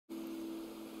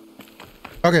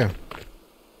Okay.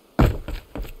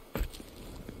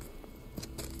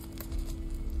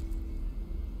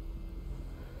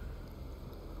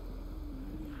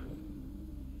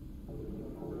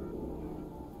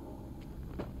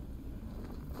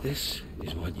 This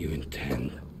is what you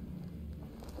intend.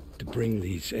 To bring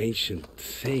these ancient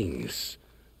things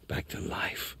back to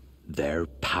life. Their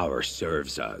power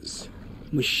serves us.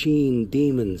 Machine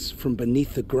demons from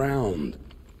beneath the ground.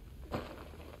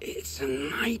 It's a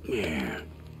nightmare.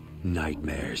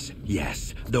 Nightmares,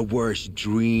 yes. The worst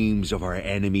dreams of our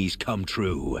enemies come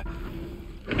true.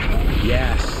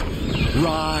 Yes,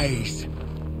 rise!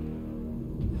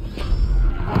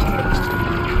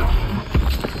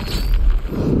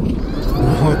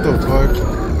 What the fuck?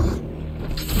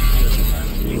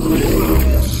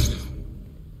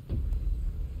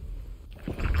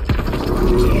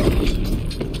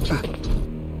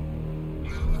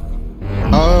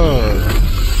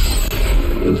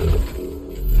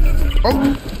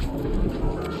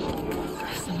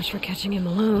 So much for catching him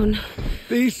alone.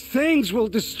 These things will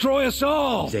destroy us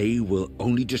all! They will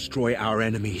only destroy our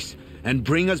enemies and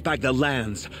bring us back the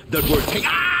lands that were taken.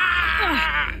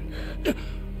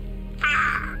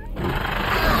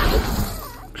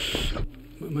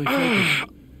 My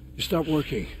focus. You stop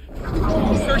working.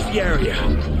 Search the area.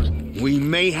 We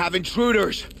may have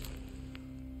intruders.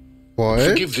 What?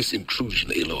 Forgive this intrusion,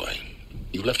 Aloy.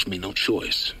 You left me no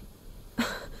choice.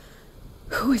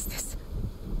 Who is this?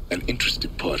 An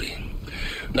interested party.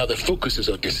 Now their focuses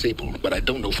are disabled, but I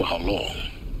don't know for how long.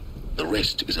 The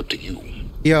rest is up to you.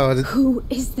 Yo, Who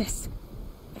is this?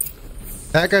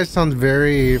 that guy sounds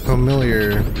very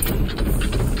familiar.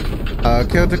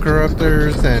 Kill the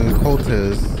corruptors and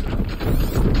cultists.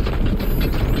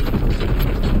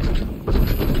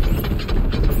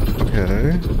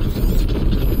 Okay.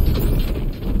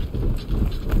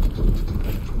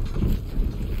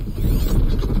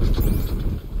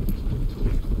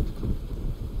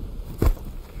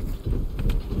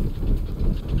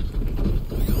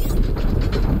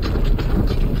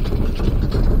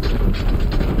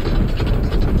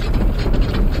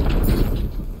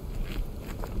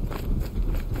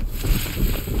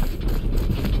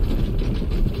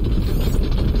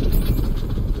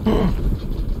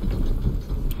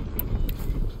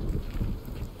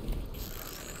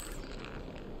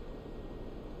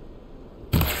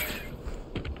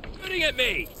 Shooting at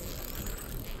me!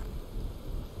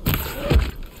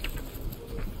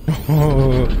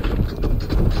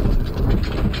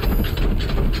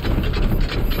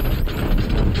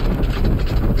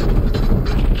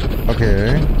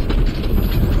 Okay.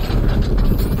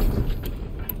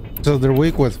 So they're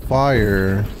weak with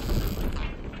fire.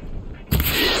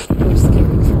 You're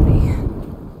scaring for me.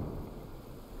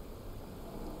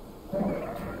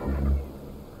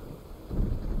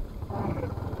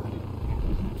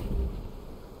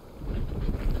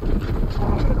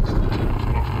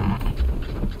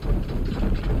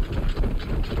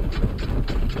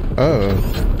 Oh.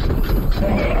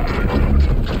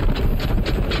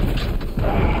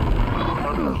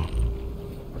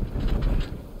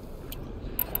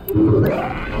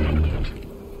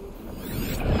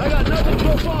 I got nothing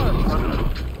so far!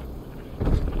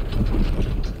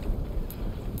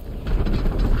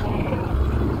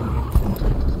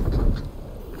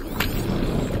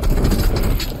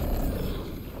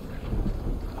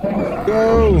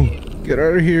 Go! Get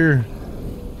out of here.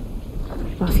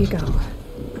 Off you go.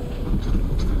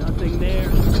 Nothing there.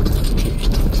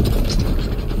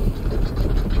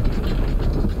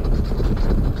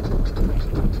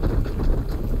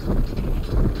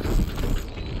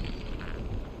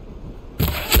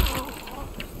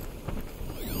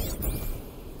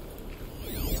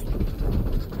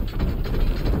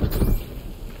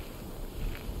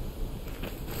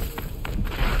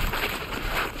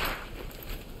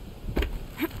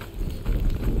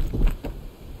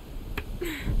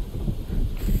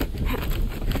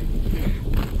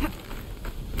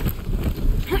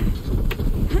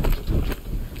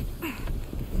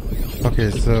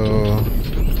 Okay, so...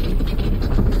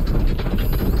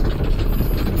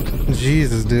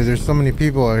 Jesus, dude, there's so many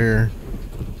people out here.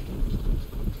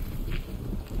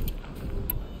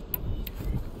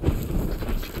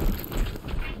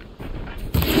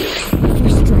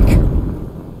 First drink.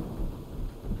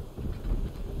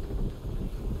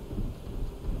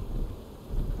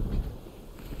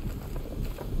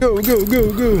 Go, go,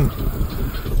 go, go!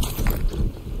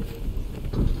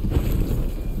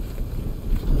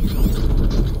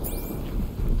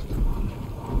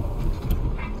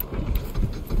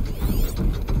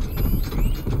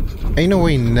 Ain't no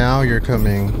way now you're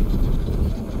coming.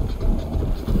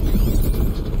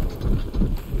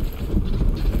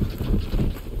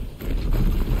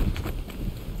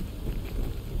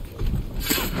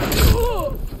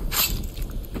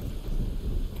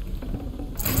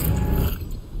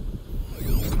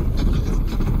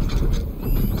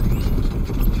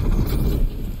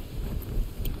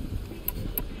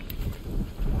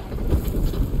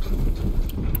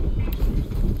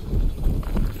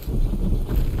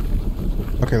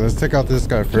 Okay, let's take out this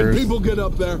guy Can first. people get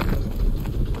up there?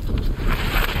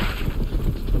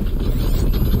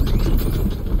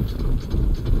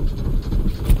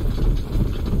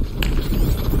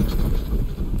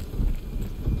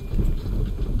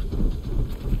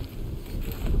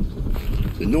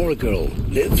 The Nora girl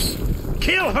lives.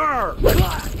 Kill her!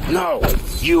 No,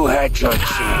 you had your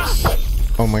chance.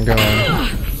 Oh my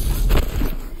god.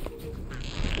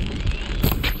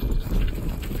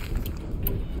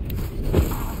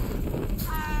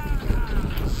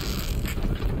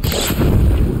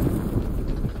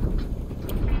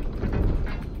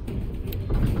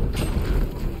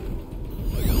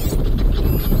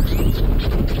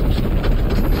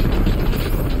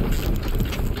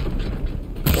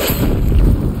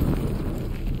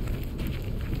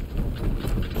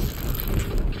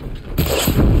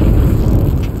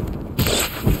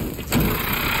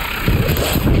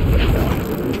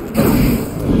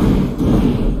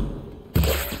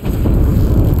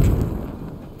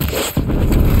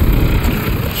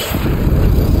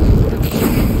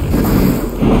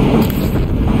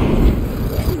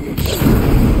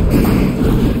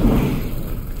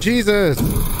 Jesus!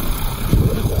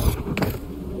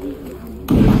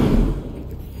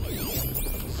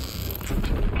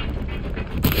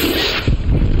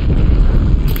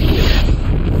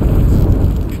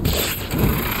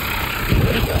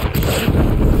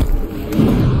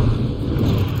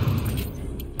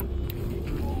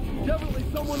 Definitely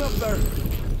someone up there.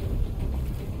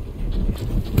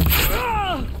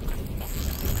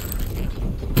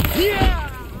 Yeah!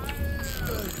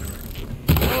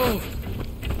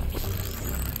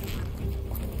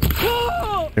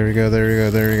 There we go, there we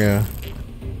go, there we go.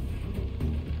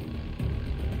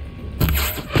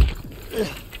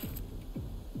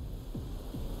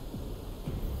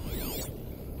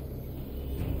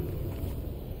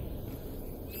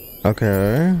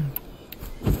 Okay.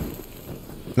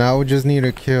 Now we just need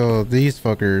to kill these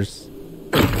fuckers.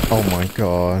 Oh my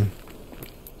god.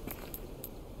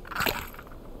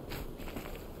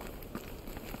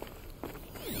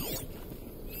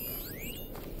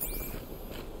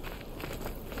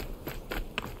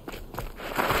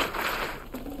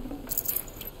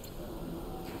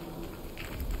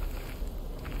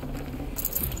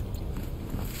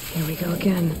 Here we go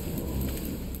again.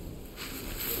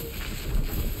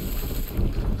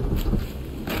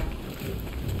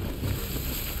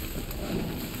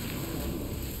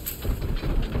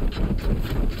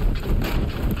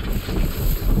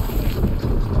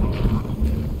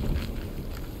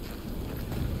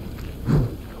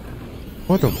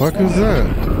 What the fuck is that?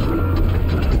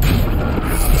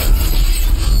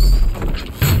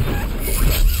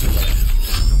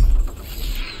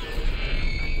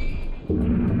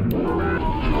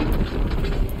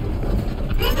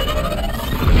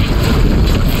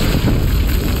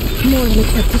 More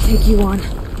liquid to take you on.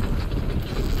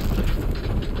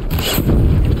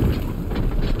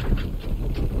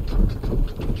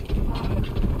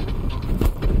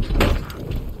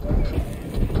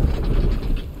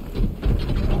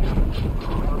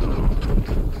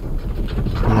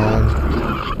 Come on.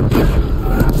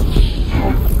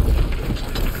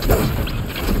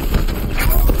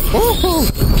 Woohoo!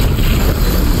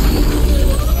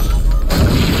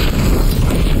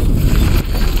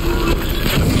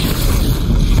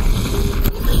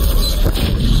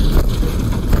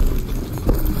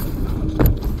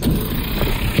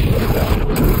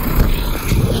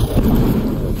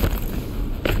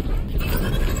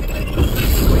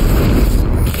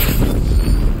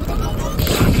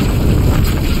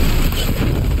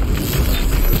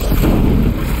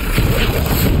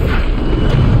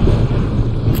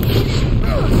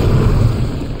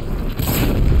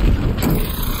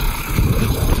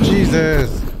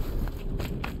 Jesus.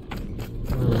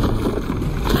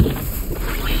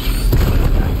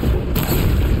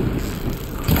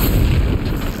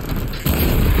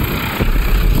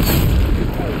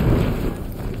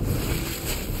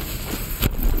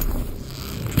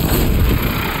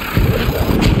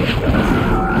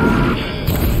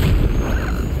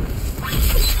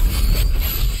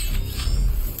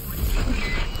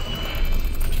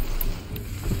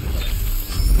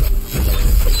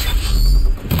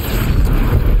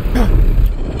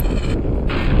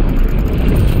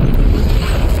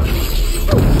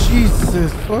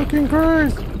 Jesus fucking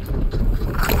Christ.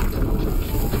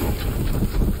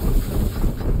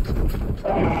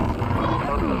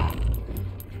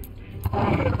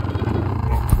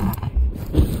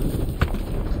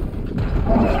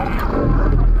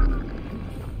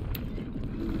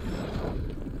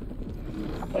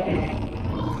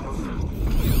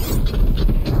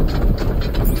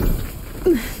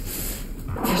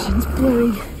 Vision's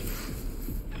blurring.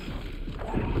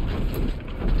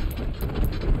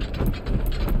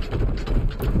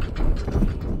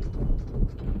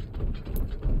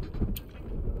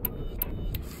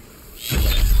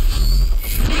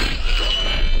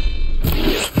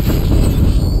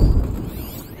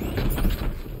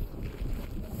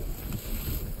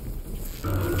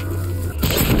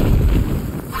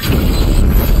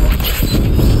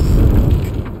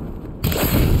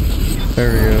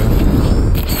 There we go.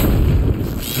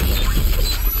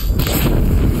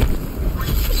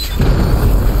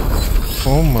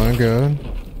 Oh my god.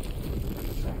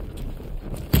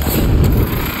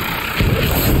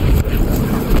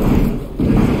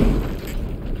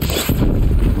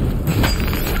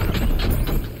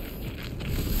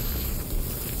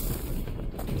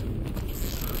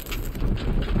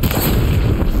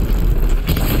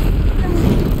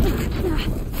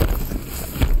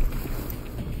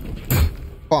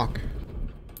 Fuck.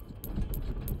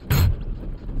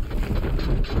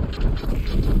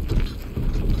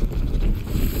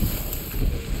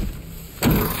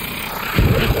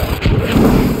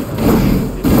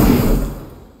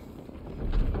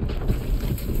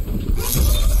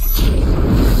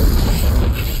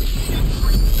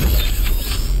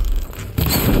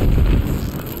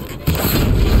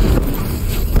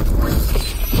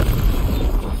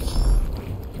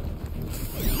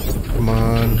 Come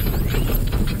on.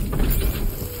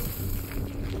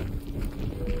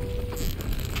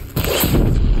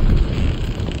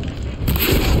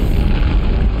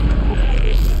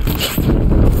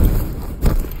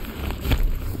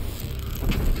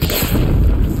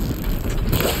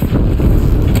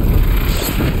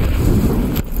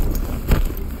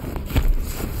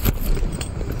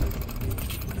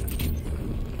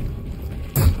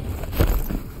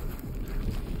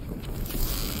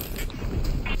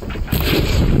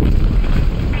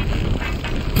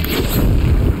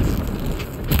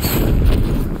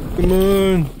 Come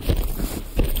on.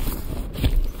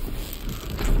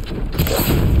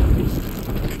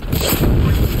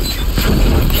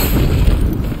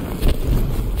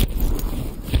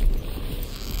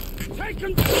 Take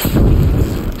him!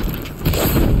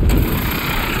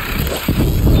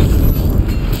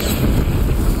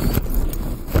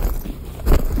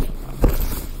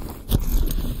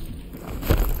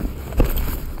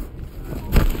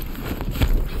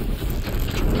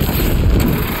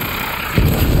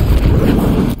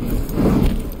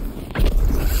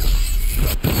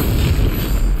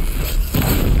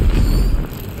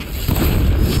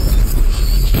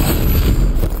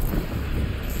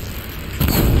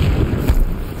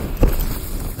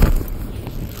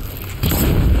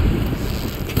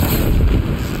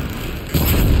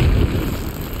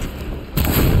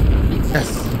 Yes.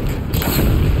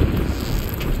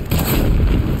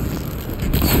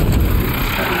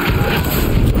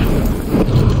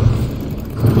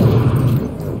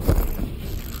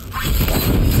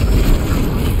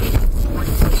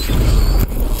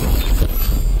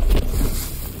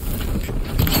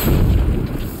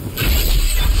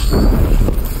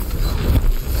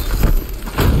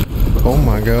 Oh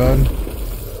my god.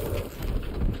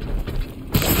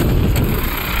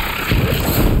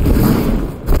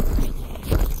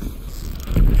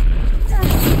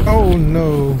 Oh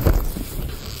no.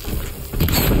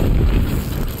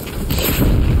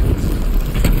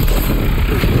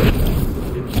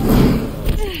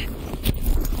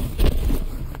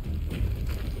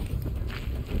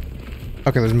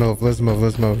 Okay, let's move, let's move,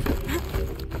 let's move.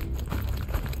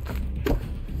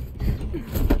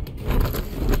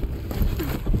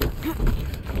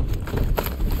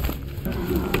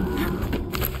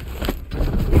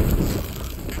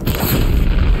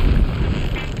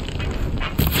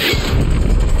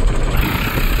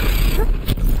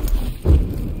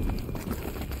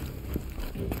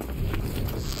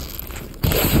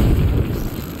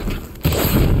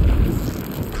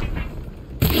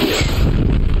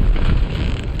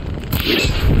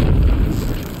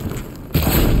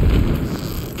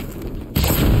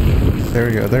 There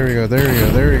we go, there we go, there we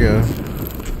go, there we go.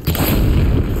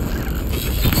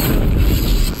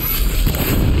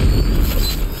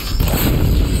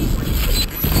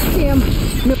 Damn.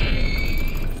 No.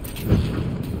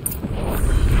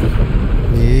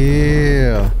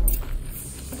 Yeah.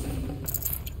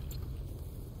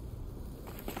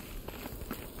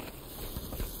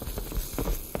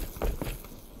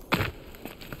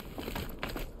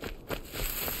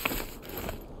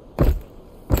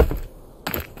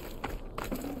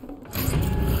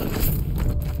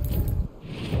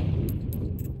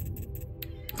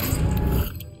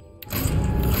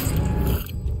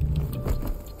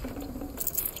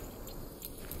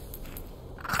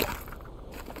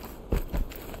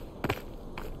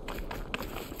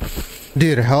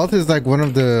 Dude, health is like one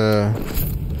of the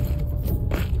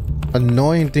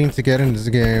annoying things to get in this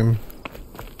game.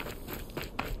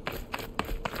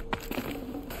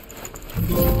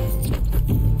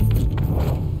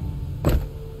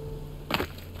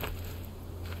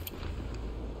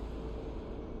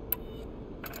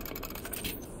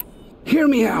 Hear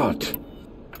me out.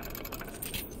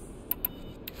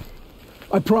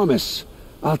 I promise.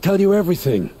 I'll tell you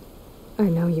everything. I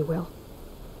know you will.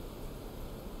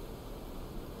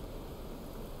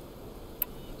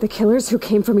 The killers who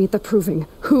came for me at the Proving,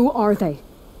 who are they?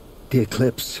 The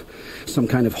Eclipse. Some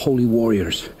kind of holy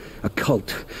warriors. A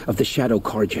cult of the Shadow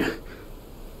Carja.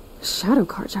 Shadow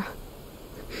Carja?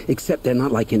 Except they're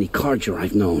not like any Carja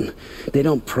I've known. They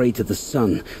don't pray to the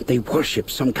sun. They worship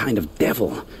some kind of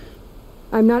devil.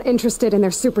 I'm not interested in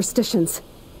their superstitions.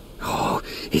 Oh,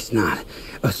 it's not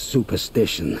a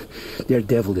superstition. Their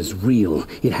devil is real.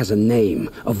 It has a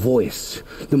name, a voice.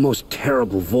 The most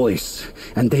terrible voice.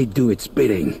 And they do its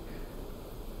bidding.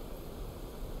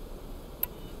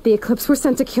 The Eclipse were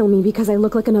sent to kill me because I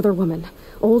look like another woman.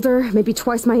 Older, maybe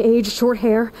twice my age, short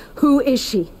hair. Who is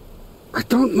she? I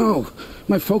don't know.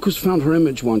 My focus found her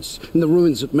image once, in the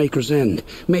ruins at Maker's End.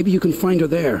 Maybe you can find her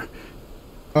there.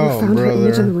 Oh, you found her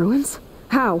image in the brother. ruins?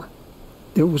 How?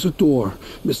 There was a door.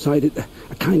 Beside it,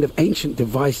 a kind of ancient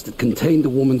device that contained the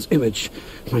woman's image.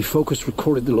 My focus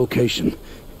recorded the location.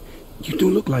 You do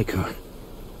look like her.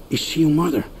 Is she your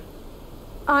mother?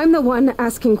 I'm the one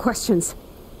asking questions.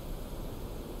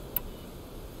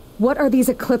 What are these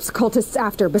Eclipse cultists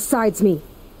after, besides me?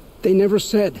 They never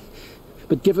said.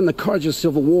 But given the Carja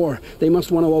civil war, they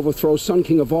must want to overthrow Sun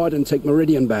King of Odd and take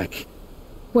Meridian back.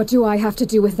 What do I have to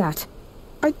do with that?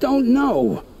 I don't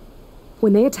know.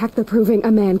 When they attacked the Proving,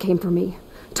 a man came for me.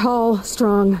 Tall,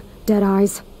 strong, dead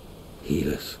eyes.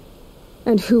 Helis,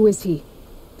 And who is he?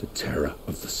 the terror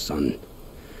of the sun.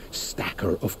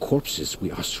 Stacker of corpses, we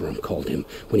Oseram called him,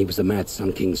 when he was the Mad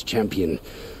Sun King's champion.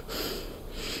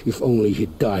 If only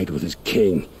he'd died with his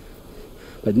king.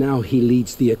 But now he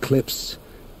leads the Eclipse.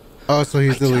 Oh, so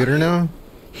he's I the tell leader you, now?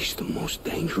 He's the most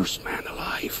dangerous man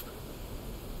alive.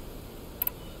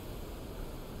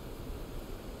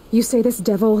 You say this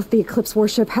devil the Eclipse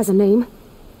worship has a name?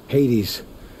 Hades.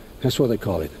 That's what they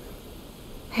call it.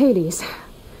 Hades.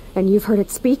 And you've heard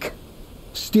it speak?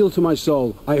 Steel to my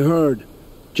soul, I heard.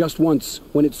 Just once,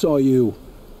 when it saw you.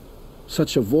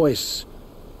 Such a voice.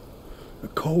 A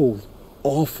cold,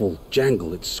 awful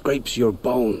jangle. It scrapes your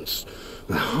bones.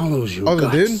 It hollows your Oh,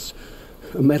 it did? guts.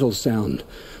 A metal sound,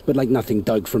 but like nothing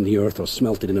dug from the earth or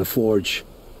smelted in a forge.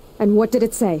 And what did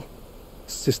it say?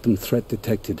 System threat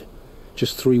detected.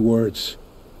 Just 3 words.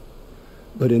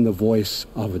 But in the voice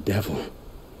of a devil.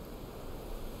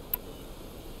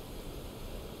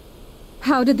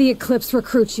 How did the Eclipse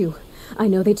recruit you? I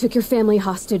know they took your family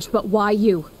hostage, but why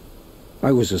you?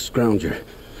 I was a scrounger.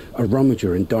 A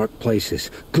rummager in dark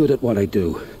places. Good at what I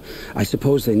do. I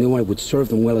suppose they knew I would serve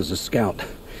them well as a scout.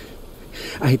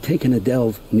 I had taken a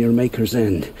delve near Maker's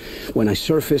End. When I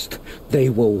surfaced, they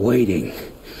were waiting.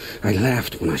 I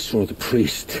laughed when I saw the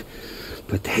priest.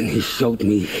 But then he showed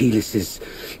me Helis's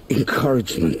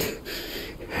encouragement.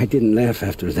 I didn't laugh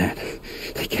after that.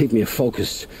 They gave me a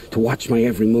focus to watch my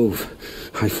every move.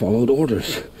 I followed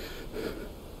orders.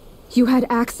 You had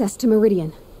access to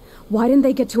Meridian. Why didn't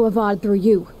they get to Avad through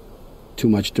you? Too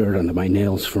much dirt under my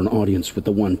nails for an audience with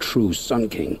the one true Sun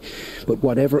King. But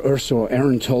whatever Ursa or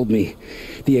Aaron told me,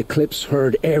 the Eclipse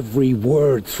heard every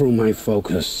word through my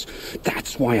focus.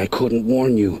 That's why I couldn't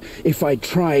warn you. If I'd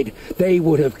tried, they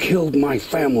would have killed my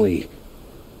family.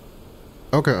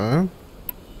 Okay.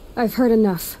 I've heard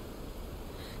enough.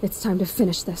 It's time to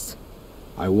finish this.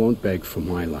 I won't beg for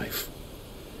my life.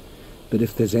 But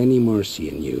if there's any mercy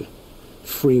in you,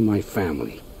 free my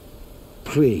family.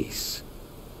 Please.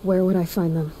 Where would I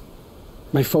find them?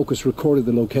 My focus recorded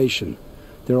the location.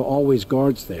 There are always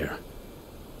guards there.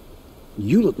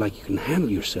 You look like you can handle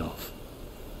yourself.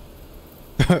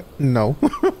 No.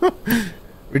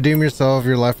 Redeem yourself.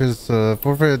 Your life is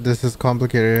forfeit. This is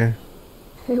complicated.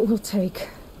 It will take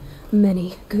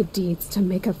many good deeds to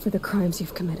make up for the crimes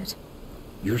you've committed.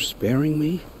 You're sparing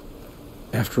me?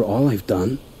 After all I've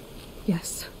done?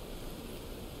 Yes.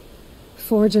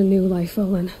 Forge a new life,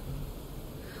 Olin.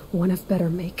 One of better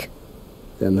make.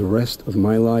 Then the rest of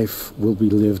my life will be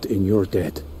lived in your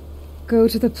debt. Go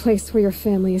to the place where your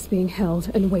family is being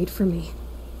held and wait for me.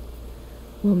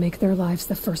 We'll make their lives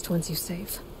the first ones you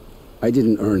save. I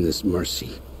didn't earn this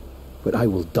mercy, but I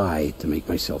will die to make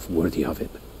myself worthy of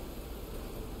it.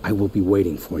 I will be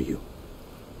waiting for you.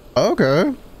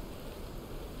 Okay.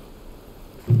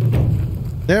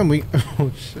 Damn, we...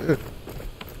 Oh, shit.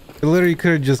 I literally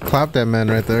could have just clapped that man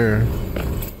right there.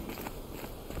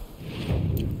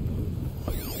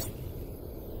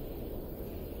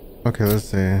 Okay, let's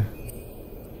see.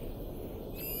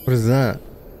 What is that?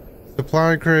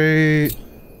 Supply crate.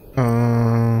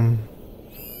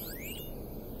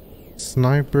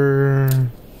 Sniper.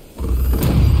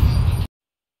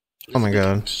 Oh my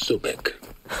god. Sobek.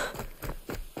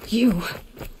 You...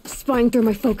 spying through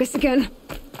my focus again.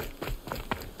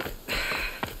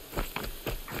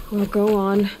 Well, go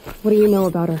on. What do you know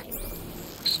about her?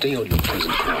 Stay on your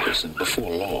present course, and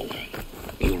before long,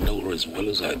 you'll know her as well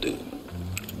as I do.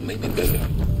 Maybe better.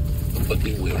 But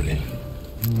be wary.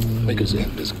 Maker's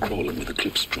End is crawling with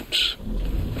Eclipse troops.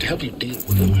 To help you deal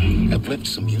with them, I've left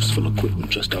some useful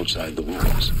equipment just outside the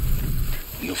ruins.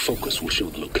 Your focus will show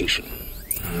the location.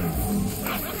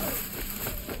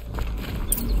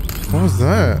 What was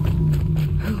that?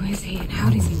 Who is he and how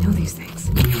does he know these things?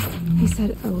 He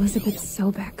said Elizabeth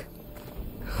Sobek.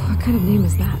 What kind of name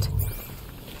is that?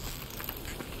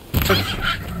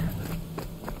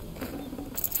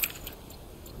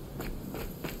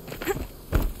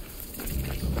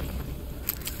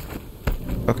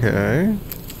 Okay.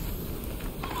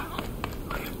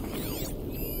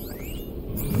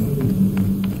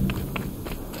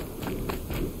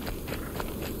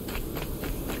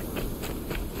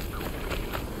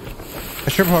 I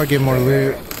should probably get more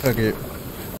loot. Okay.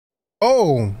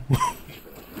 Oh!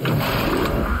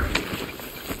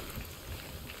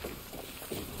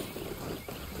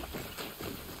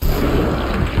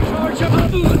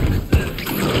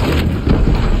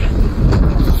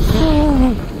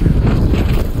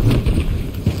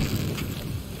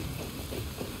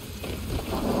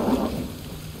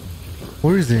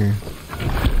 Where is he?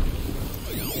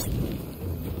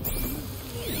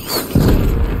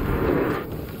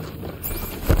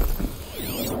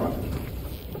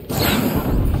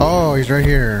 Oh, he's right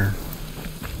here.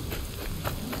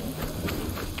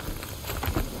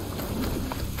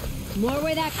 More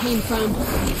where that came from.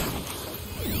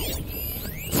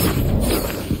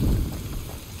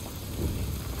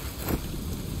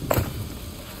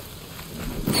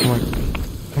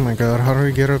 Oh my god, how do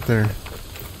we get up there?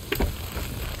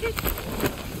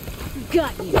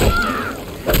 Got you.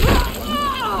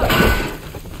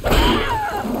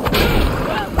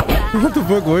 What the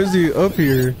fuck? Why is he up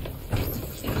here?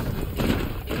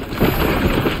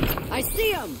 I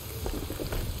see him.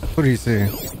 What do you say?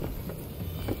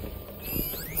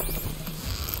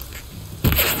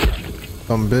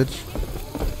 Bitch.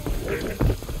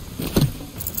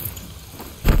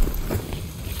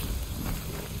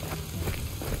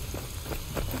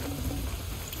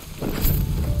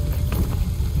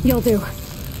 You'll do.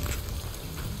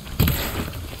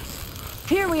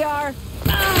 Here we are.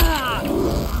 Ah!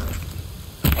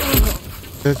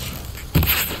 Bitch.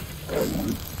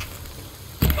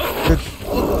 Bitch.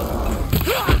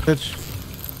 Bitch.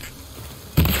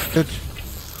 Bitch.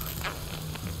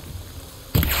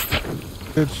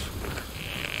 Bitch.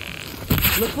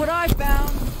 Look what I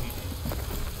found.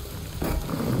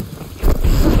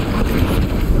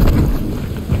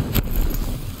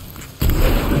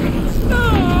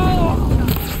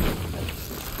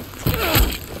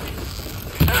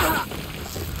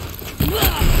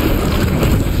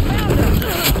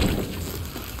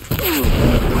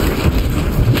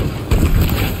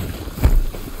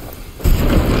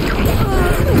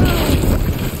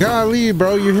 Golly,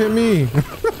 bro, you hit me.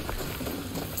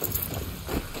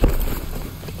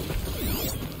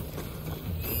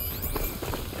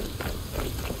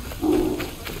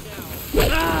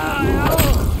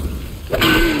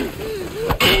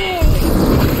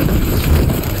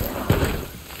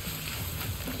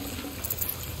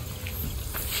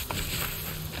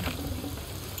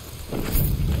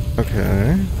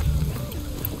 Okay.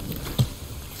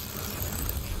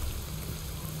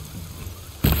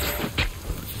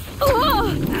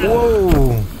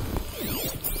 Whoa!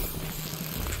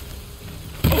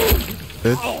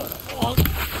 Bitch.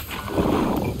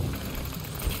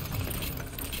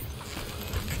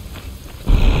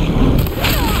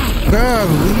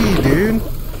 Golly, dude.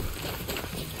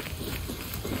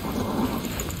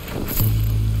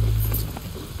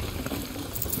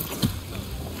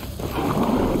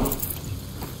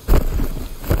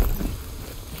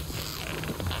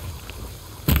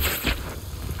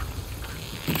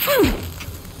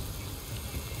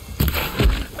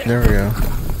 There we go.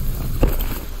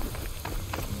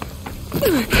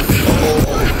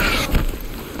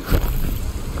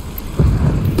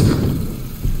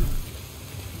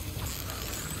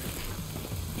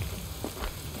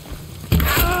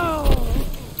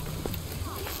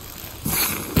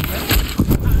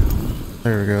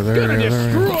 There we go, there we go, there we go.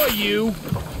 Destroy you!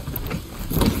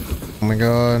 Oh my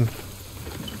god.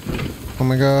 Oh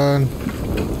my god.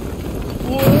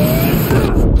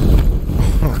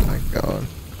 Oh my god.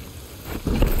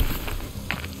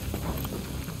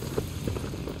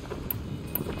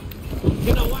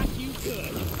 Gonna watch you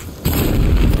good.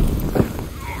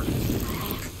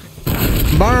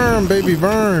 Burn, baby,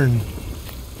 burn.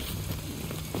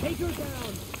 Take her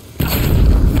down.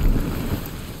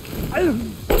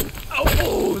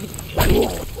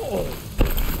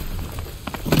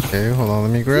 Okay, hold on.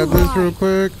 Let me grab this real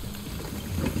quick.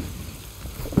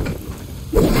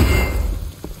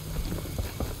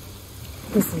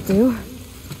 This'll do.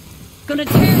 Gonna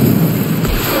tear.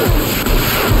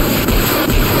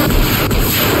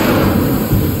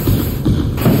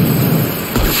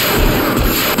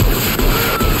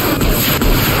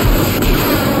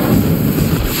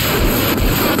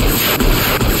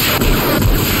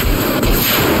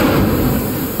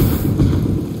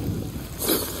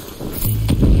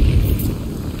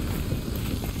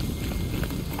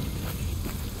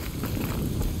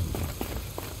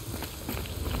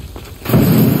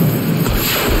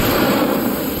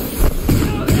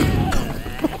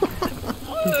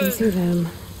 See them.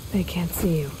 They can't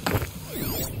see you.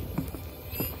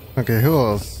 Okay, who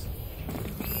else?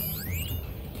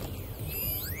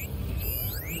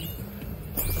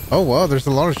 Oh wow, there's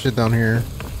a lot of shit down here.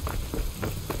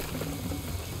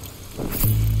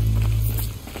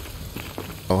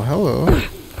 Oh, hello.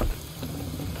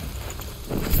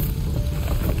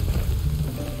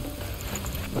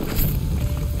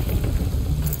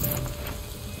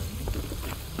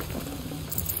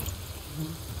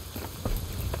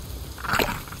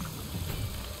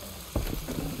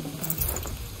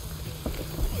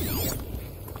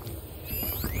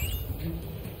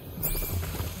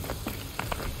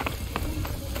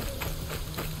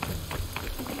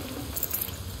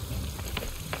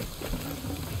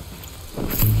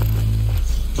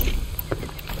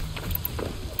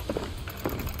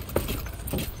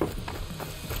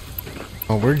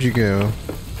 Oh, where'd you go?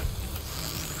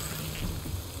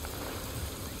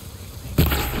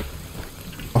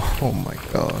 Oh my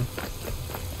god.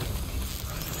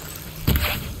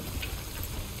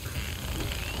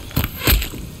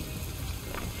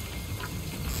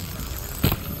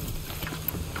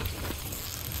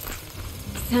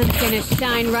 Sun's gonna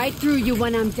shine right through you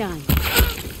when I'm done.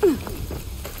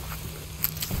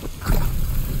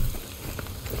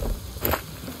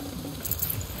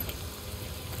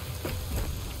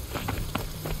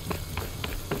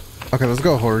 Okay, let's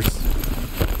go, horse.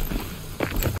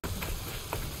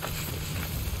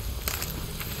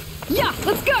 Yeah,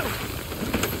 let's go!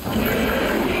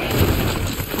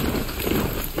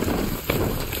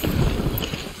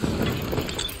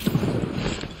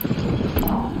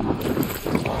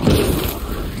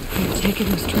 They're taking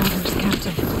those travelers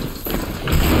captive.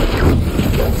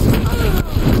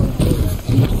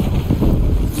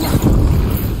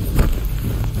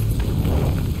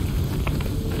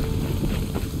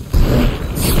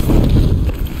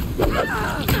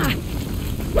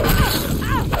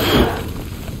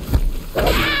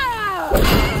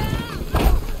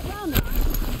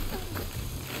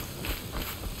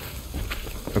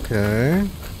 Okay.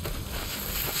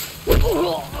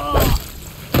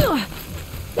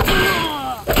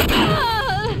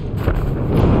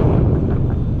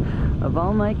 Of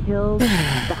all my kills,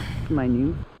 that's my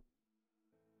new.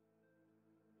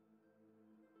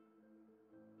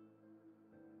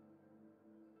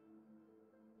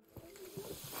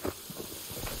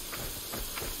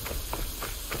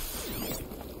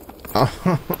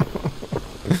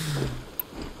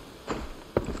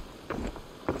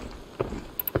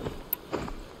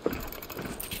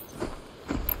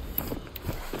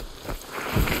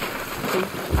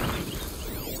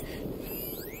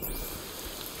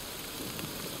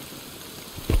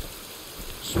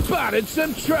 Spotted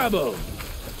some trouble.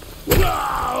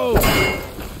 Whoa!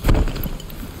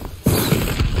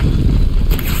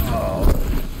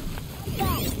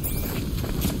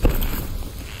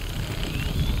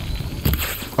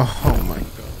 Oh my god.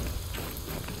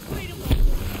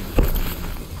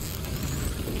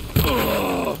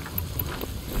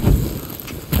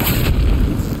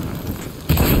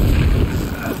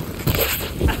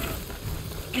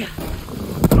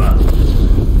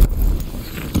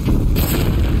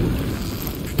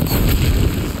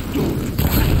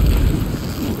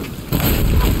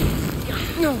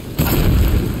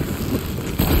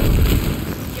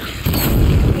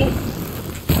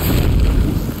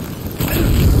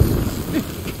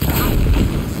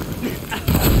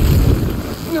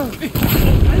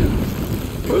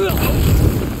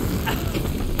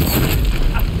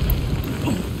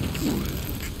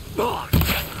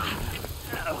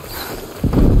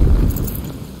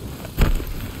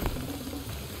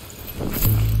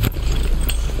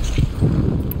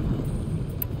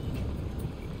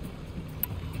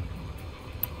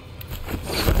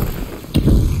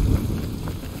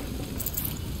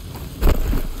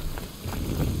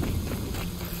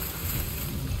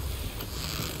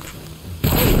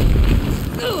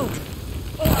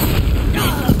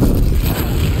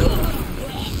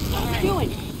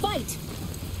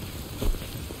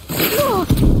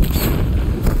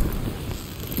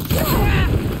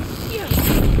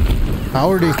 How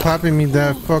are they clapping me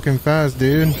that fucking fast,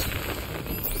 dude?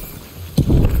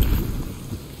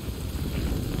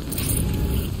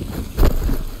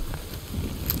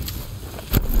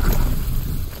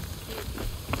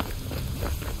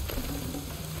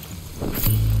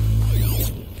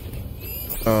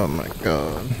 Oh my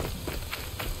god.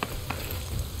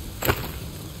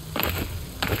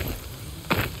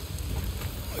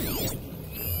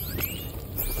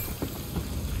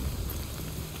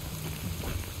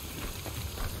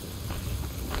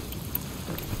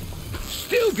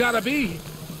 Still gotta be.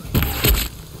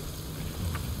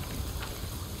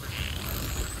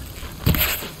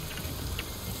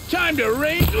 Time to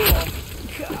rain. Oh,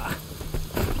 God.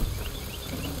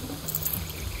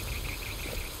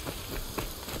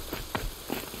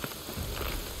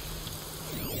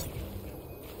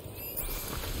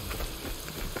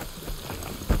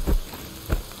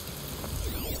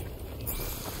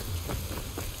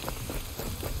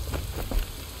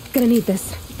 Gonna need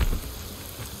this.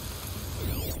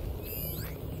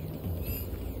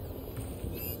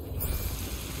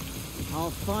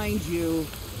 I'll find you.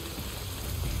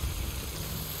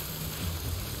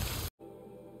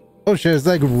 Oh shit, it's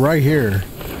like right here.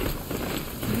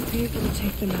 Might be able to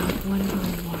take them out one by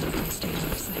one if I stay out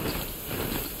of sight.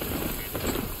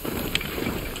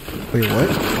 Wait, what?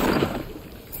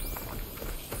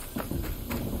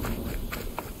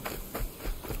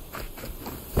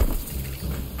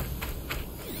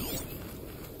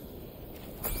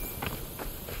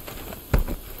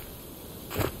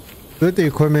 Put the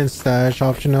equipment stash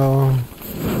optional.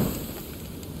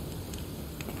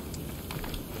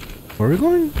 Where are we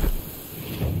going?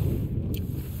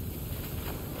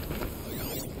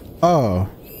 Oh.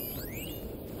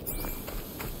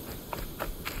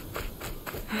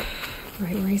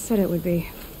 Right where he said it would be.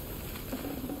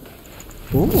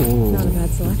 Ooh. Not a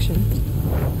bad selection.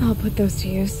 I'll put those to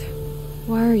use.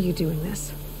 Why are you doing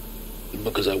this?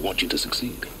 Because I want you to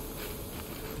succeed.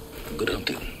 Good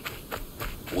hunting.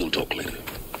 We'll talk later.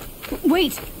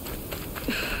 Wait!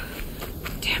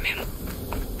 Damn him.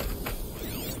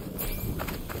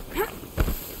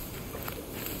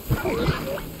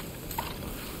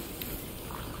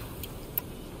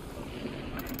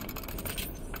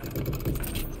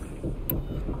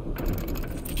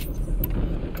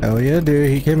 Hell yeah, dude.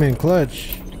 He came in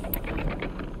clutch.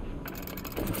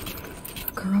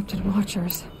 Corrupted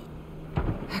watchers.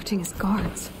 Acting as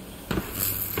guards.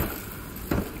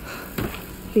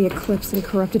 The Eclipse and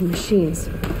corrupted machines.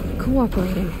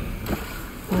 Cooperating.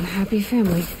 One happy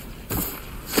family.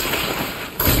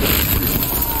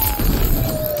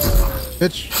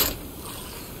 Bitch.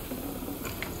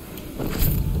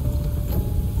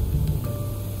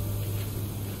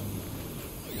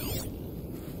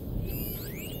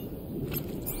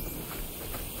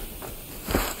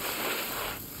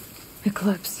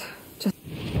 Eclipse. Just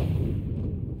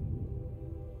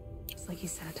like he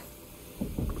said.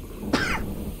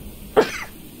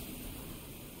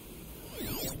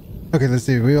 Okay, let's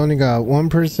see. We only got one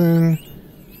person.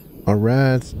 Or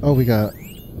rats. Oh, we got.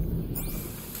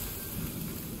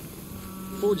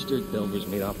 Forged dirt delvers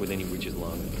made off with any riches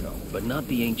long ago, but not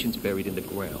the ancients buried in the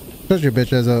ground. Shut your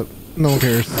bitch ass up. No one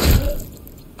cares.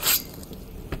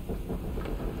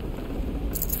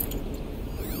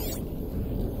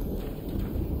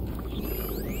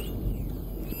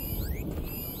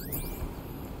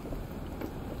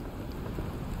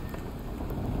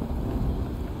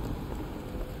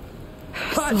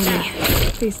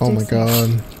 These Oh my sticks,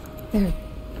 god. They're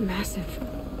massive.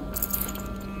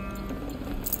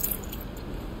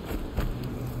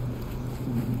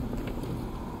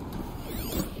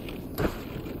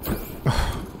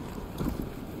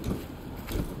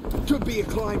 Could be a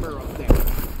climber up there.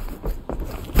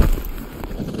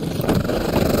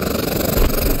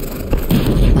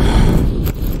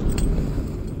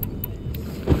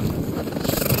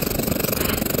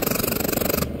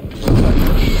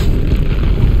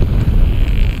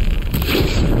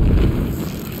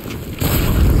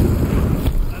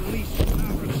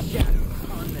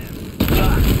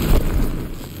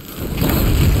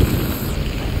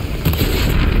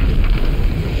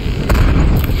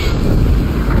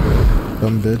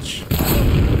 Dumb bitch.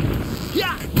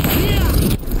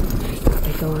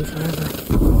 They go on forever.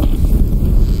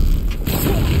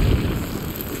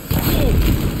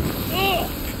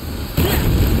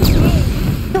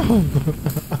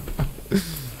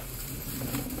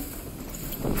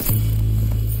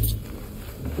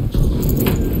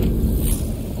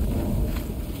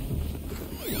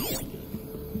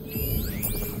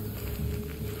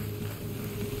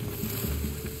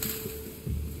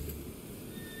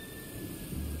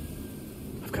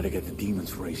 I've got to get the demons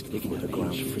once raced before the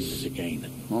ground freezes again.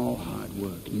 All hard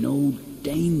work, no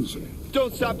danger.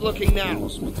 Don't stop looking now!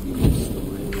 Almost makes me miss the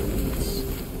railways.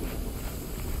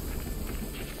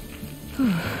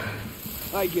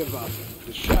 I give up.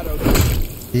 The shadow...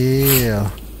 Yeah.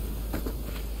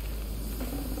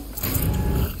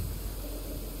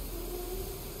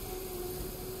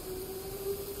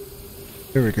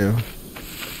 Here we go.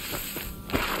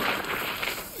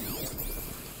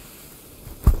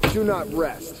 Do not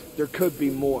rest. There could be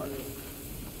more.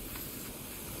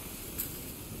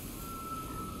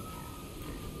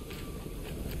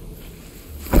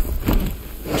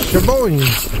 Shaboing!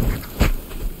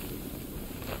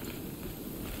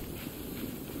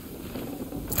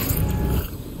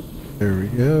 There we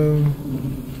go.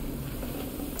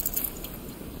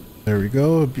 There we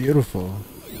go. Beautiful.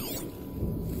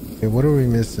 Okay, what are we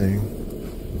missing?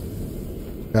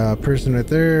 Person right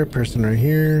there, person right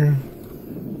here.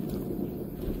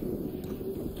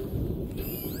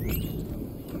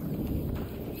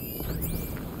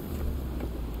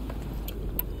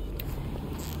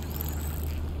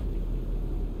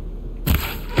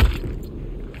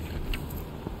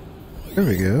 There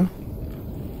we go.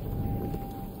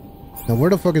 Now where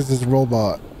the fuck is this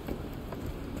robot?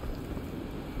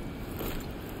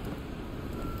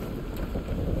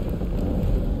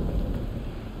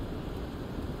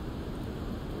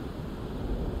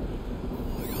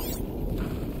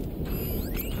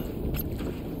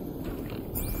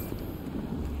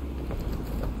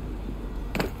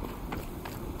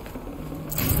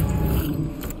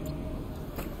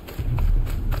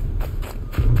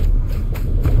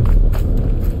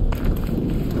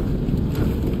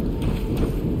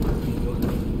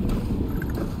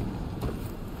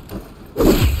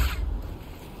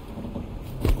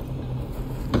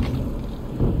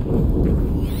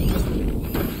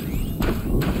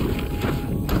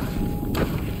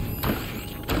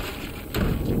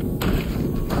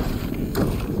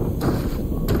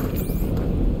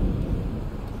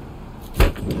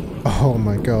 Oh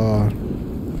my god.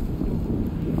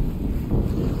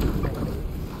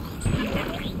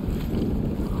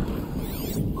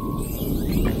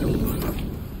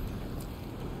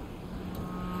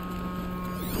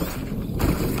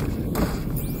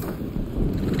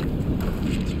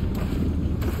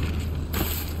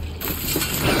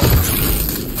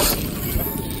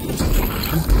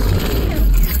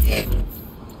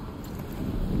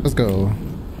 Let's go.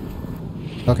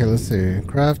 Okay, let's see.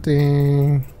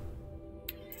 Crafting.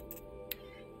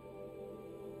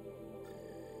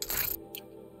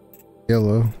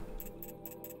 Yellow.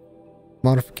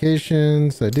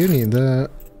 Modifications. I do need that.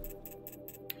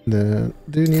 Do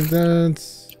need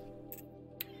that.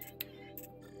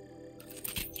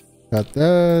 Got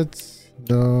that.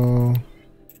 No.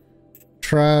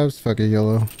 Traps. Fuck it,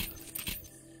 yellow.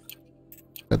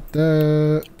 Got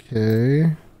that.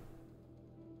 Okay.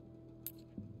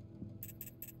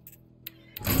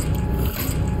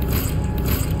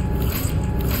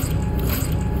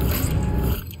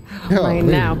 Right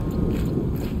now.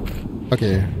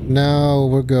 Okay, now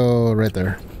we'll go right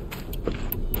there.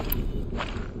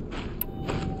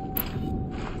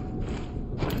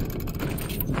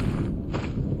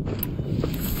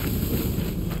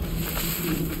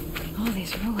 All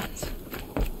these ruins.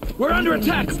 We're under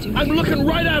attack! I'm looking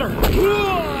right at her!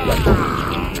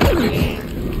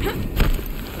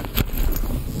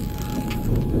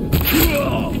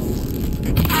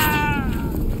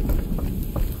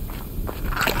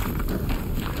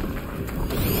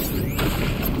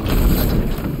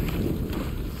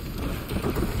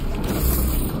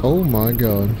 Oh my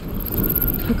god.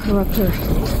 A corruptor.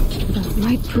 That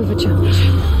might prove a challenge.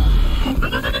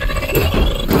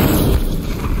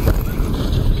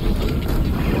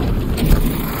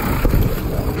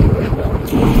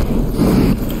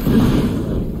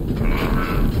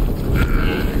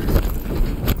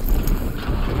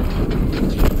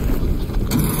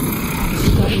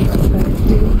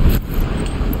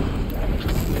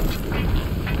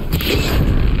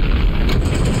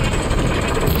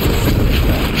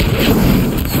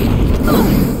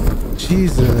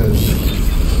 Jesus.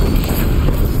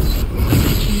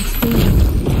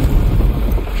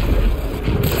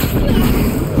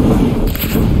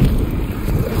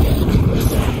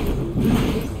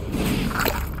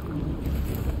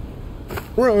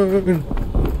 Run.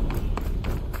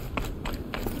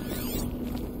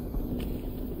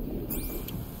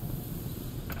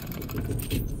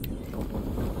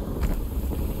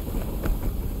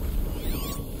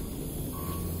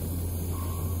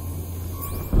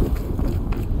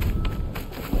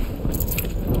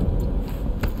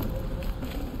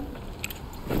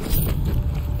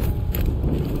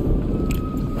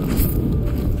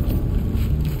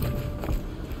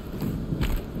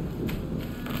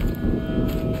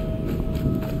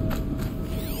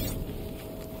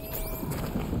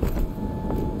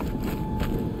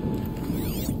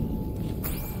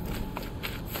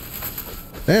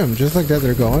 Damn, just like that,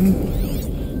 they're gone.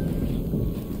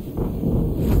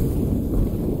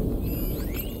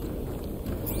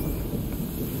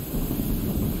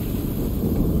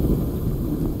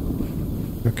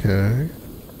 Okay.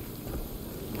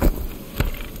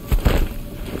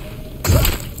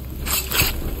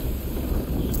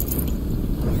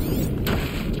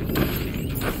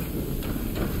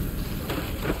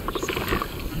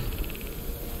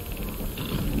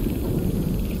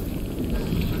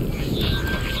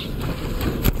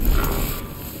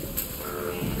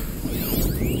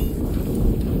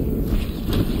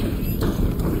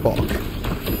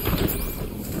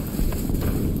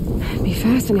 It'd be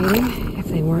fascinating if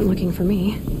they weren't looking for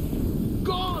me.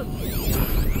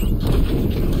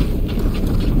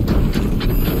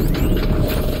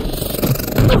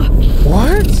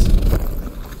 What?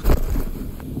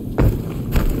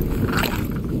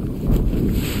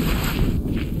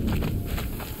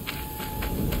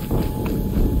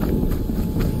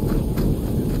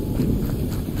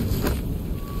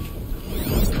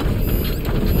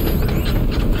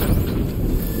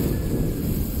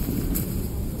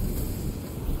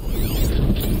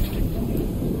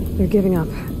 They're giving up.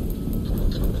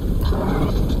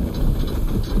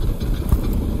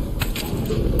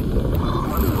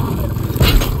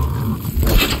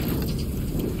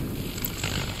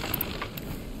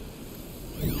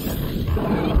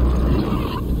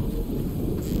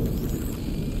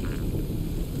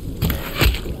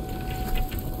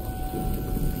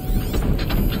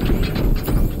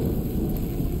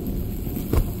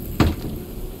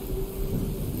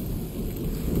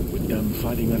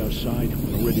 Fighting at our side,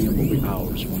 Meridian will be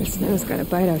ours The once more. snow's got a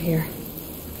bite out here.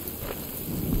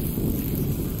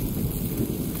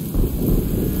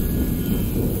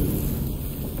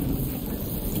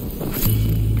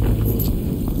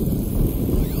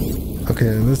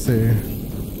 Okay, let's see.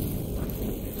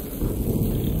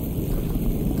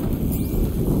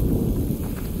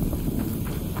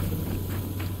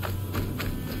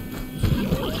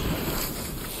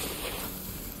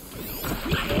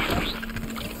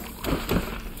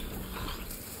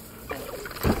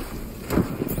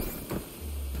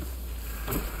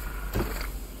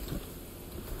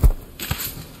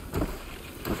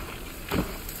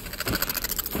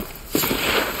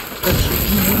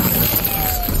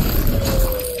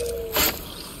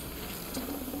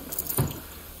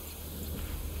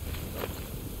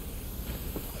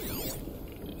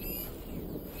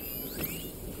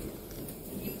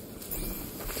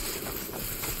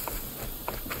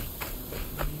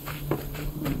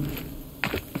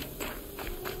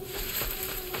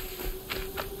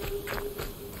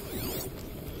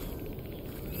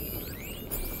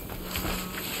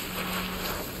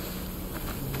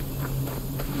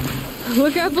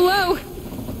 Look out below!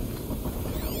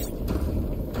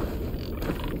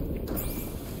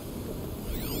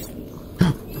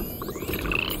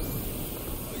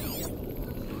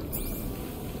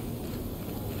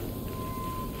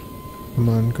 Come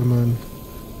on, come on.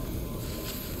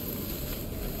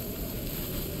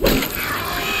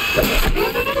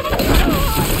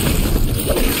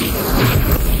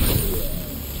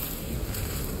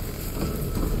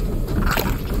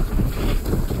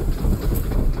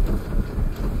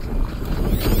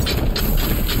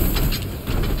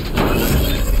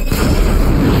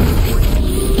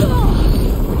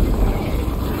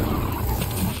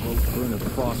 Burn of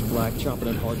frost black, chopping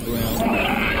at hard ground.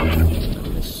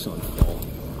 The sun fall.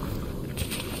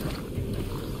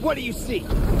 What do you see?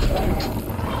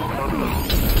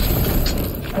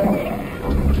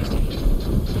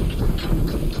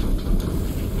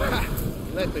 Ha!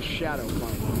 Let the shadow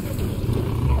find you.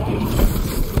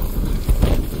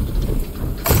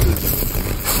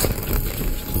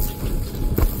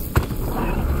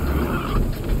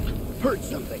 Heard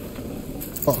something.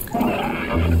 Fuck.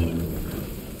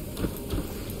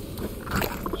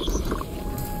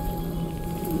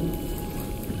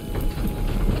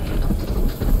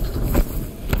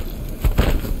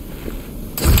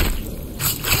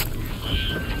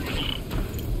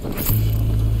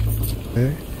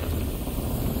 Okay.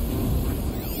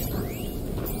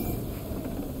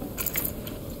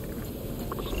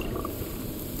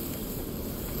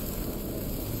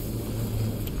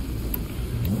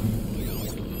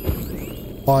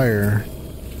 Fire.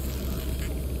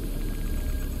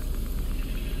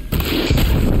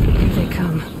 Here they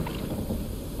come.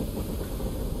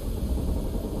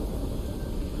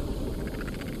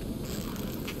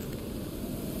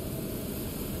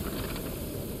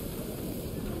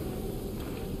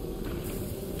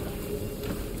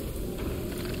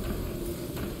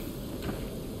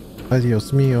 Ay,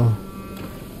 Dios mío.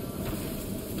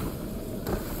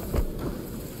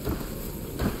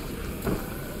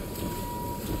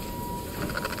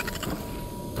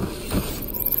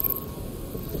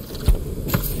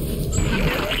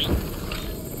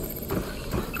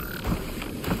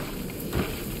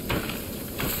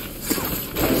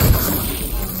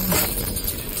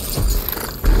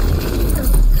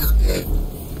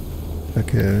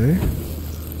 Okay.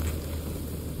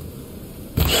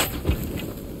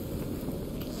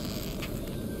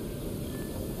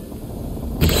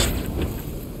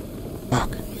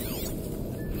 Fuck.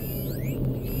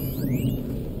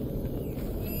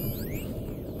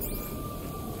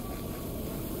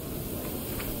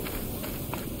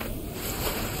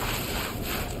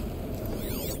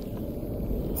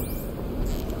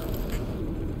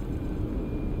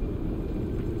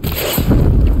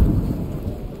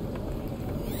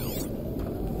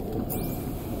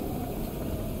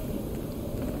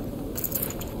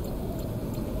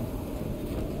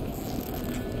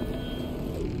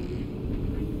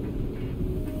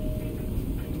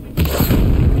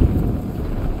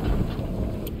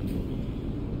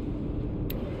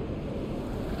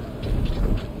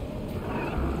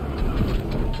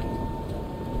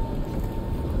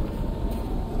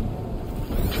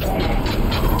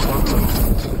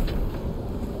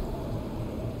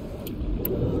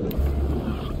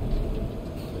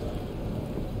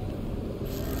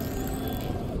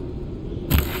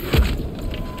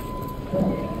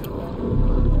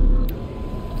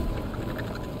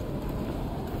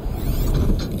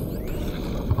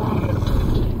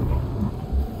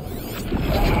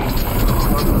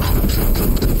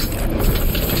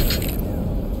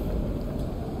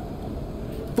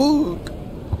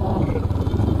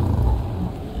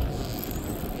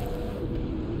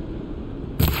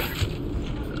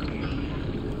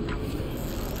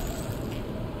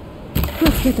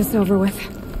 Let's get this over with.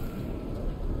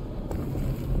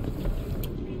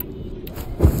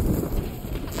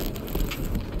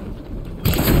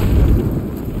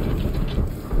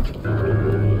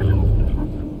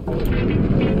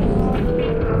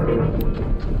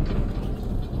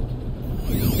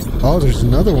 Oh, there's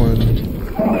another one.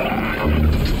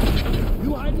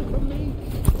 You hiding from me?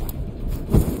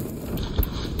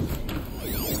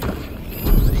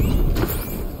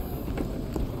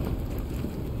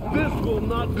 This will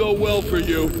not go well for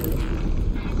you.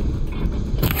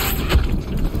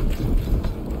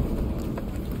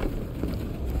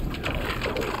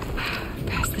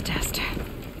 Pass the test.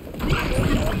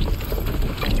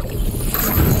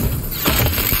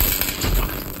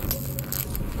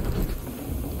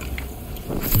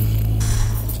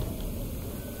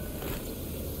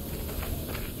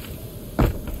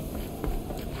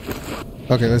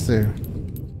 Okay, let's see.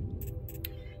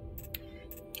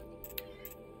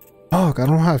 Fuck, I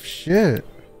don't have shit.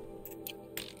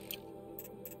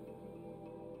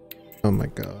 Oh my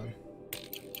god.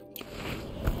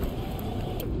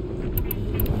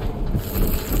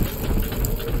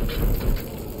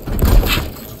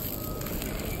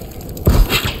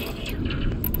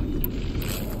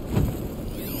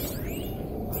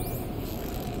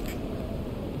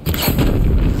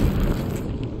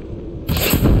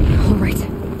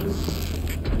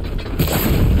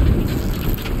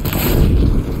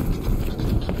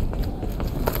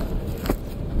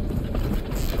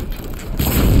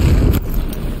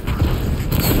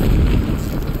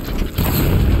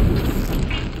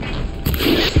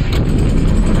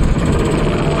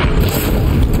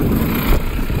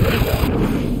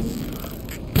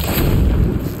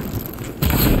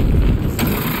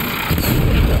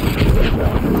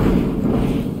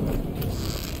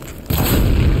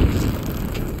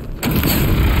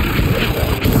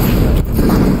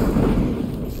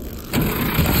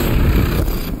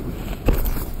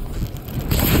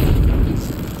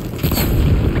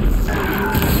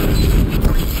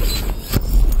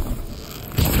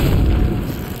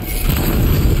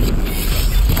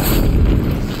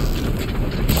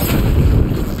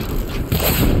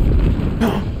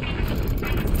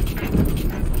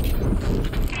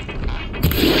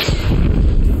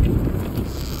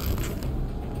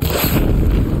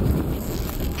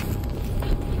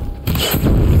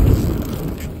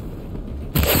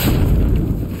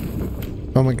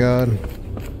 Oh my god.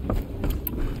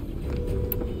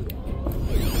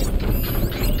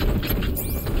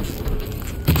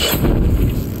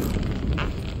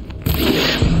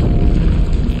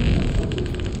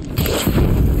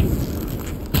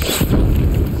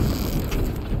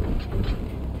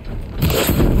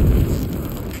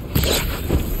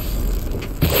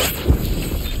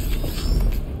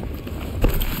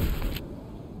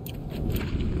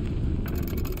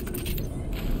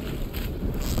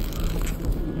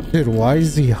 Dude, why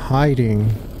is he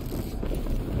hiding?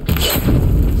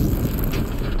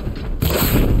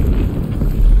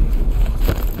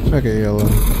 Okay, yellow.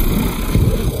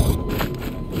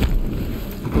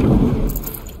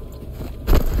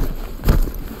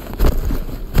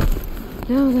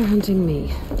 Now they're hunting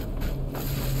me.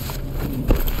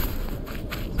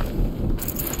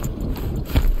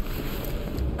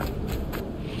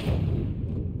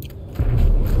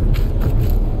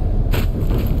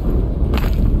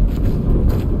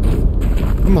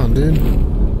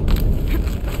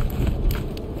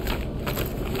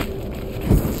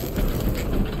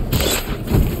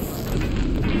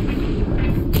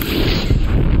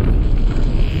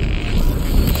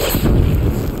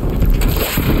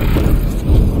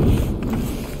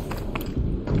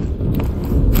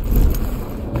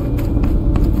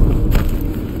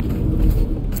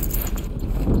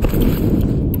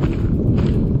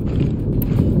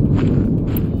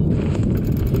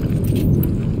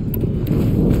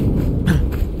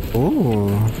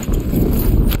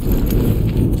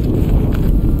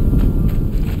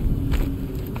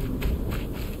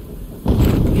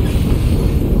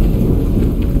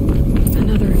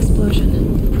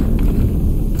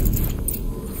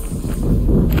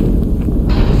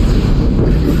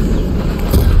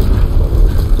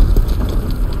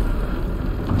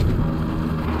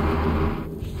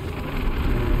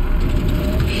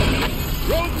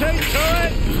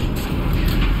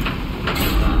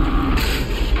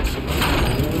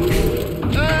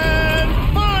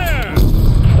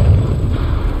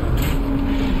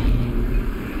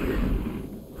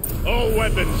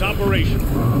 weapons operational.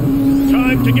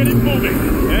 Time to get it moving,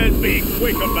 and be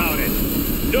quick about it.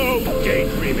 No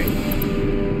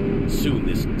daydreaming. Soon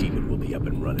this demon will be up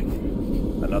and running.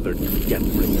 Another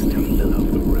Deathbringer to fill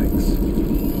out the ranks.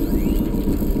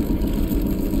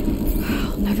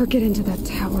 I'll never get into that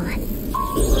tower.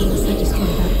 Unless I destroy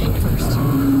that thing first.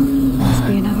 Must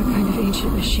be another kind of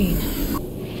ancient machine.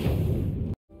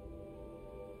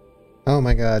 Oh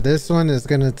my god, this one is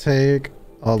gonna take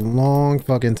a long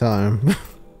fucking time.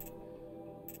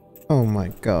 Oh my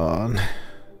god.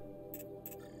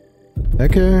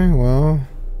 Okay, well.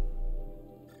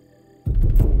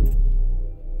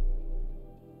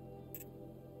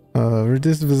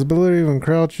 Reduce visibility when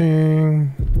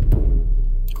crouching.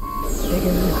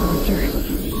 Bigger helicopter.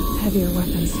 Heavier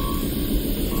weapons.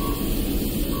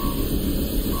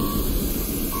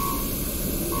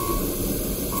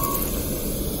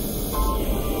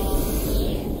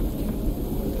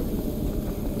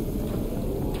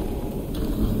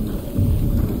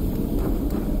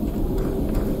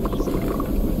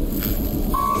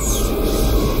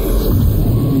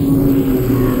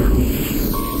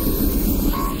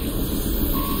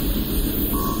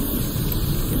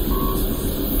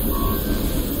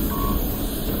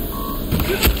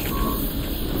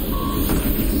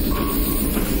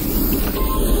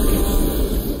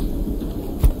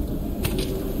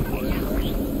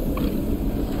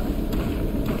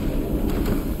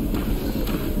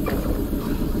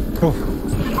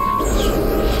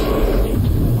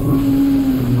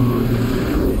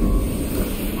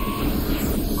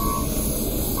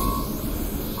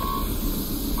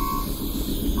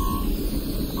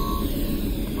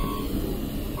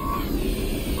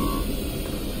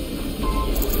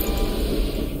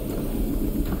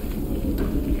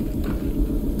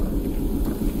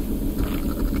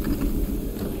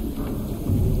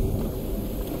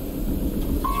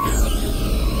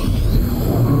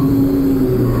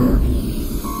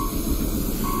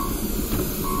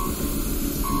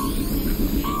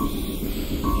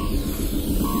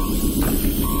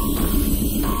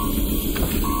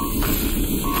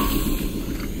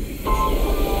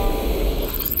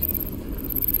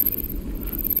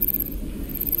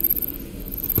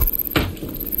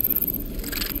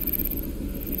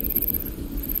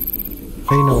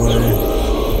 Ain't no way.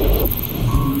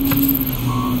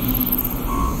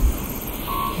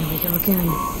 Here we go again.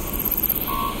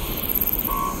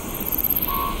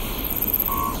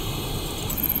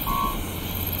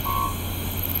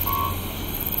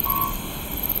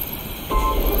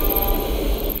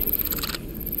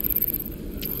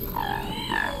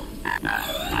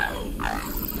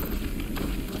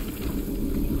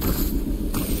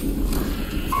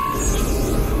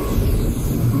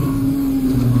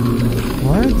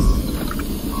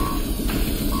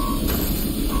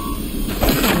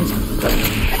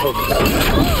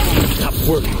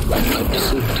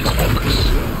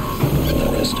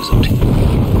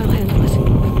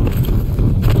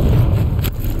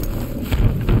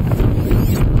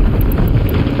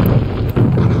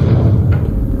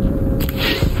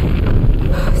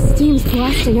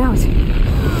 Out.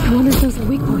 I wonder if those are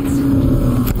weak points.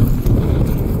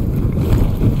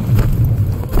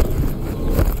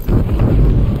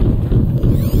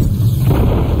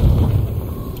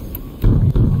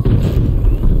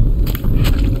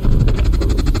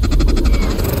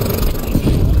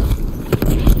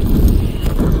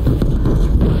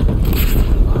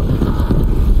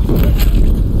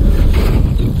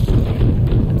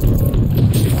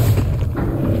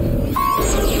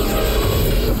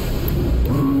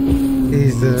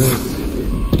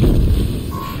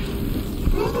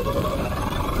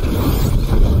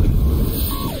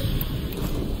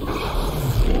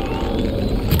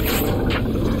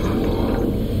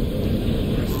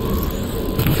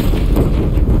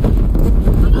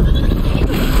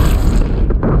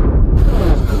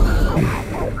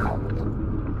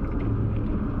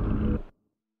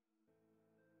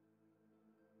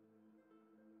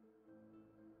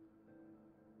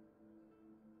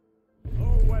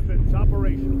 Weapons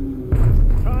operational.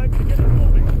 Time to get it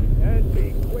moving, and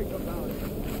be quick about it.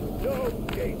 No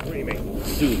daydreaming.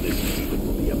 Soon this demon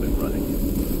will be up and running.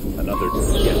 Another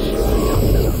Deathbringer to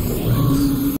fill out the ranks.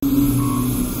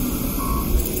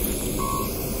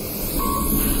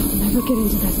 I'll never get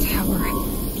into that tower.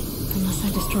 Unless I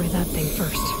destroy that thing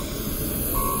first.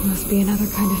 Must be another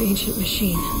kind of ancient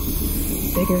machine.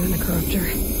 Bigger than a corruptor.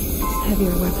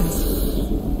 Heavier weapons.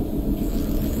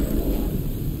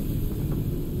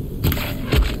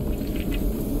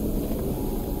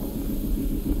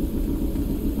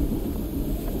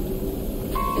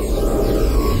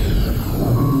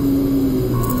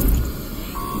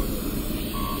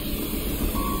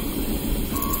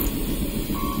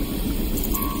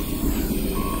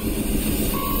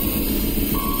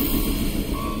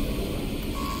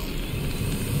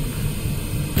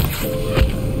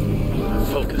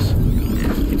 Focus.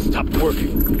 It stopped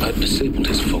working. I've disabled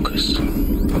his focus.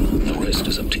 The rest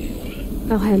is up to you.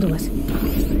 I'll handle it.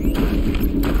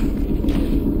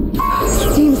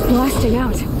 Steam's blasting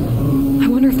out. I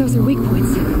wonder if those are weak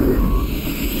points.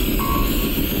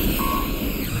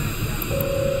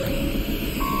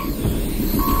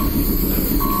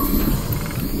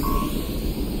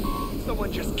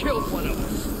 Someone just killed one of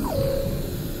us.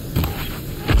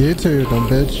 You too, dumb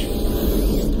bitch.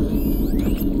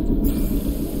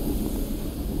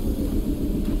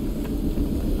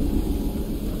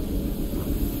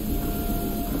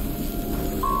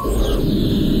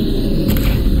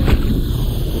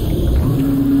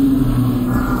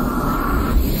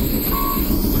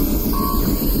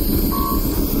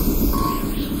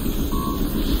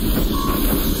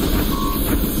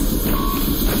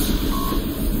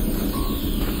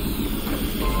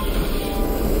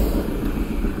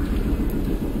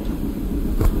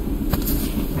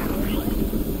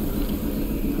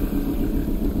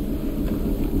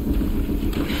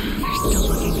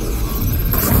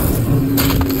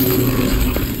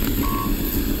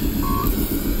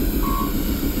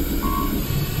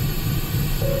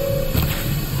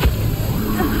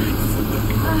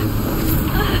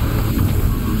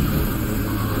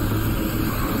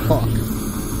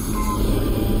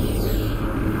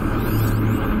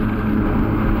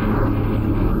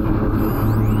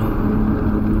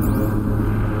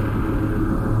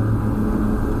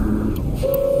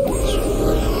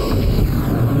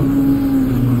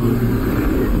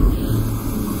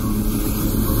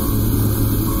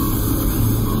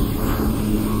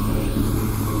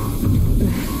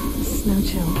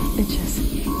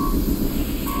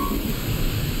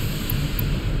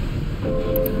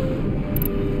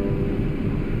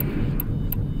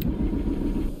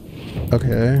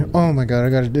 Okay. Oh my god, I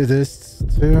gotta do this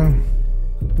too.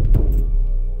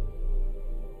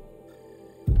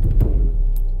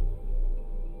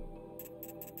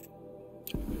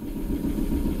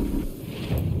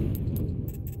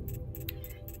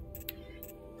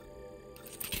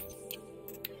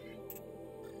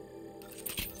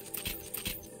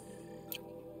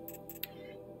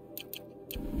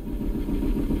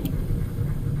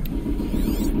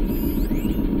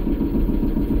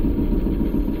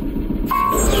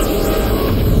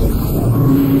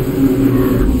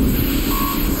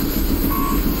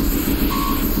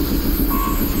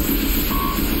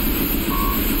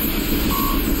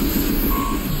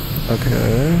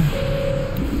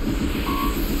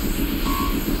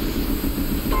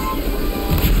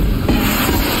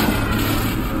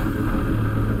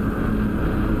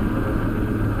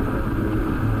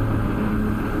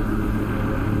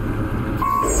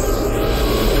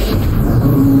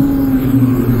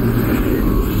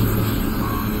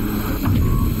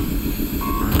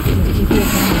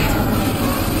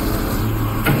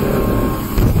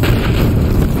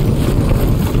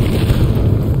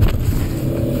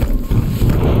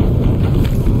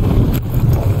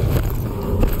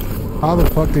 How the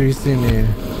fuck did he see me?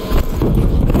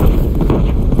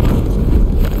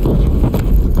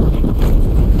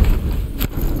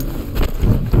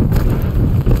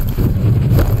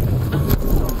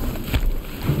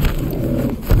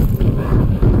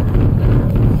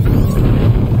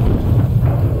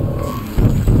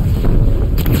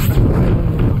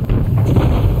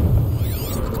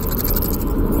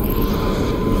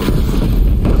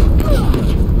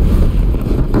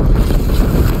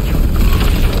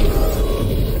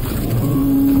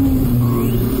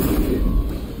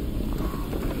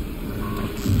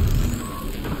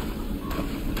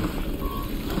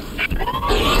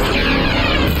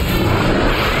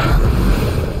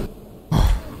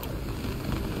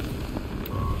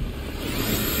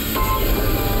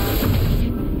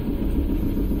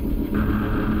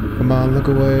 Come on, look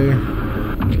away.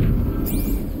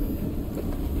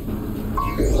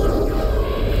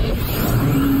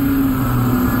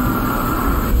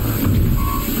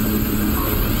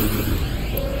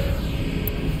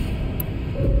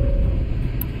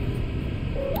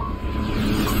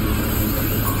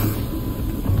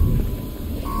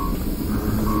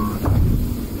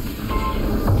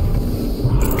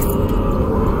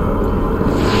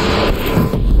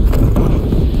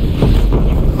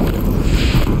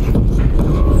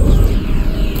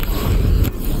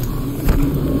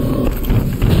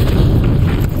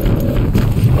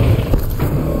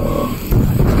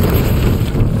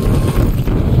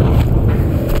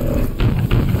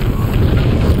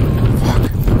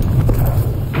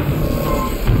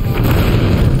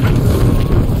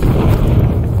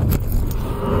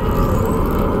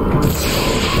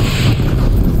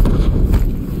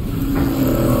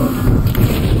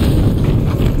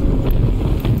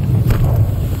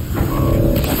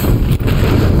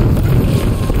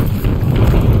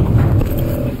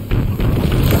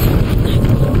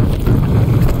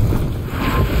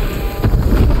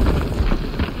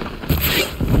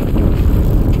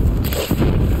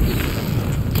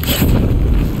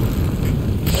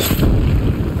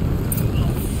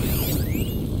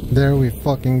 There we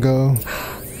fucking go.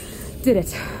 Did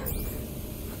it.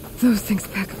 Those things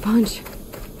pack a punch.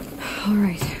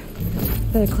 Alright.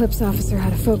 That Eclipse officer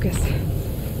had a focus.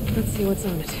 Let's see what's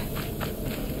on it.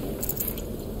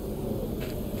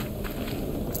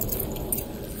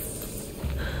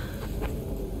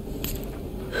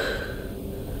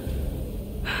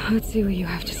 Let's see what you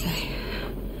have to say.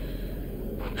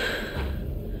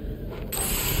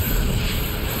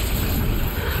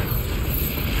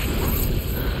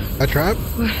 A trap?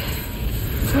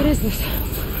 What is this?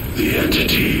 The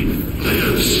entity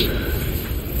lives.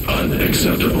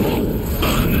 Unacceptable.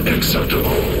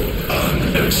 Unacceptable.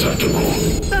 Unacceptable.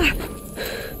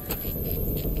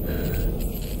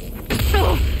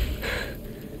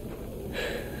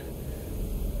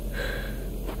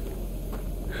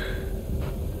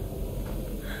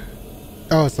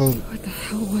 Oh, so... What the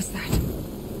hell was that?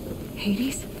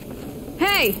 Hades?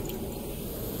 Hey!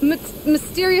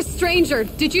 Mysterious stranger,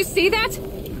 did you see that?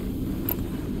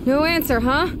 No answer,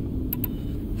 huh?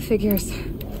 Figures.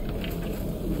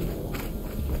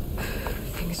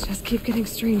 Things just keep getting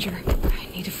stranger. I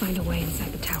need to find a way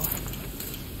inside the tower.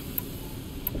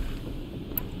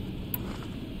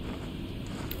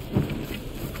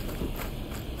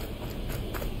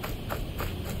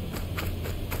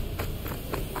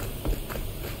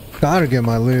 Gotta get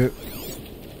my loot.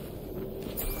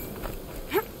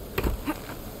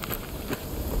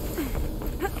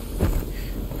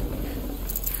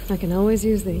 I can always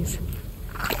use these.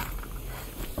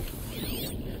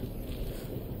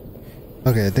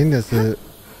 Okay, I think that's it.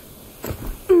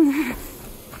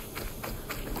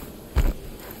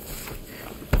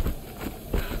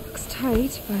 Looks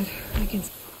tight, but I can...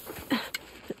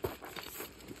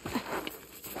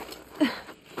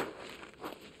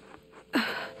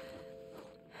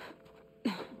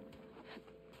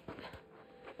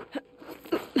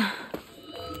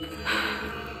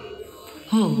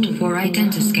 Hold for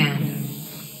identiscan.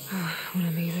 One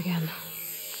of these again.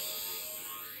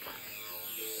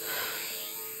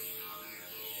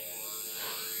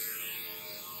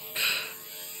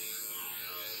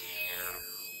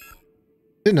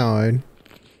 Denied.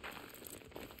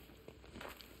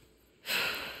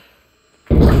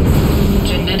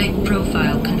 Genetic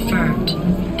profile confirmed.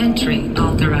 Entry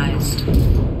authorized.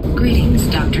 Greetings,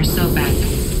 Dr. Sobek.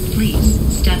 Please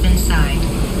step inside.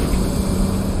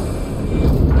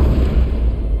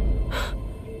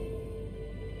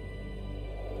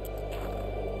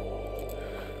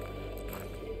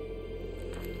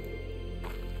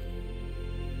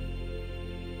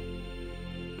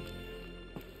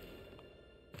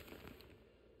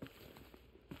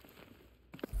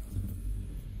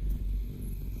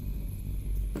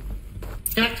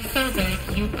 Dr.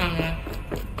 Sobek, you are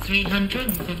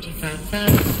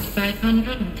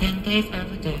 355,510 days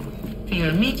overdue for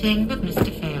your meeting with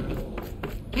Mr. Fair.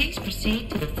 Please proceed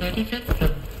to the 35th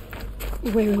floor.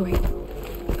 Wait.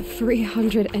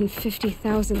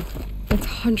 350,000. That's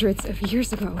hundreds of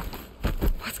years ago.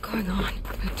 What's going on?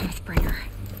 A Deathbringer.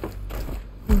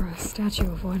 Or a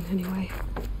statue of one, anyway.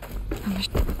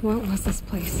 What was this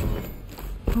place?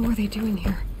 What were they doing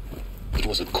here? It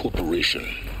was a corporation.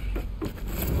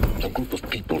 A group of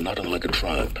people not unlike a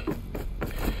tribe.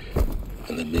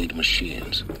 And they made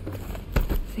machines.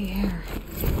 The air.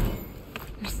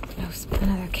 There's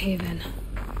another cave-in.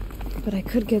 But I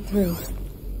could get through.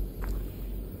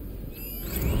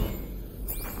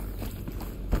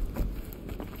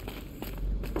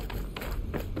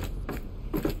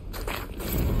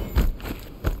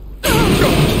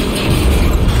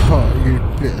 Oh, you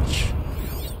bitch.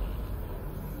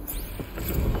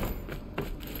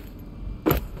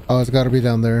 Oh, it's gotta be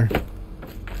down there.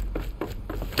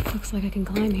 Looks like I can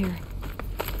climb here.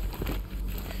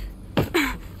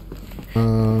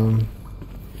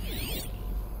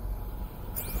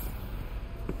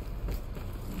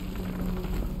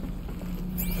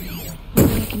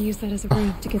 Maybe I can use that as a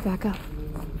ramp to get back up.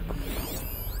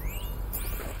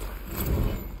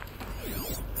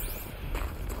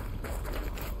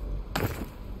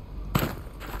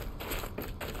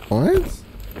 What?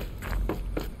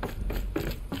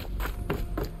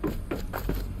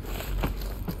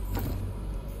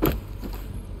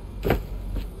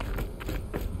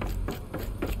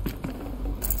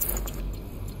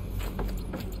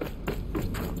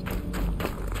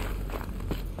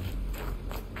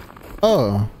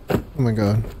 Oh my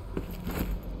god.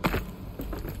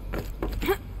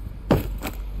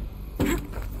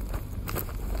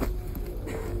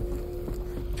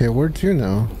 Okay, where to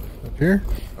now? Up here?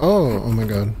 Oh my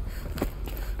god.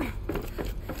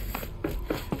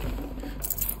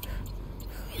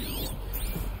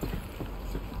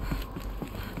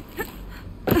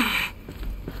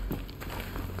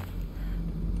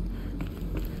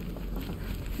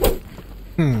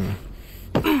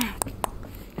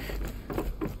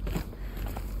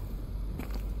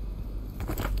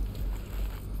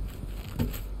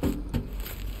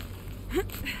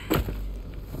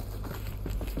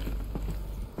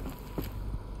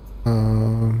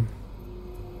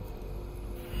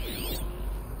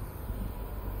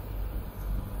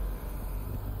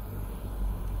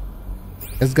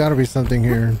 There's gotta be something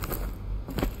here.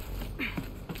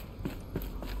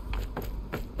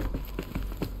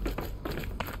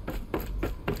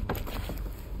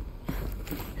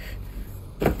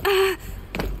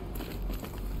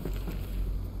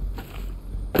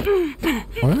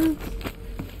 What?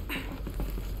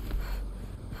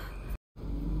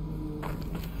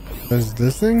 There's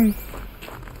this thing?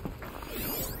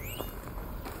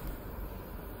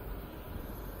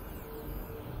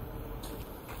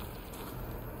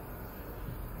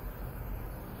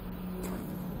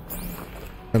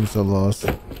 I'm so lost.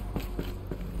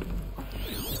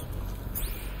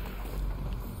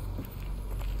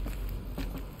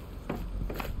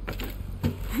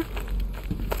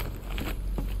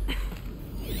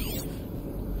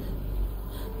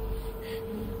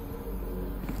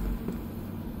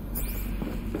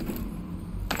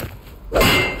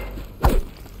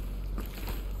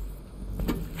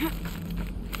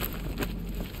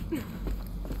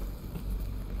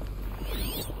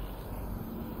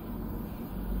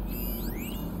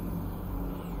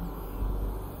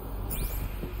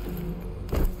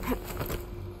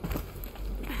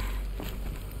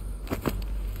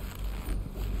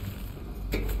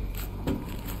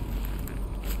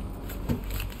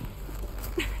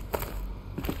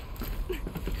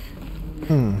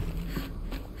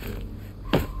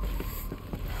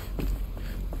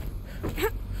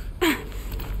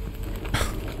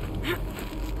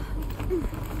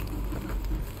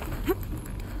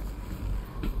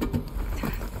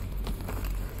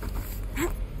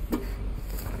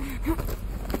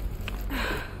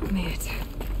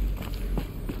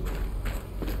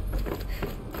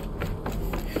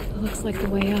 Looks like the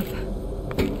way up.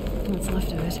 What's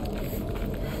left of it.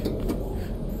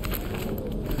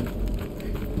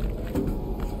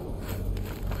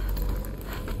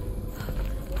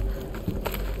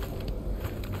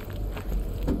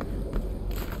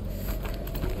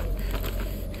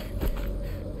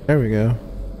 There we go.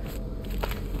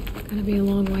 Gonna be a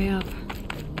long way up.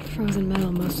 Frozen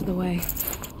metal most of the way.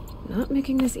 Not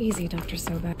making this easy, Dr.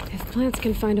 Sobek. If plants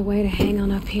can find a way to hang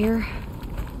on up here,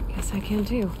 guess I can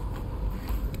too.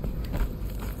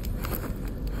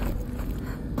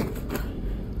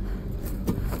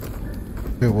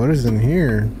 Dude, what is in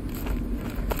here?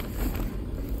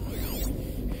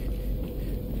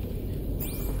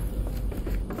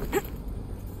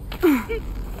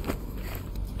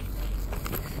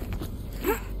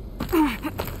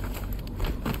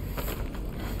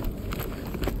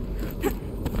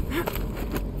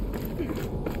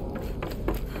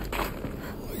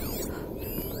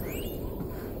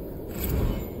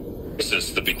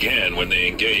 Began when they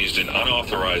engaged in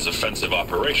unauthorized offensive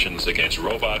operations against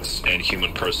robots and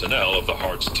human personnel of the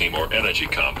Hearts Timor Energy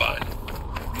Combine.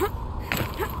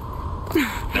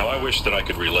 Now I wish that I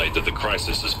could relate that the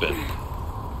crisis has been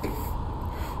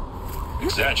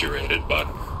exaggerated, but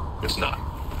it's not.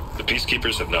 The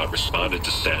peacekeepers have not responded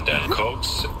to stand-down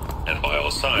codes, and by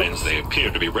all signs they appear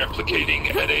to be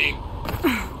replicating at a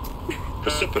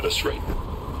precipitous rate.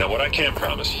 Now what I can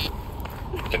promise you,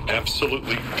 can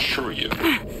absolutely assure you,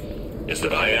 is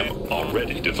that I am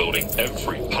already devoting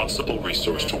every possible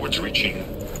resource towards reaching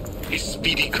a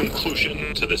speedy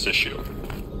conclusion to this issue.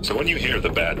 So when you hear the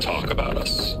bad talk about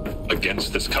us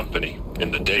against this company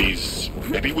in the days,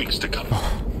 maybe weeks to come,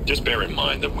 just bear in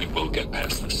mind that we will get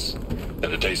past this.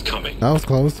 That a day's coming. That was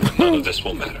close. None of this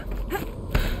will matter.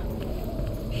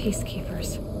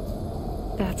 Peacekeepers.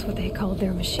 That's what they called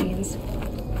their machines.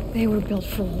 They were built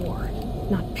for war,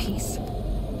 not peace.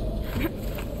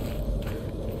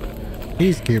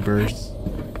 Peacekeepers.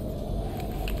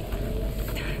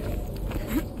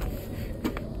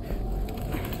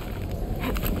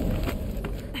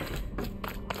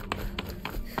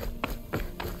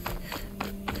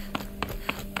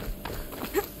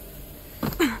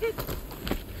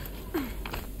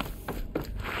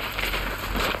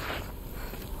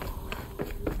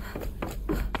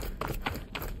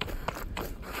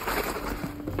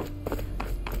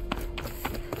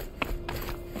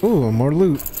 Ooh, more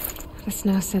loot. The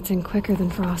snow sets in quicker than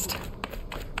frost.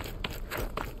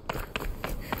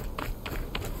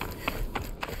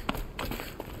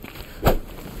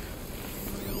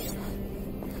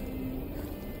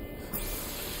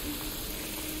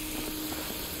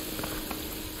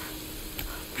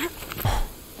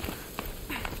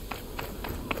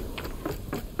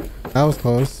 That was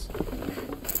close.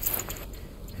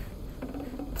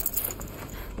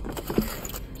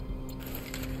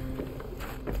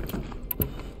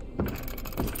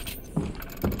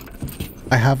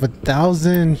 I have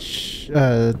 1,000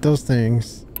 those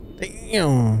things.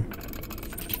 Damn.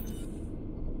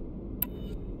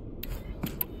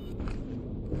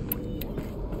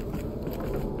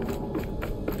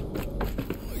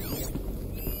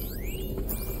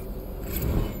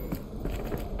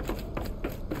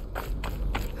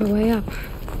 A way up.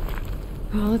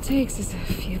 All it takes is a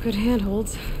few good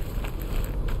handholds.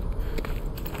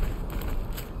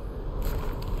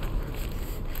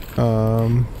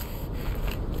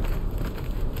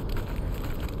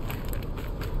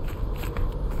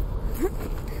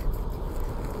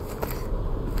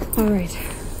 Alright,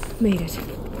 made it.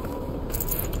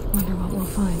 Wonder what we'll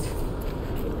find.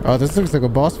 Oh, this looks like a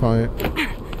boss fight.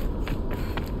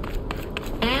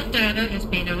 All data has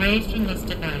been erased from this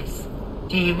device.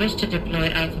 Do you wish to deploy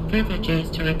Alpha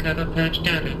privileges to recover purged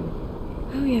data?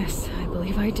 Oh yes, I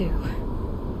believe I do.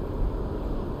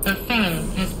 A file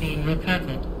has been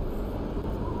recovered.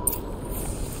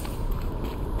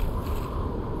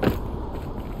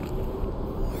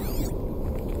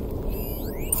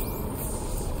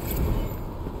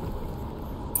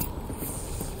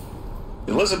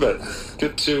 Elizabeth,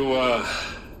 good to,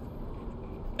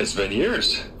 it's been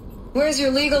years. Where's your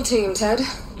legal team, Ted?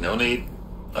 No need.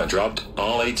 I dropped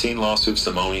all 18 lawsuits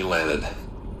the moment you landed.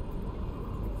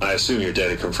 I assume your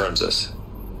data confirms this.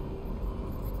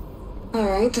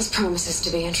 Alright, this promises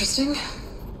to be interesting.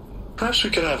 Perhaps we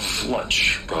could have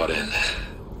lunch brought in.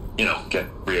 You know, get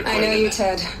reacquainted. I know you,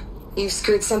 Ted. You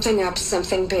screwed something up,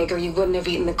 something big, or you wouldn't have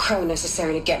eaten the crow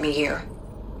necessary to get me here.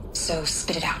 So,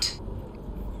 spit it out.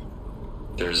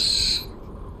 There's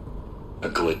a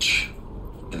glitch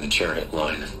in the chariot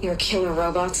line. Your killer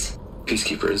robots?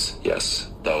 Peacekeepers, yes,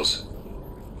 those.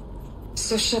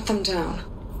 So shut them down.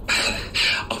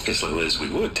 Obviously, Liz, we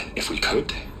would, if we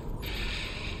could.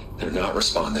 They're not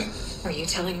responding. Are you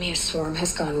telling me a swarm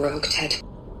has gone rogue, Ted?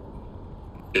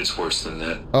 It's worse than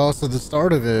that. Oh, so the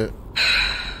start of it.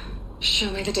 Show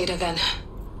me the data then.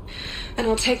 And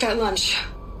I'll take that lunch.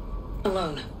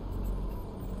 Alone.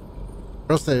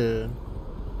 Roasted.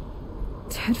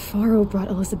 Ted Faro brought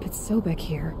Elizabeth Sobek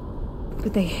here,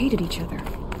 but they hated each other.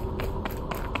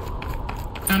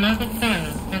 Another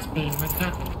file has been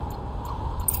recovered.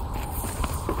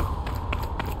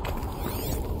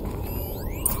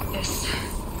 This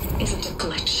isn't a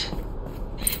glitch.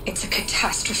 It's a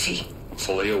catastrophe.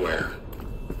 Fully aware.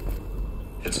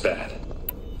 It's bad.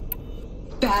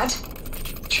 Bad?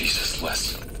 Jesus,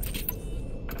 Liz.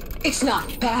 It's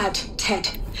not bad, Ted.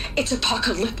 It's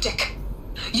apocalyptic.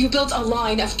 You built a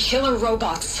line of killer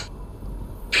robots.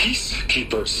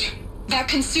 Peacekeepers. That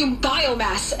consume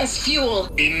biomass as fuel.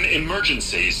 In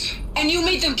emergencies. And you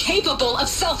made them capable of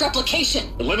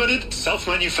self-replication. Limited,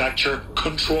 self-manufacture,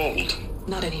 controlled.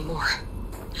 Not anymore.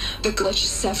 The glitch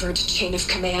severed chain of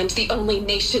command. The only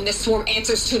nation this swarm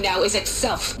answers to now is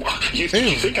itself. You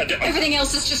think I did? Everything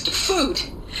else is just food.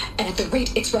 And at the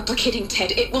rate it's replicating,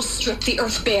 Ted, it will strip the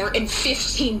Earth bare in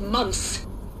 15 months.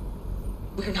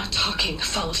 We're not talking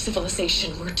fall of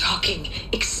civilization. We're talking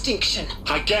extinction.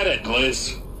 I get it,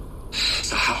 Liz.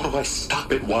 So how do I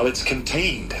stop it while it's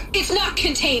contained? It's not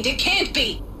contained. It can't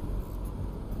be.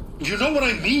 You know what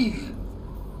I mean.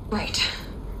 Right.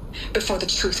 Before the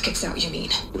truth gets out, you mean?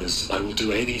 Liz, I will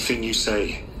do anything you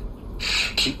say.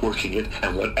 Keep working it,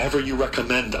 and whatever you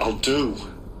recommend, I'll do.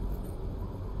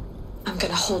 I'm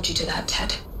gonna hold you to that,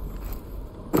 Ted.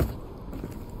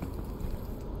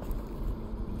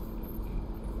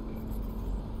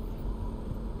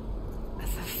 The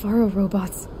Faro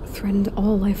robots threatened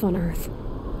all life on Earth,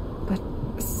 but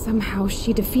somehow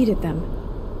she defeated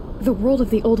them. The world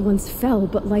of the old ones fell,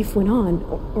 but life went on,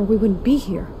 or we wouldn't be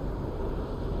here.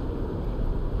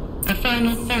 A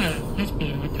final file has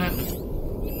been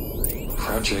recovered.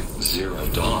 Project Zero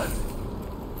Dawn.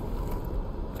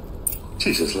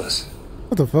 Jesus, Liz.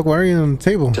 What the fuck? Why are you on the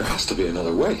table? There has to be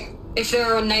another way. If there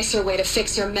were a nicer way to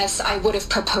fix your mess, I would have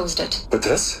proposed it. But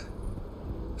this?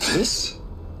 This?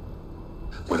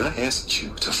 When I asked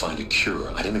you to find a cure,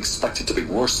 I didn't expect it to be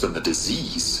worse than the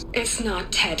disease. It's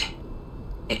not, Ted.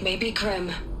 It may be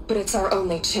grim, but it's our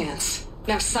only chance.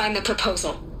 Now sign the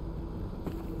proposal.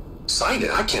 Sign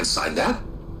it? I can't sign that.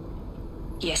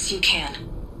 Yes, you can.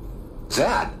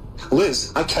 That?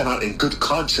 Liz, I cannot in good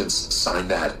conscience sign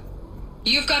that.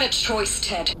 You've got a choice,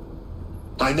 Ted.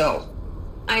 I know.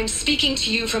 I'm speaking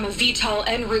to you from a VTOL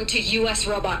en route to U.S.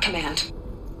 Robot Command.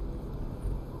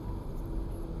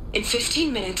 In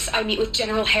 15 minutes, I meet with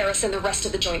General Harris and the rest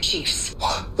of the Joint Chiefs.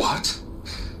 What?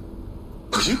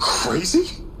 Are you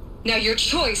crazy? Now your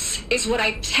choice is what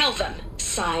I tell them.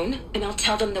 Sign, and I'll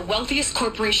tell them the wealthiest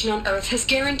corporation on Earth has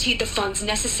guaranteed the funds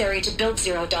necessary to build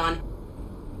Zero Dawn.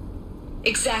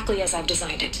 Exactly as I've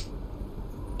designed it.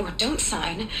 Or don't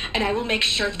sign, and I will make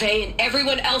sure they and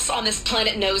everyone else on this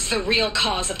planet knows the real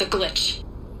cause of the glitch.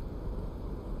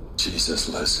 Jesus,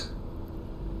 Liz.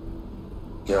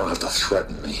 You don't have to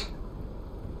threaten me.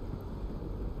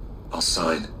 I'll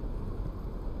sign.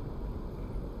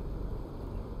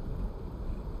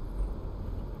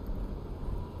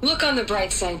 Look on the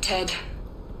bright side, Ted.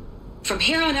 From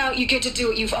here on out, you get to do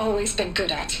what you've always been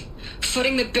good at.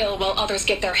 Footing the bill while others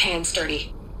get their hands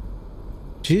dirty.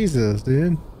 Jesus,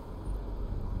 dude.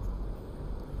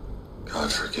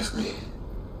 God forgive me.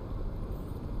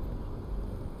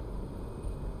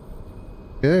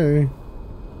 Okay.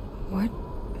 What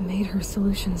made her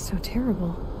solution so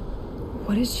terrible?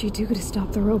 What did she do to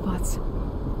stop the robots?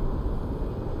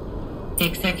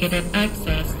 Executive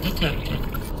access detected.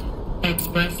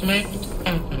 Express lift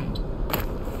opened.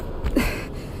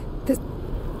 This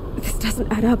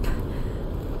doesn't add up.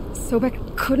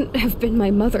 Sobek couldn't have been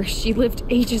my mother. She lived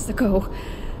ages ago.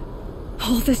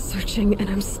 All this searching and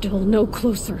I'm still no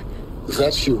closer.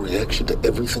 That's your reaction to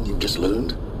everything you've just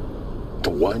learned? To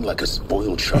whine like a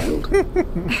spoiled child?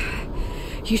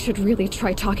 You should really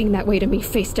try talking that way to me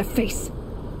face to face.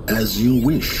 As you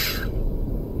wish.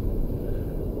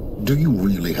 Do you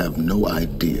really have no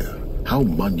idea how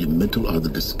monumental are the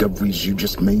discoveries you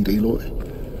just made, Aloy?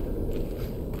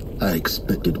 I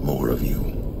expected more of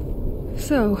you.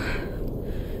 So,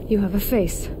 you have a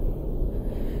face.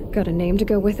 Got a name to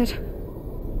go with it?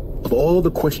 Of all the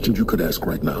questions you could ask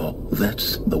right now,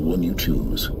 that's the one you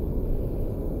choose.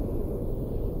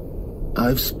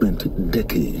 I've spent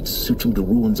decades searching the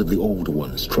ruins of the old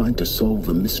ones, trying to solve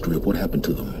the mystery of what happened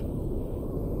to them.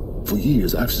 For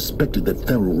years, I've suspected that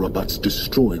Thero robots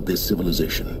destroyed their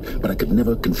civilization, but I could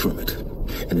never confirm it.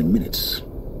 And in minutes,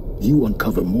 you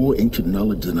uncover more ancient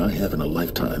knowledge than I have in a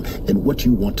lifetime, and what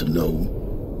you want to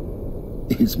know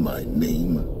is my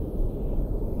name.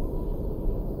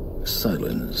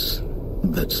 Silence.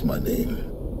 That's my name.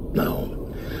 Now,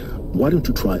 why don't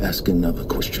you try asking another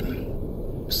question?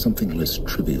 Something less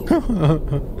trivial.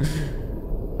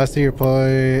 I see your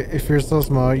point. If you're so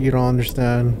smart, you don't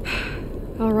understand.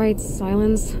 All right,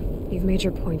 Silence. You've made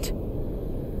your point.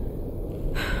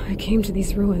 I came to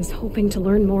these ruins hoping to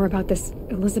learn more about this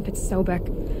Elizabeth Sobek.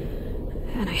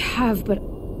 And I have, but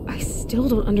I still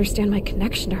don't understand my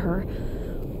connection to her.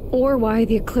 Or why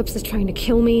the Eclipse is trying to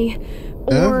kill me.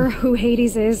 Or who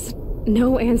Hades is.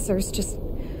 No answers, just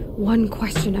one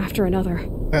question after another.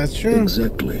 That's true.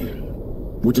 Exactly.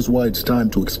 Which is why it's time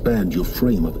to expand your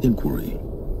frame of inquiry.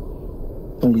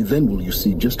 Only then will you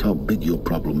see just how big your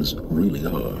problems really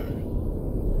are.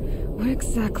 What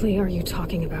exactly are you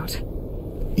talking about?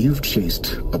 You've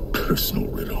chased a personal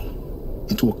riddle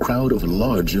into a crowd of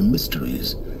larger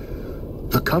mysteries.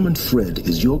 The common thread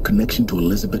is your connection to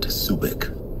Elizabeth Sobek.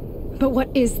 But what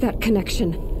is that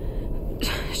connection?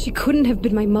 She couldn't have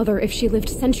been my mother if she lived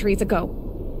centuries ago.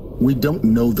 We don't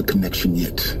know the connection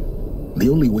yet. The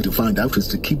only way to find out is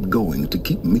to keep going, to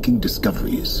keep making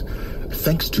discoveries.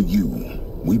 Thanks to you,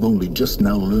 we've only just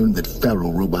now learned that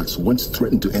Thero robots once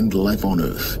threatened to end life on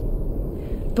Earth.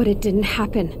 But it didn't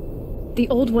happen. The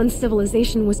Old One's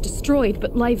civilization was destroyed,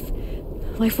 but life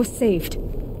was saved.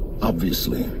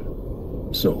 Obviously.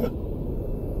 So,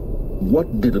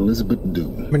 what did Elizabeth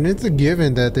do? I mean, it's a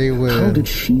given that they would... How did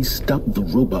she stop the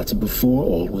robots before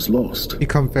all was lost?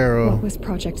 Become Pharaoh. What was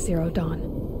Project Zero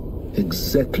Dawn?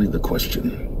 Exactly the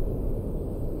question.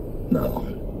 Now,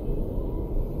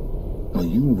 are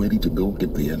you ready to go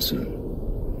get the answer?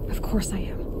 Of course I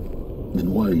am.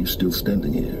 Then why are you still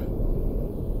standing here?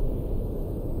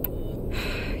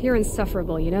 You're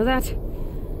insufferable, you know that?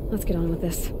 Let's get on with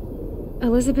this.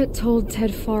 Elizabeth told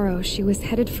Ted Faro she was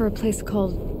headed for a place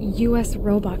called U.S.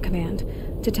 Robot Command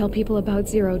to tell people about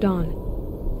Zero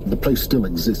Dawn. The place still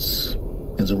exists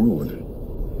as a ruin.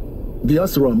 The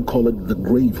Asaram call it the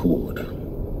Grave Horde.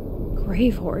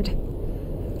 Grave Horde?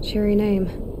 Cheery name.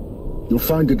 You'll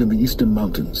find it in the Eastern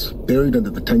Mountains, buried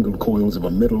under the tangled coils of a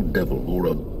metal devil, or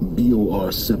a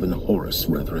BOR-7 Horus,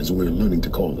 rather, as we're learning to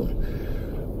call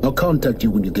them. I'll contact you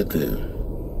when you get there.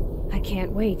 I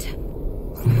can't wait.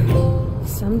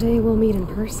 Someday we'll meet in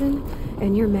person,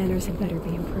 and your manners had better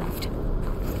be improved.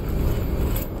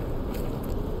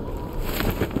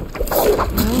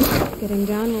 Well, getting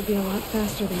down will be a lot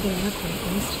faster than getting up here,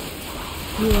 at least.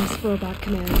 U.S. Robot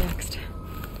Command next.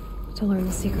 To learn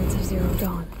the secrets of Zero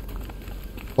Dawn.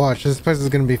 Watch, this place is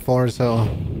gonna be far as hell.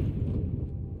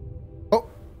 Oh!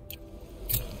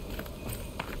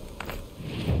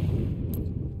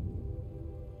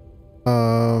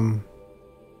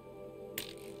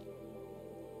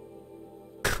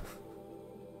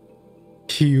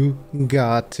 You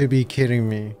got to be kidding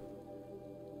me.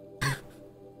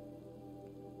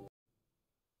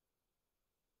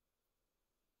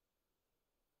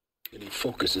 Any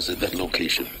focuses at that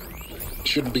location.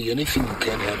 Shouldn't be anything you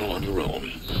can't handle on your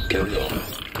own. Carry on.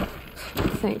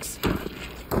 Thanks.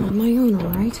 On my own, all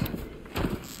right?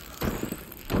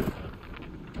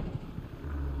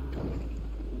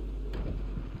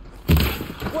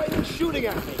 Why are you shooting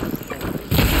at me?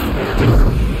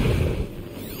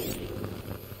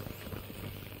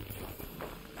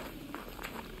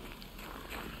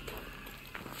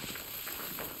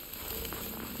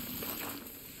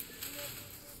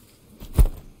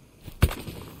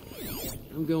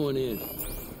 I'm going in.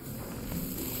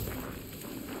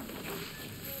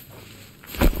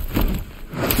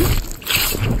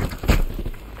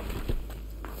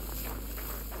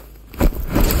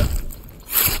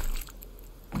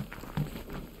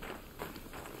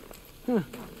 Huh.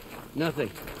 Nothing.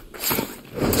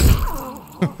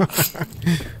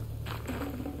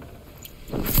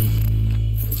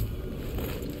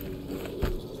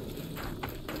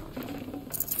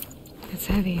 It's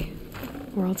heavy.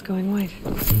 World's going white.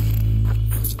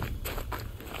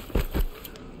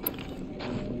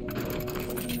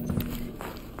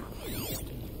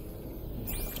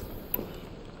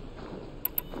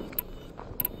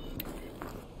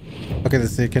 Okay,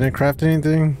 let's see. Can I craft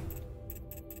anything?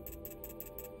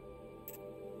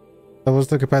 Doubles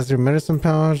the capacity of medicine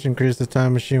pouch. Increase the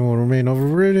time machine will remain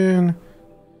overridden.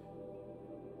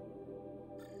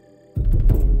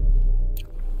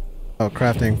 Oh,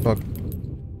 crafting. Fuck.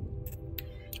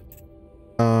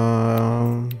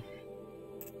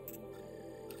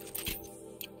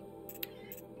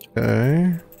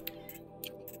 Okay.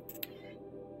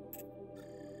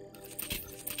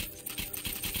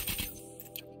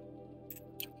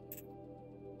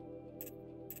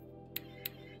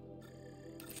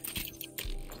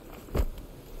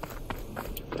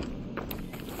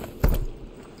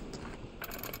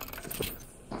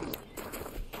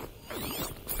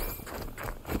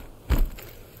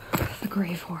 The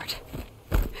grave hoard.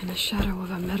 In the shadow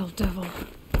of a metal devil.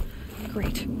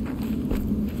 Great.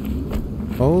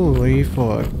 Holy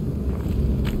fuck.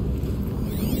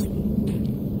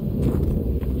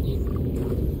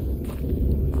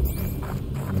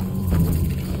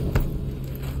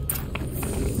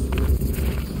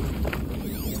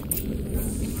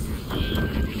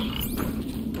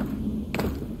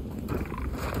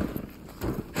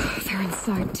 They're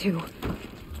inside too.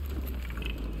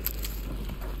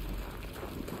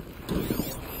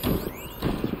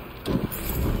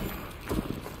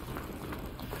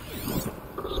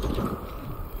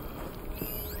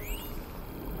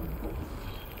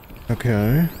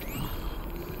 Okay.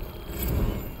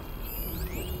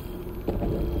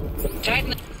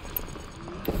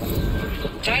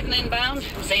 Titan inbound.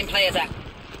 Same play as that.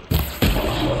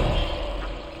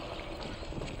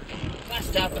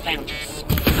 Blast out the fountains.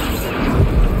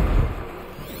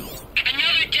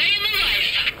 Another day in the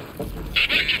life.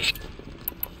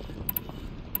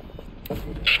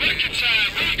 Reconcile,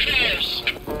 real close.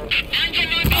 Engine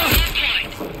mark on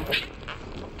point.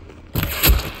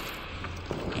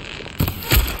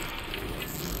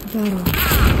 Battle.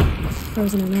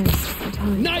 Frozen in ice for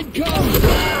time. Night comes!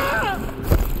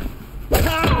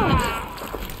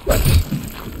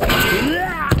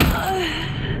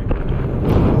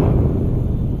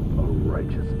 A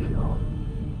righteous kill.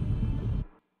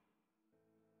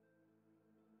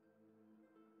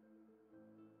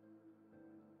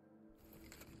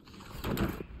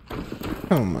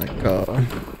 Oh my god.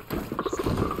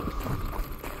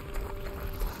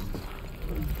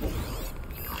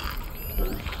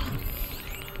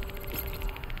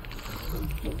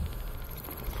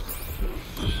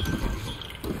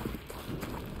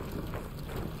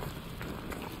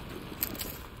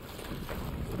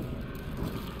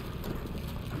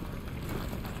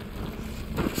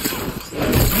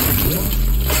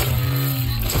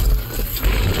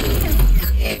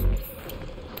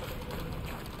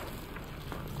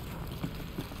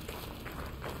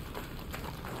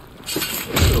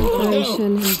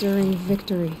 Enduring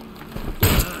victory.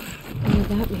 What did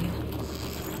that mean?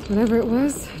 Whatever it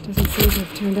was, doesn't seem to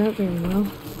have turned out very well.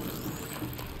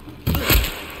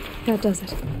 That does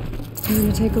it. I'm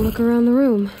gonna take a look around the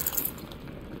room.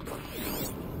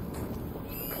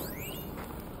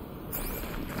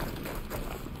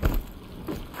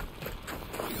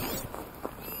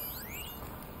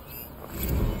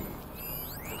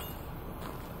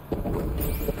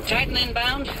 Titan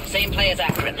inbound, same play as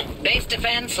Akron. Base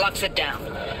defense locks it down.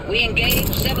 We engage,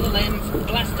 sever the limbs,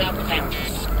 blast out the panel.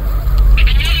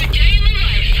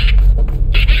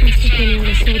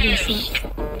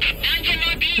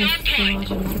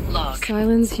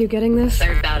 Islands, you getting this?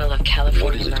 Third Battle of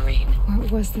California Marine.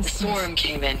 What was this? A swarm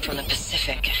came in from the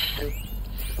Pacific, and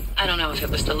I don't know if it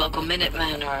was the local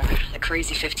Minutemen or the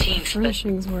crazy 15th,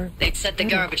 Furnishings were they'd set the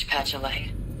garbage patch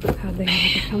alight. How'd they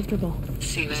make it comfortable? The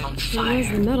sea was on It fire. was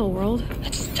the metal world.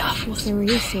 That stuff was... They were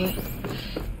used to it.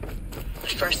 The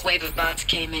first wave of bots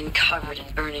came in covered in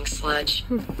burning sludge.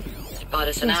 It bought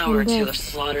us an That's hour or been two bad. of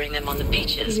slaughtering them on the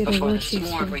beaches Maybe they before were the too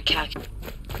swarm strong. recalculated.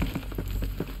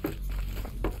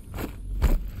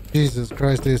 Jesus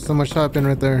Christ, there's so much happening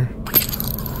right there.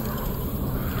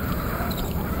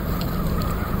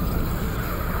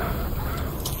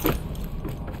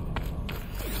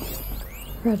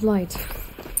 Red light.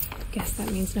 Guess that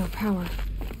means no power.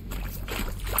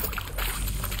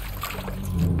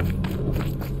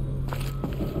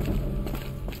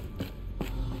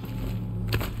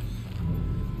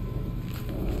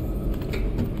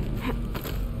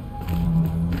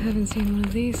 I haven't seen one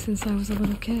of these since I was a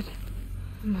little kid.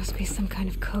 It must be some kind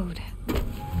of code.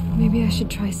 Maybe I should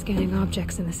try scanning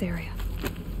objects in this area.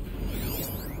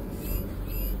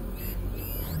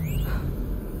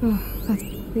 Oh,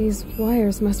 these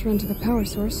wires must run to the power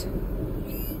source.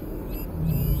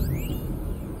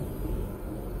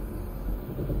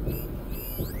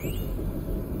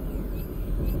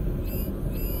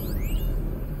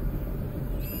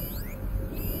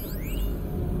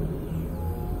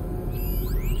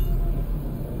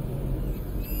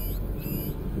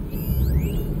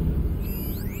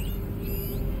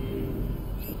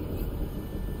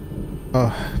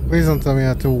 Oh, please don't tell me I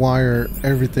have to wire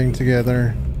everything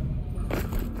together.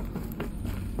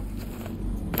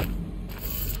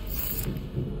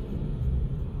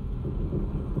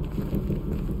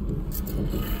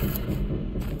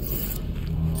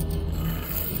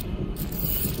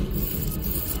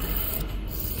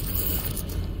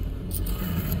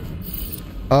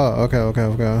 Oh, okay.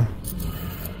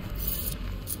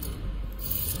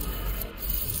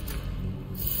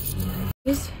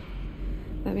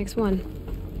 That makes one.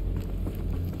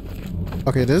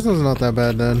 Okay, this one's not that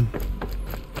bad then.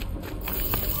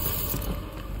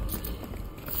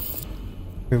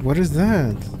 Wait, what is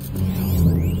that?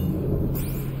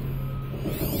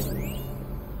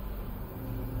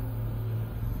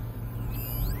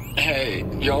 Hey,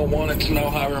 y'all wanted to know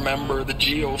how I remember the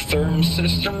geotherm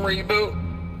system reboot?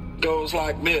 Goes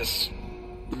like this.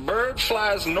 The bird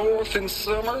flies north in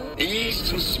summer,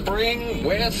 east in spring,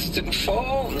 west in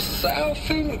fall, and south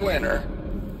in winter.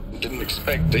 Didn't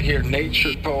expect to hear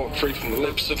nature poetry from the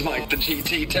lips of Mike the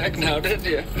GT Tech now, did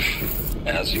you?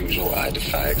 As usual, I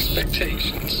defy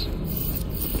expectations.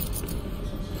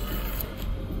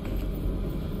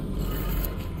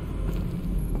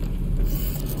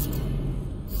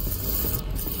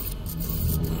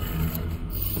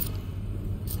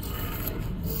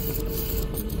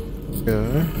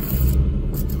 Okay.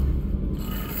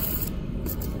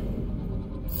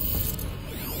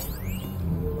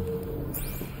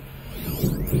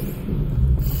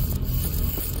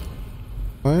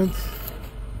 What?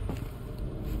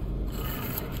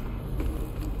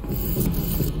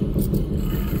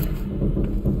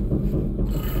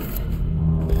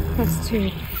 That's two.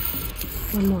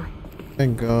 One more.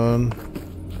 Thank God.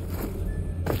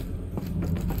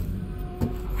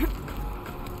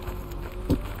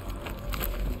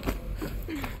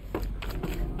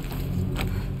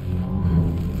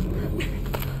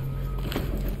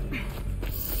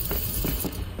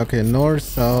 Okay, north,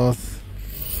 south,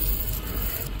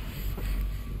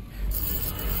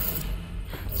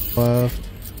 left,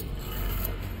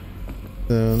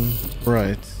 then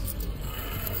right.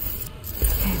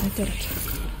 Okay, that did it.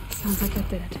 Sounds like that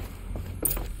did it.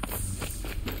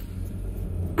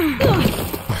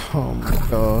 Oh my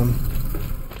God.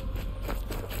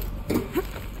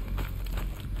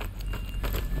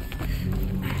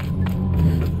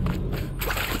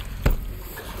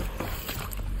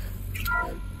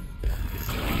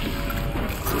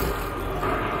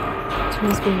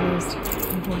 Tools being used.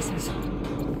 And voices.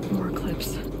 More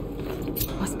clips.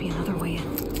 Must be another way in.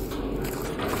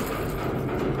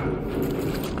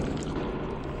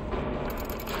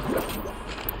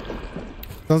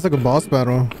 Sounds like a boss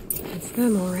battle. It's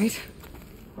them, all right.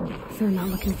 They're not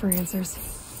looking for answers.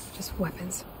 Just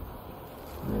weapons.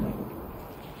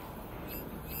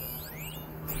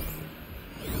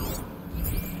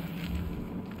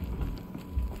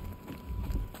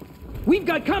 We've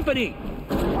got company!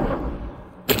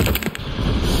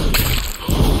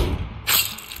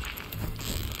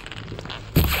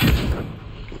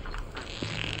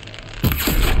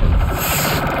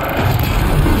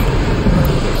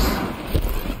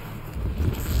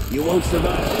 You won't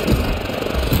survive.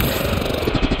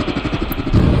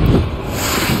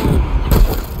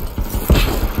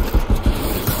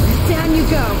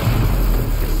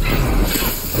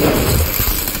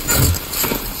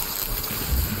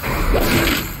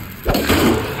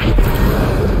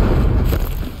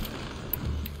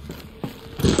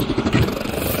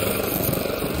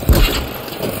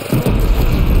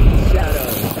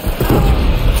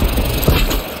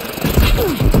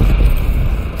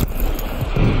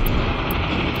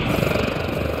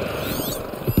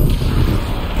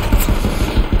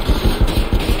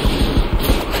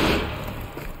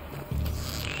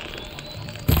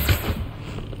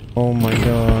 Oh my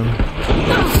god.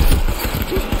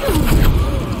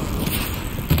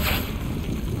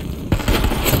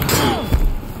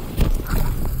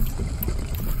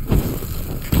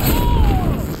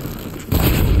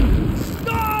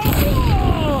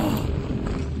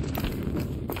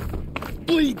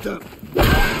 Bleed them!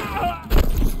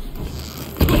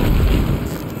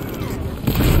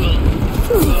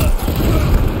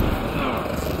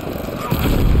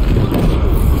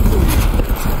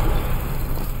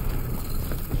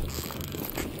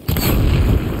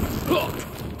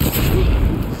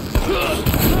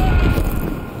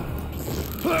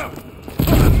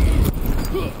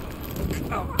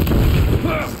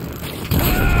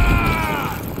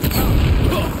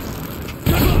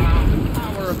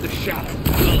 Power of the shadow.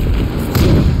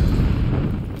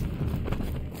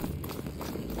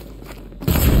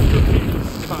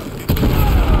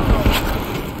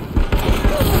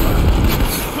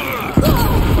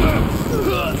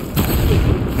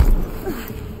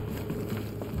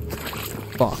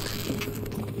 Fuck.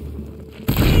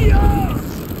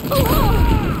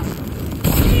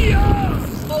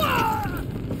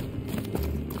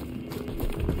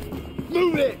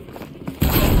 Move it!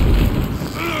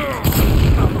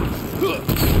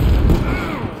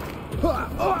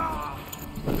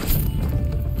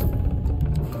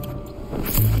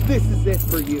 This is it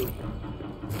for you.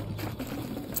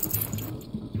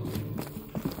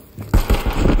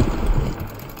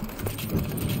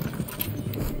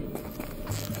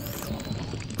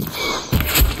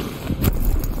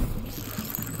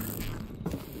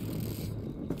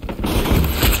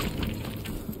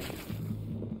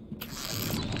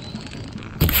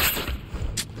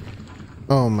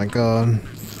 Oh my god.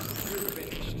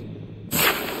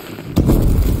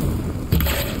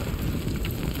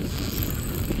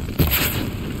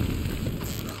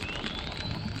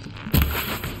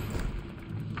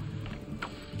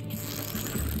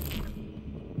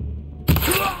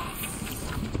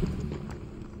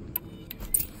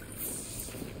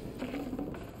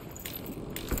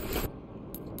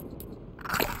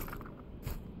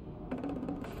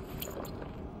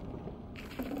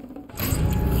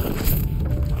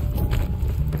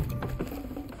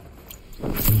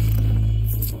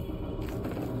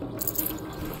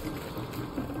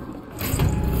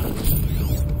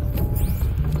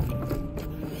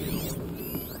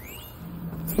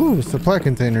 Ooh, supply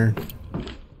container.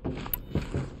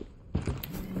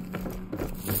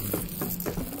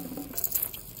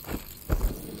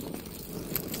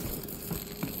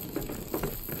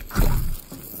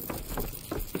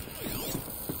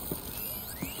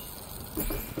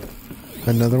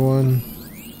 Another one.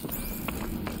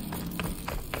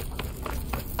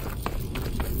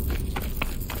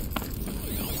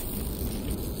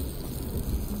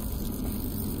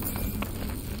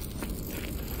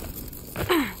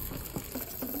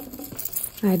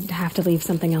 I'd have to leave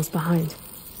something else behind.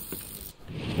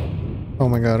 Oh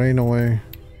my god, ain't no way.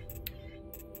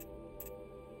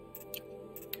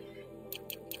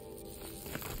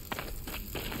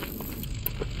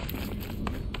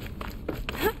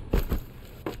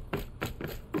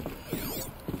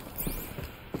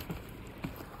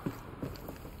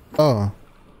 Oh.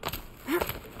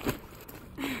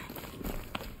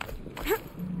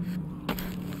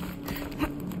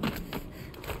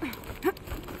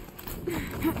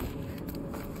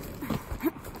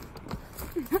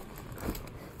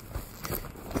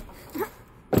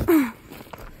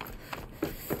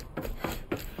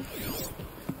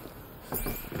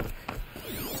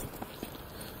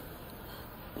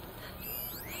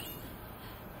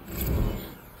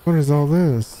 What is all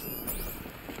this?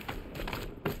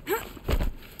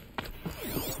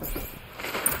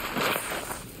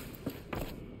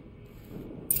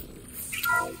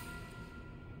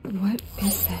 What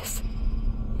is this?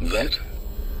 That?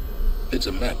 It's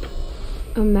a map.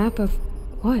 A map of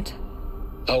what?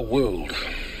 Our world.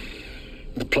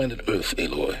 The planet Earth,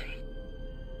 Aloy.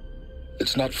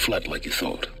 It's not flat like you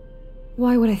thought.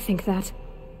 Why would I think that?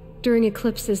 During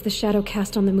eclipses, the shadow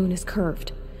cast on the moon is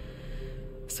curved.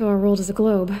 So our world is a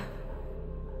globe.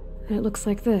 And it looks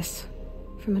like this,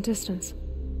 from a distance.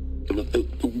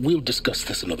 We'll discuss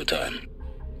this another time.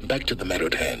 Back to the matter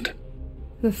at hand.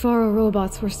 The Faro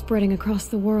robots were spreading across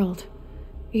the world,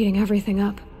 eating everything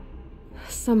up.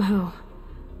 Somehow,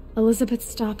 Elizabeth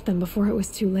stopped them before it was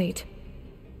too late.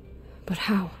 But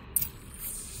how?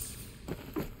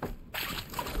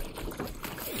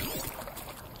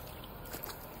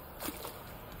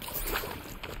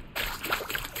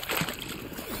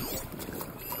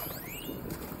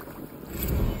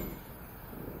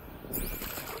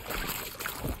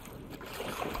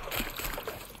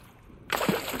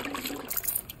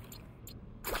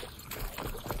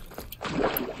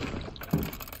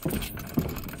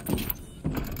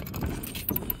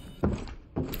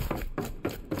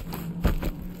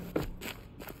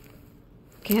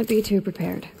 Can't be too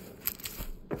prepared.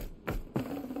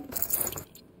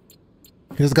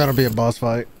 There's gotta be a boss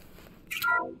fight.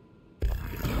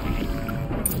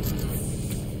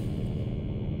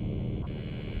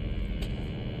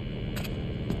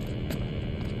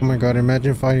 Oh my god,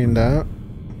 imagine fighting that.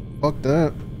 Fuck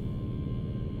that.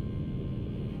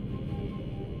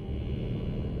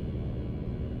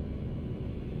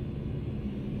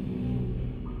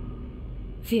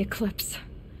 The eclipse.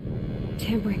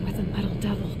 Tampering with a metal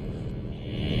devil.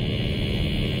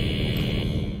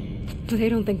 They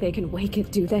don't think they can wake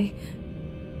it, do they?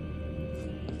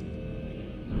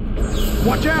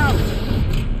 Watch out!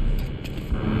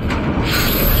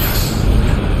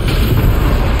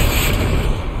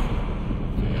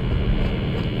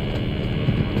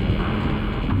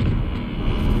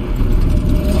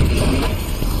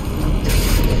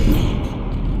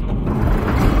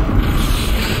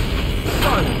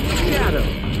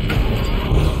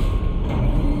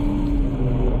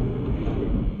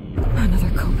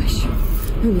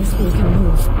 And this one can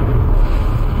move.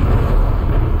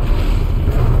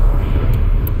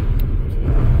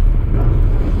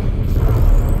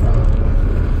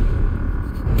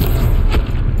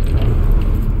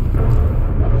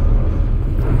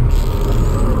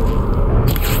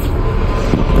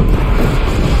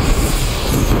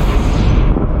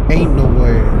 Ain't no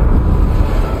way.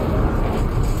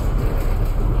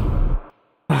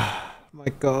 My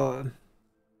god.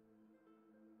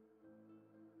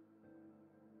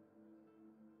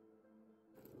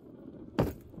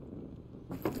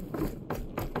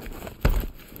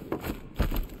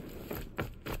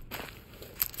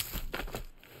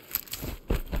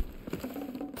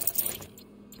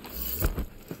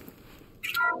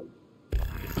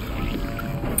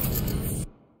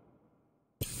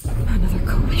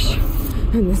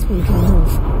 And this one can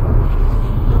move.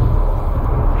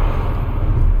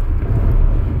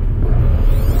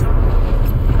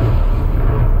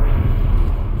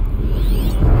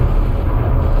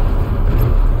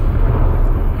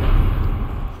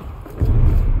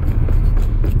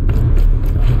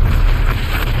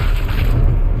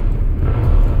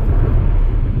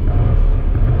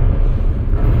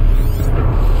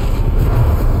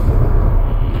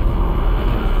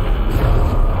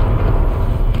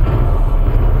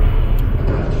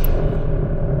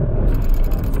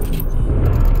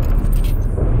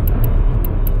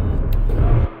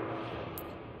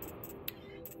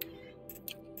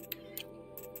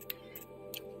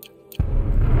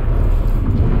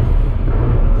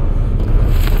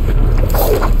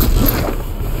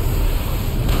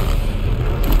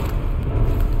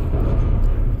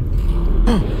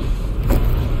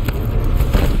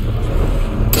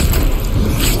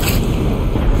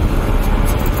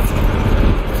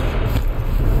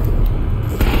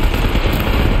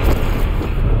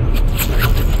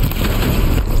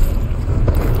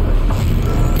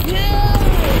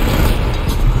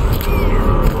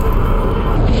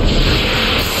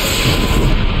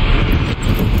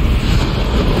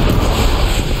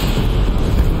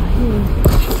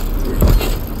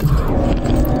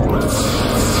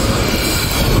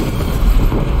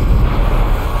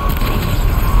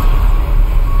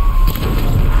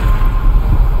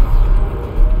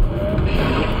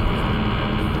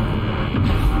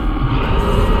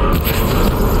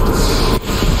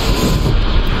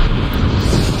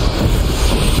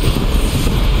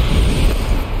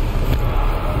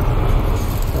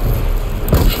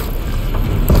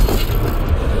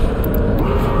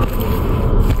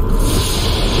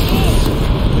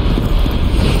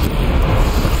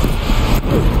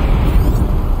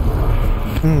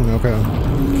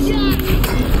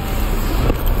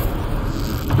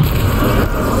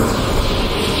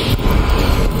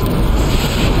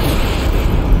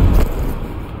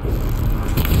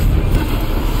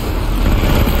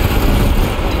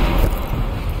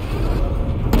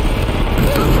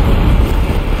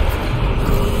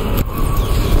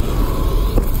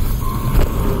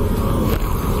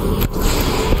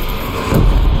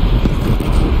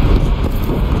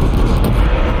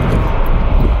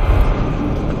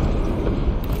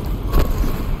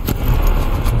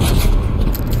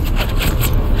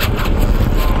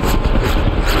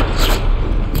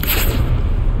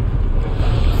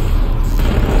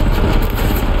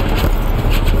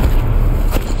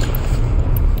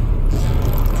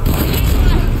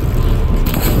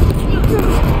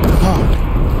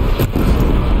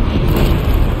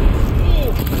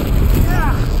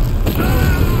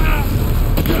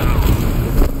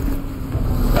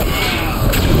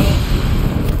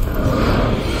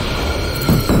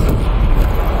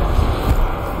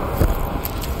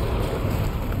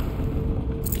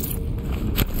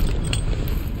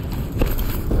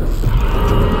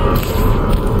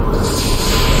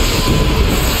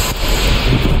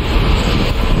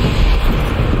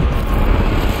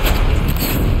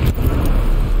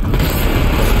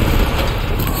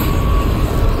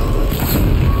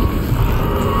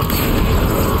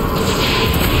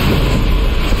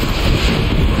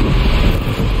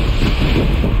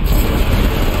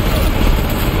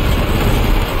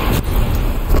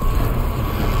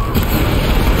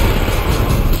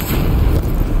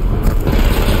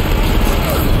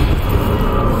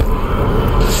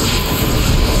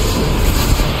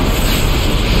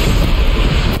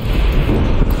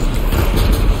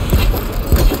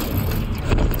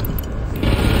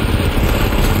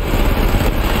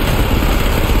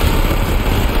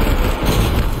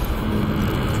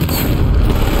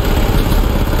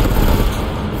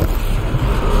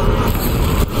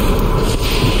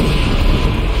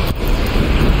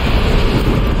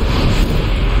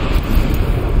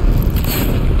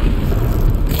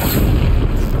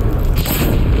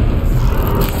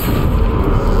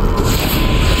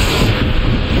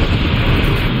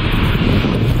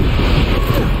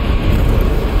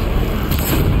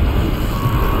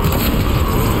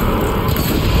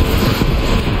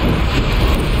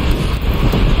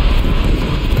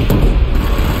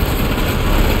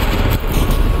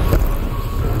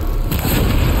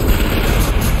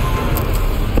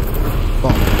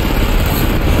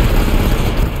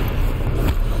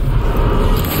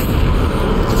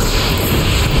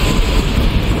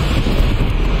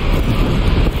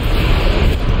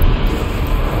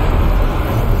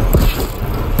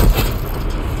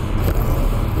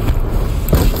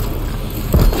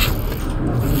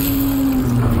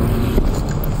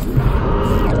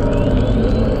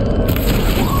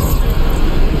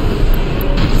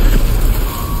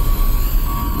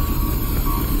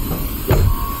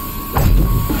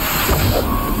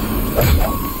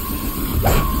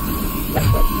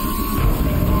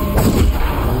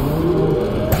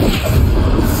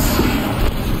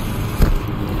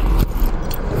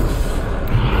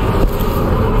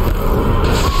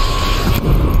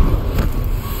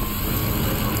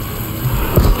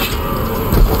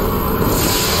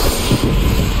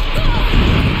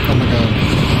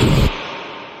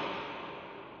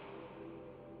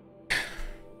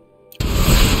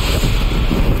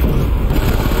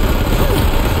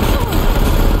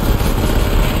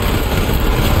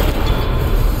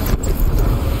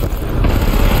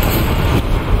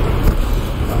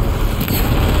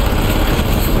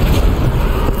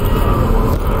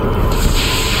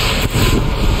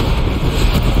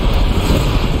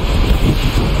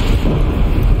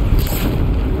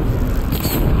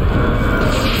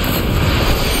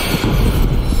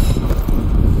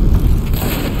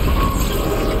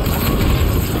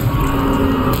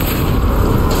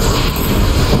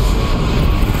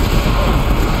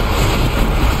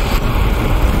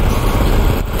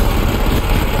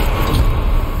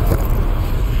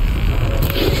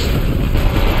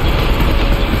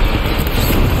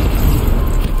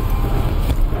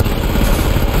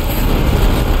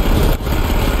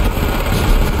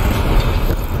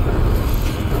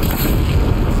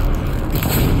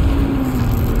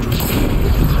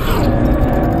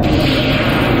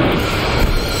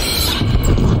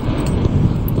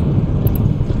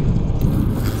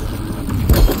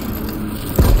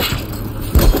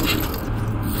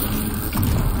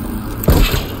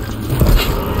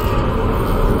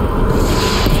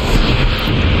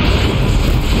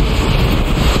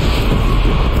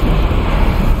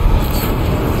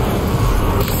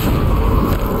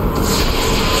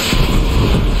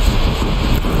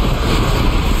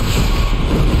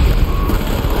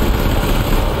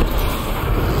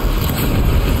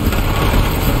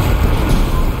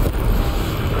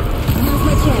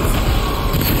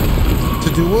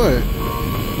 do it.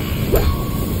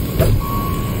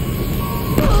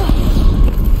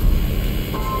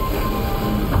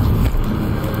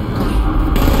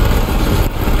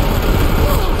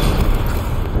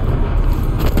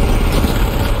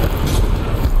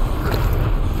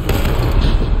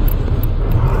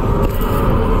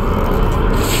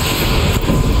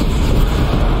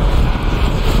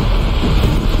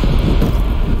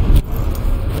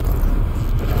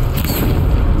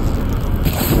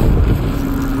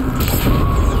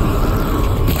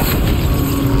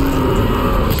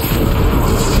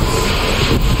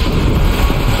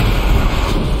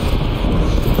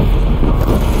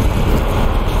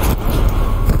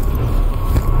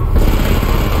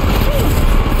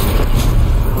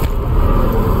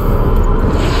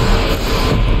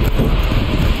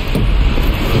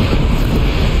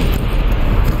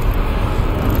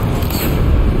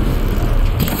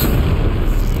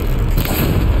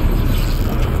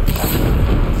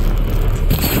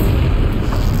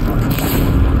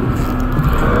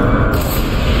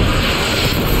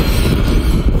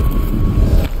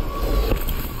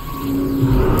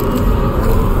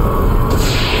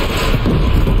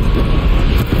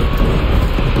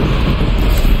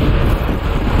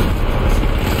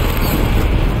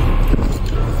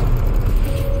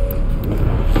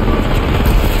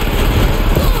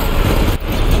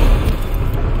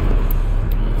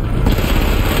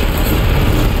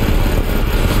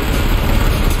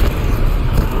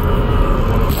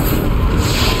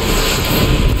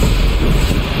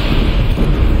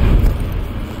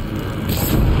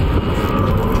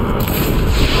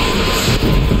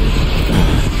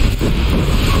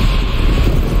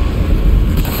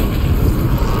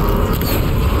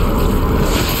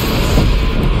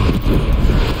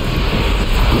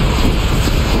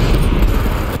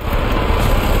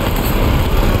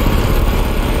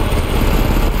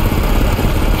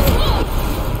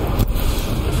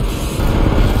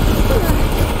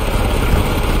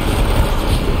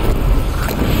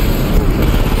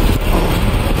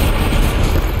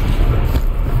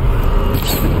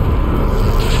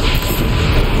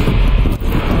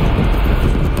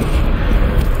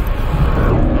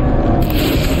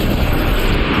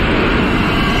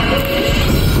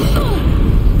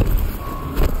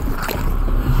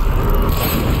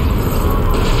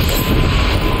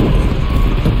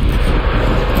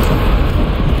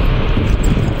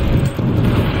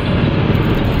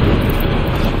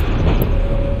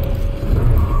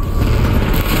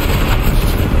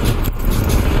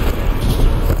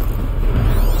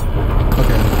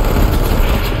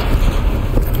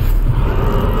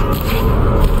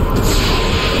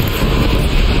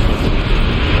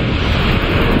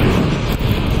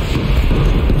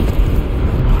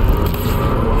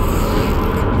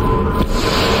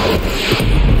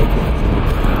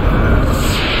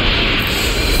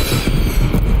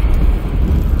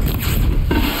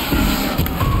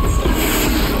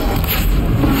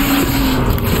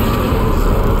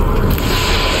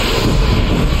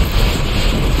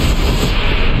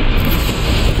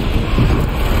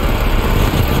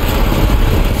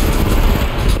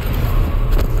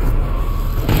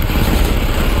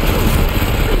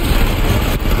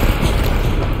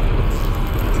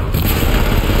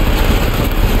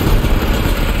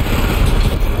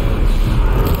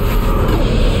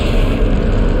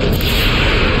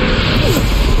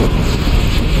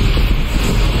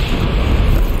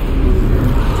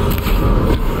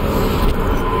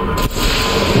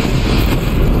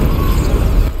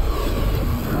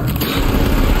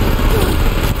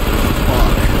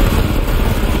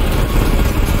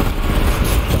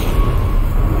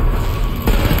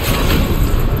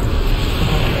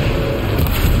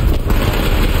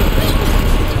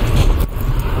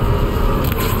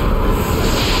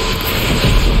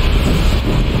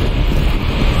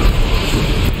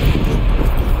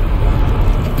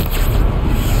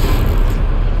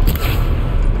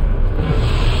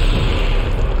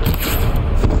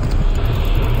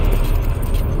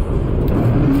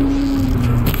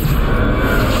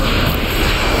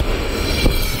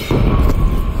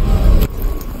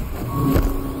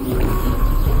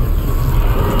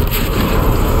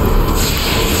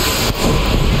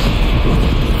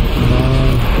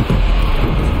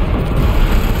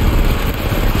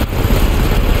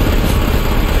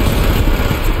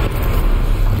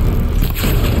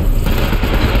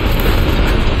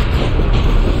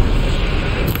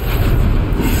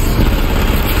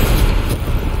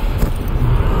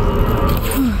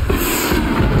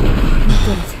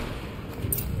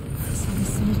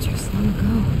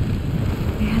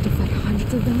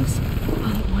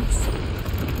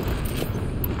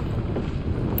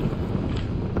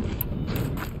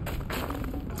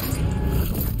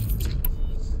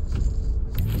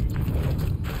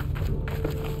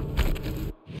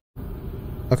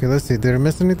 Okay, let's see. Did I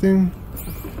miss anything?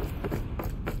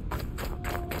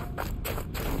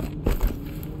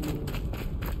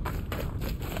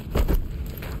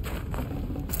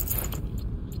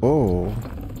 Oh.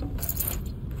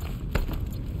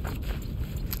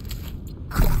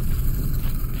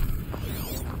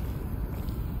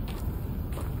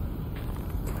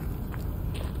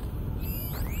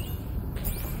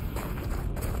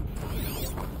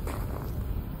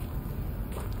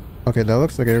 Okay, that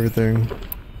looks like everything.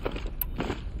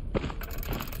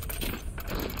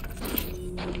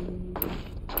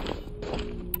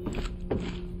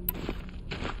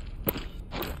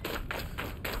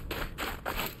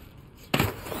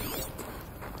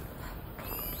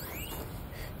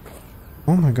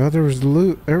 Oh my god, there was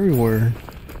loot everywhere.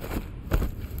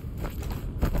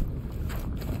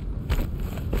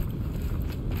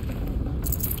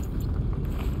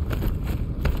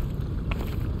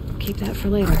 Keep that for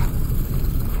later.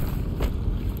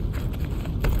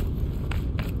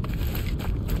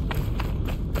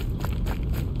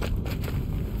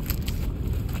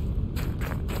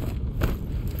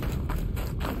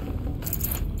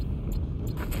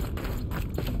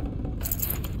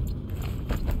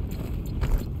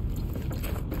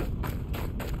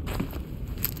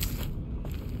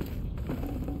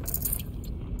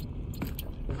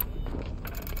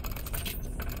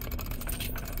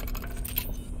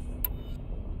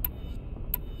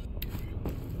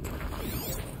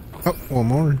 Oh, one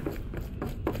more.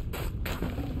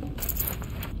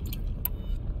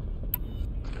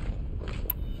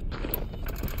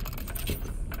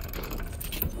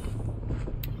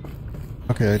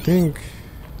 Okay, I think...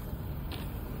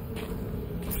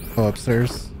 Oh,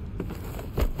 upstairs.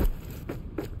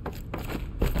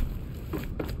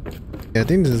 Yeah, I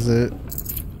think this is it.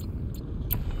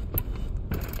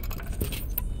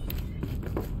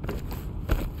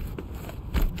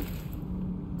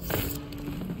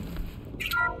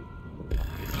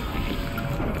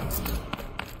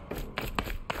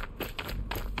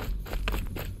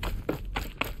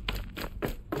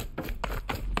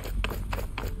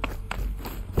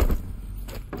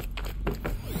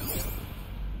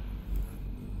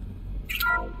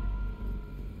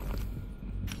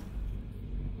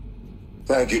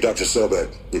 Thank you, Dr.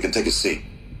 Sobek. You can take a seat.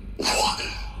 What?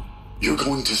 You're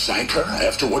going to thank her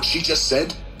after what she just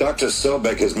said? Dr.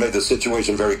 Sobek has made the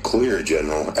situation very clear,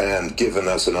 General, and given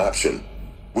us an option.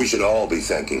 We should all be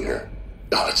thanking her.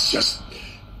 No, it's just...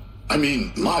 I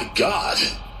mean, my God.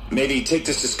 Maybe take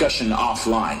this discussion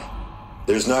offline.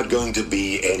 There's not going to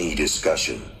be any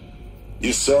discussion.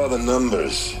 You saw the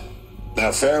numbers.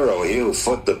 Now, Pharaoh, he'll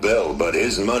foot the bill, but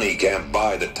his money can't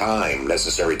buy the time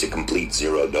necessary to complete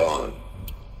Zero Dawn.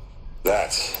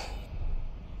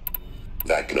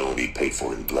 That can only be paid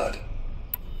for in blood.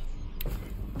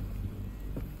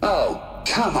 Oh,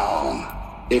 come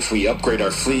on. If we upgrade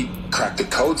our fleet, crack the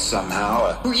code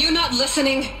somehow... Were you not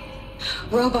listening?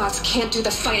 Robots can't do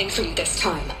the fighting for you this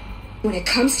time. When it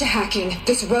comes to hacking,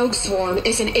 this rogue swarm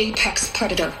is an apex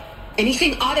predator.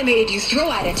 Anything automated you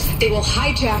throw at it, they will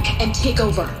hijack and take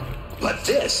over. But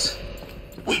this...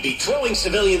 We'd be throwing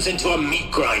civilians into a meat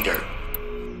grinder.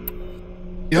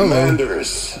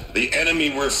 Commanders, the enemy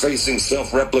we're facing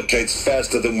self-replicates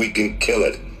faster than we can kill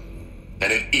it.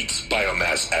 And it eats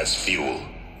biomass as fuel.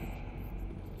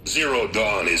 Zero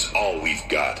Dawn is all we've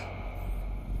got.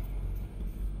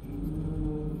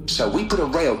 So we put a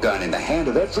railgun in the hand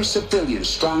of every civilian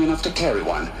strong enough to carry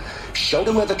one, show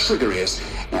them where the trigger is,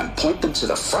 and point them to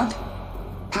the front?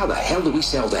 How the hell do we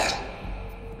sell that?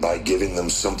 By giving them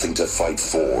something to fight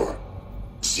for.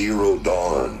 Zero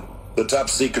Dawn. The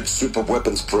top-secret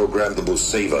super-weapons program that will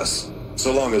save us.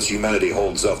 So long as humanity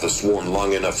holds off the swarm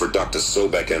long enough for Dr.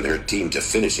 Sobek and her team to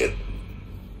finish it.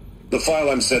 The file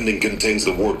I'm sending contains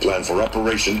the war plan for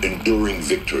Operation Enduring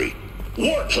Victory.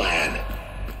 War plan?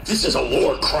 This is a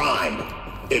war crime.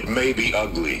 It may be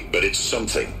ugly, but it's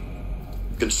something.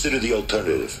 Consider the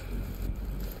alternative.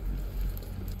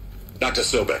 Dr.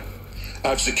 Sobek,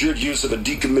 I've secured use of a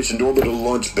decommissioned orbital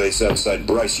launch base outside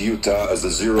Bryce, Utah as the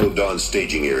Zero Dawn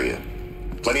staging area.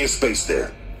 Plenty of space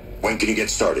there. When can you get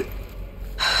started?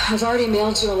 I've already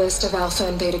mailed you a list of alpha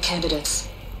and beta candidates.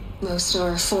 Most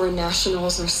are foreign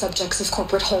nationals or subjects of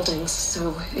corporate holdings,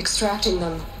 so extracting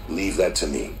them... Leave that to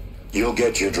me. You'll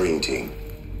get your dream team.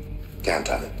 Count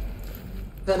on it.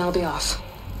 Then I'll be off.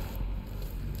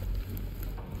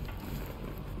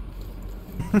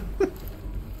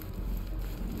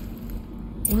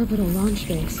 Orbital launch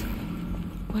base.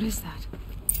 What is that?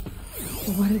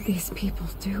 What did these people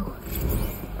do?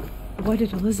 What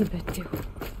did Elizabeth do?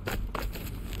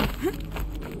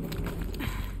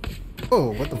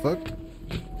 Oh, what the fuck?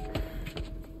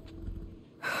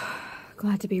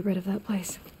 Glad to be rid of that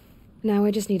place. Now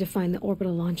I just need to find the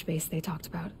orbital launch base they talked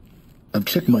about. I've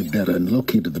checked my data and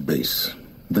located the base.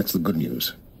 That's the good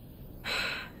news.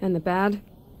 And the bad?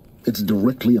 It's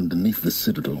directly underneath the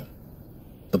Citadel.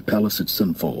 The palace at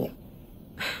Sunfall.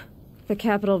 The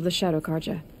capital of the Shadow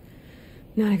Carja.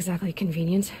 Not exactly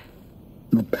convenient.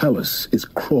 The palace is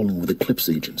crawling with Eclipse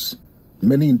agents.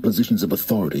 Many in positions of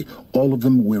authority, all of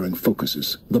them wearing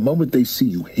focuses. The moment they see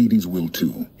you, Hades will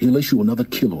too. He'll issue another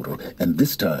kill order, and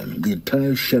this time, the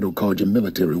entire Shadow Carja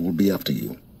military will be after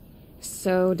you.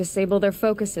 So, disable their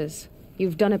focuses.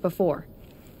 You've done it before.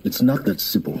 It's not that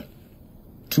simple.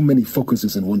 Too many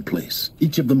focuses in one place,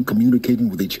 each of them communicating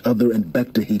with each other and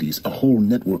back to Hades, a whole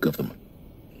network of them.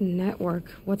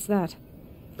 Network? What's that?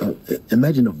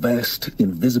 Imagine a vast,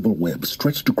 invisible web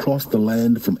stretched across the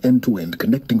land from end to end,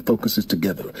 connecting focuses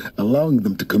together, allowing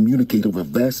them to communicate over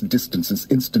vast distances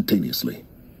instantaneously.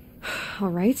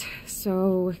 All right,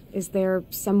 so is there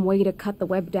some way to cut the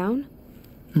web down?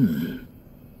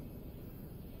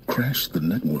 Crash the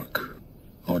network.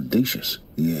 Audacious.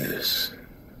 Yes,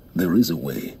 there is a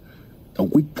way. A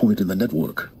weak point in the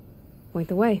network. Point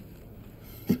the way.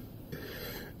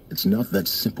 It's not that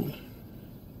simple.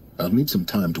 I'll need some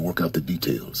time to work out the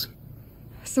details.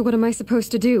 So what am I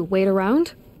supposed to do? Wait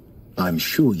around? I'm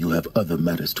sure you have other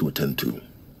matters to attend to.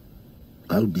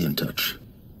 I'll be in touch.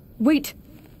 Wait!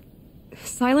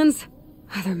 Silence?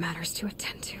 Other matters to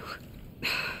attend to.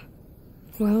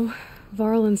 Well,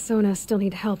 Varl and Sona still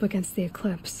need help against the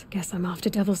Eclipse. Guess I'm off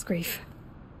to Devil's Grief.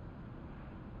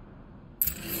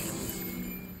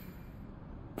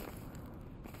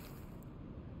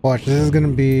 Watch, this is gonna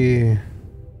be...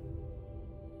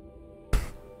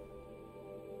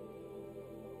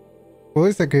 Well, at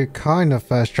least I could kind of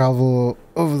fast travel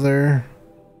over there.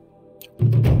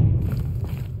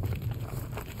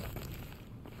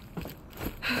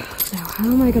 Now, how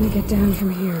am I gonna get down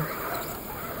from here?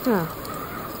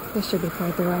 Oh, this should be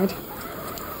quite the ride.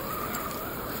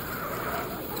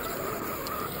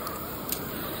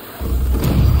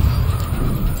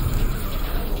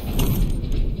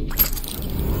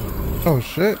 Oh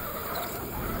shit.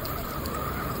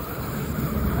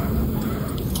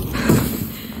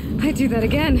 I'd do that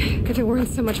again, if it weren't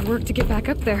so much work to get back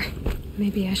up there.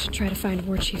 Maybe I should try to find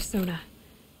War Chief Sona.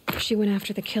 She went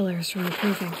after the killers from the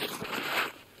proving.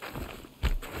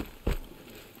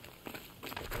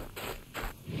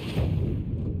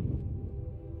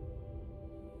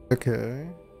 Okay.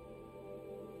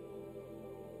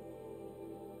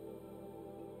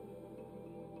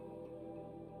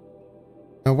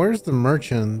 Now where's the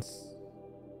merchants?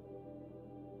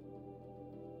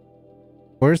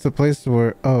 Where's the place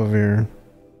where... Oh, here.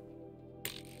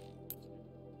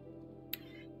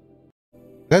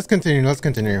 Let's continue, let's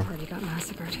continue. Party got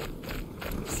massacred.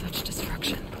 Such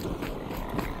destruction.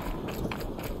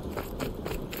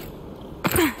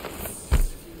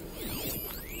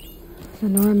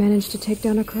 Lenora managed to take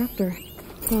down a corruptor.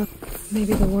 Well,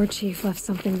 maybe the war chief left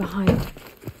something behind.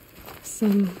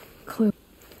 Some clue.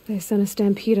 They sent a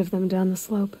stampede of them down the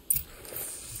slope.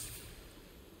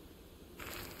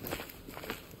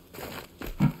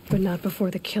 But not before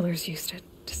the killers used it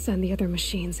to send the other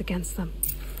machines against them.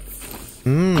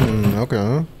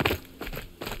 Okay.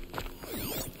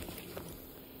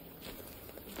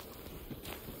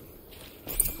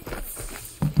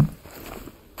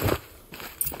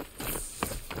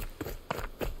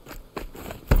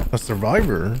 A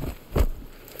survivor?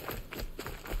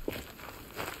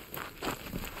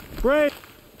 Brave!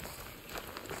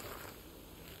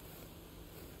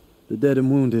 The dead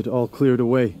and wounded all cleared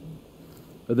away.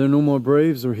 Are there no more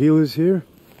Braves or healers here?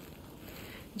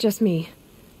 Just me.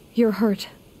 You're hurt.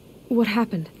 What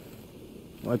happened?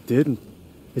 I didn't.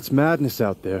 It's madness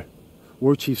out there.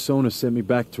 War Chief Sona sent me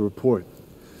back to report.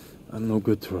 I'm no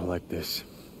good to her like this.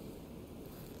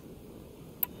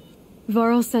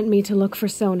 Varl sent me to look for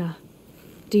Sona.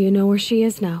 Do you know where she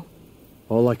is now?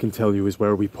 All I can tell you is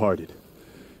where we parted.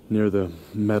 Near the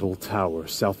metal tower,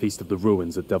 southeast of the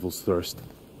ruins at Devil's Thirst.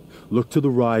 Look to the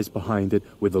rise behind it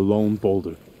with a lone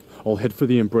boulder. I'll head for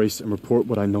the embrace and report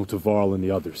what I know to Varl and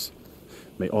the others.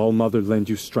 May All Mother lend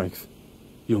you strength.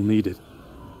 You'll need it,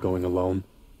 going alone.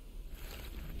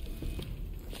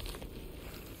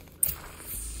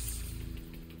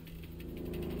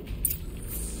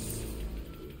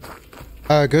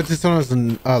 Go to Sona's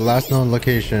last known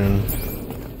location.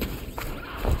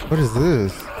 What is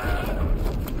this?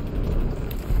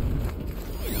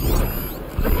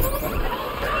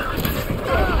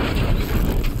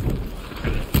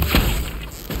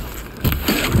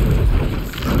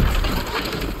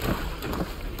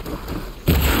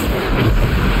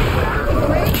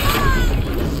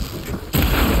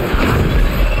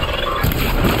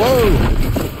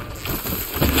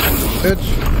 bitch.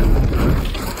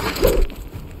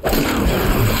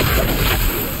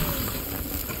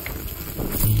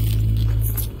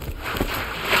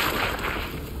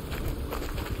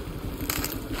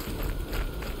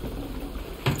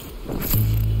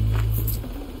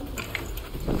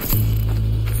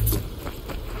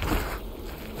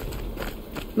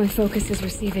 My focus is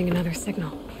receiving another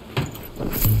signal.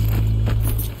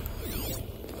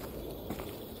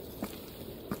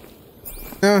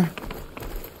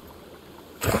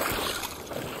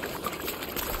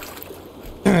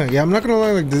 Yeah, I'm not gonna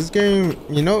lie, like this game,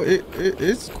 you know,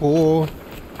 it's cool.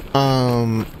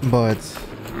 But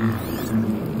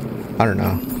I don't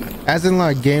know. As in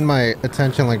like gain my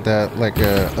attention like that, like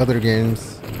other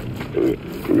games.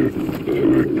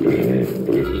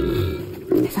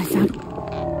 If I found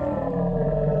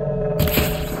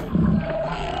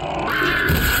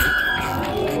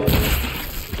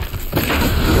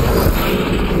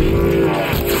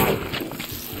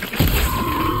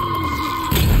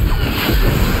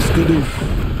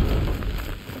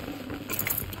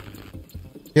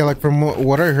yeah, like from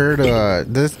what I heard,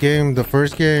 this game, the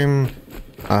first game,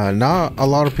 not a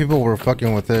lot of people were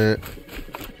fucking with it,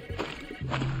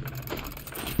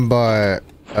 but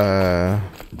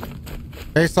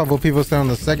based off what people said on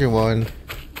the second one,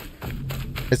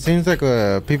 it seems like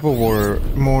people were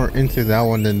more into that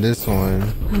one than this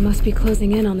one. I must be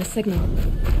closing in on the signal.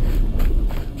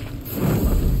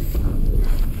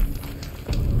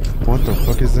 What the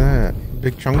fuck is that?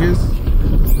 Big Chungus?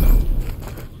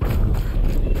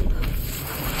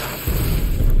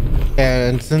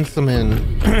 And since I'm in,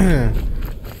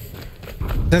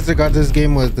 since I got this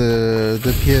game with the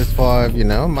PS5, you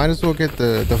know, might as well get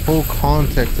the full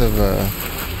context of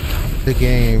the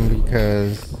game,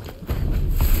 because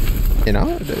you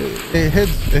know it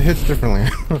hits differently.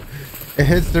 It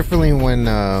hits differently when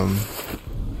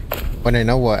I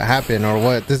know what happened or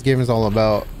what this game is all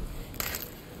about.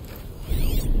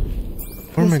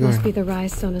 Where am I going? This must be the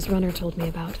rise Sona's runner told me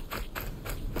about.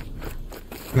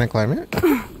 Can I climb it?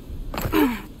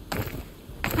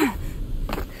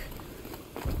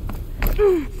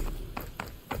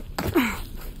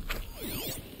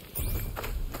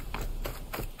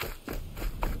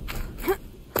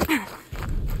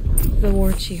 The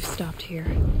war chief stopped here.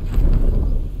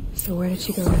 So where did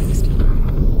she go next?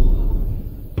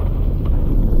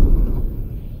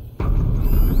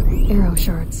 Arrow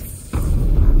shards.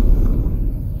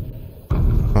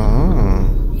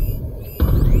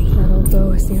 That old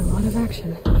bow has seen a lot of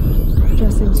action.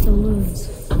 Dressings from wounds.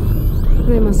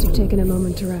 They must have taken a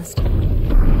moment to rest.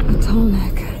 A tall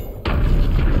neck.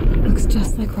 Looks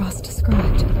just like Ross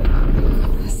described.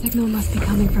 A signal must be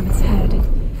coming from its head.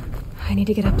 I need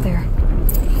to get up there.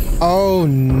 Oh,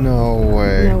 no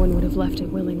way. No one would have left it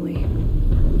willingly.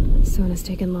 Sona's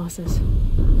taken losses.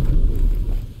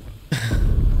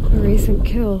 A recent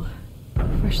kill.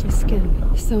 Freshly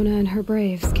skinned. Sona and her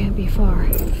braves can't be far.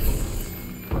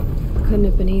 Couldn't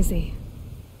have been easy.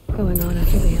 Going on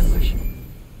after the ambush.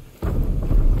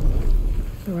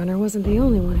 The runner wasn't the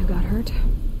only one who got hurt.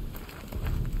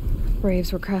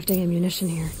 Braves were crafting ammunition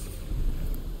here.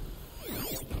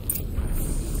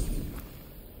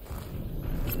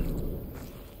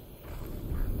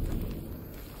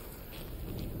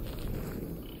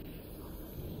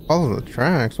 Follow the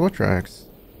tracks? What tracks?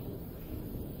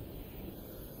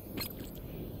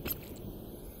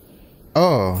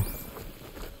 Oh.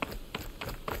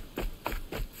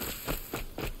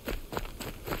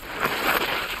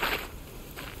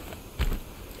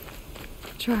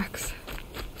 Tracks.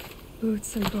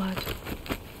 Boots and blood.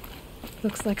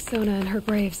 Looks like Sona and her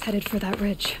braves headed for that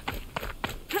ridge.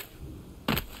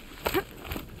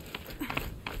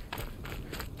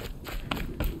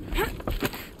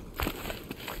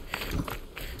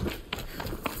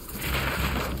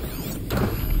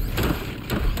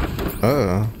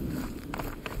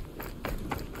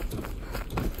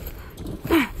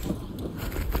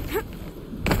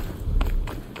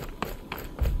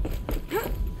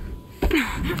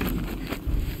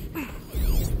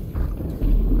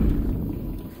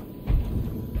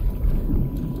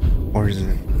 Or is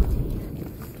it?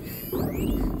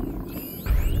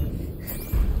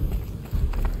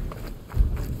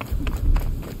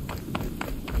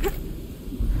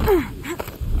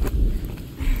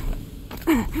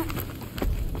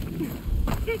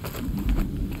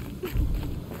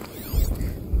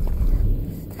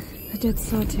 A dead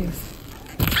sawtooth.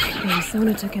 Maybe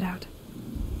Sona took it out.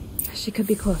 She could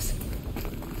be close.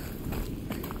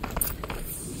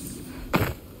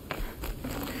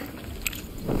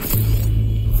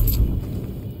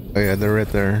 Oh yeah, they're right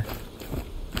there.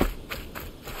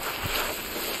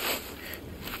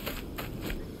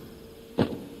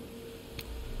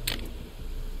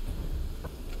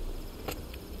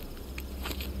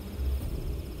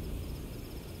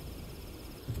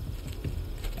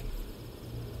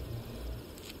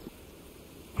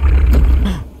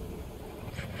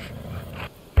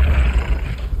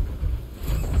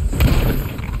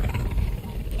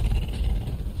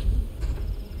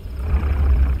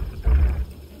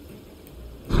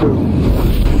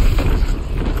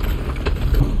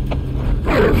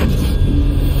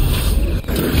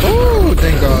 Oh,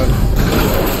 thank God.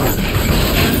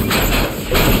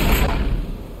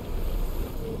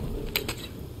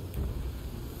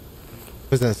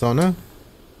 Was that Sona?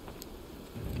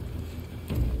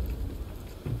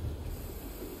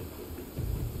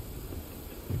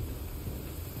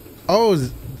 Oh,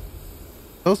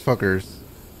 those fuckers.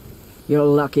 You're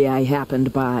lucky I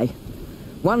happened by.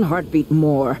 One heartbeat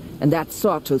more, and that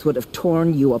sawtooth would have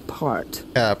torn you apart.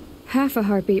 Cap. Half a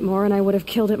heartbeat more, and I would have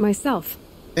killed it myself.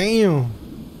 Damn.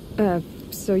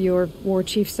 So you're War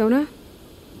Chief Sona?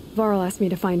 Varl asked me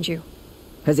to find you.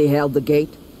 Has he held the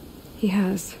gate? He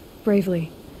has,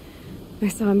 bravely. I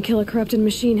saw him kill a corrupted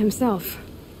machine himself.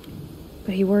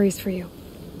 But he worries for you.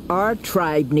 Our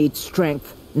tribe needs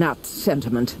strength, not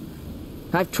sentiment.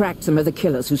 I've tracked some of the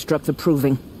killers who struck the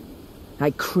Proving.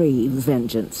 I crave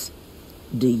vengeance.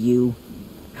 Do you?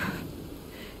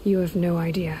 You have no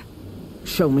idea.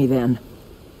 Show me then.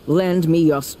 Lend me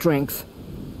your strength.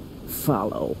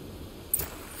 Follow.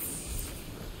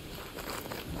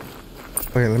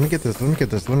 Okay, let me get this.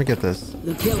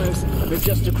 The killers are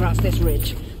just across this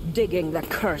ridge, digging the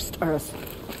cursed earth.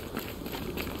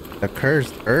 The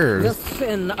cursed earth? The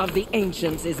sin of the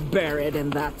ancients is buried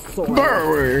in that soil.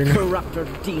 Buried! Corrupter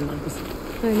demons.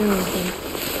 I know of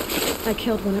them. I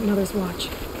killed one at Mother's Watch.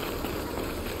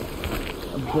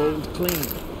 A bold claim.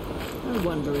 I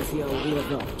wonder if you'll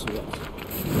live up to it.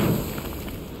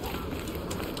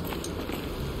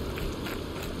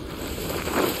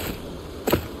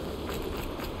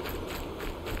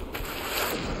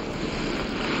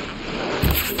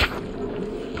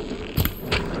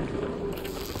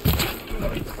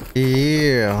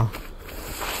 Yeah.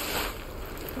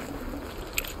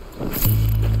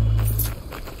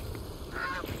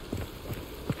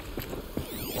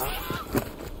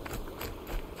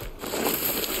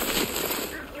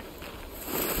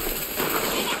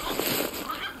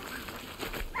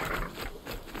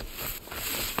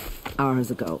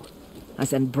 Hours ago, I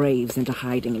sent Braves into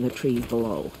hiding in the trees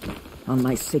below. On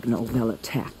my signal, they'll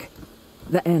attack.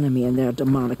 The enemy and their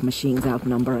demonic machines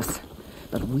outnumber us,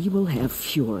 but we will have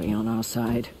fury on our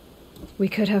side. We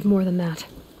could have more than that.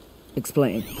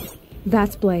 Explain.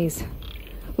 That's Blaze.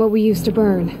 What we used to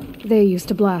burn, they used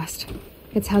to blast.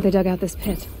 It's how they dug out this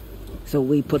pit. So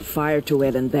we put fire to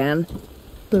it and then?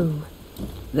 Boom.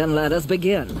 Then let us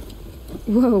begin.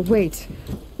 Whoa, wait.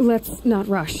 Let's not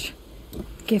rush.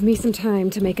 Give me some time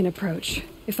to make an approach.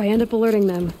 If I end up alerting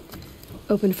them,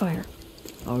 open fire.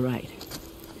 All right.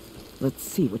 Let's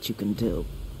see what you can do.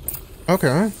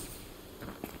 Okay.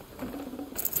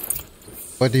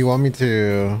 What do you want me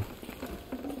to...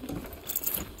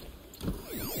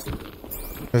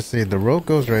 Let's see, the road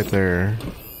goes right there.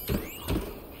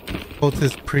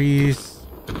 Cultist priest.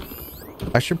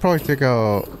 I should probably take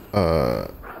out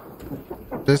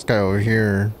this guy over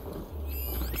here.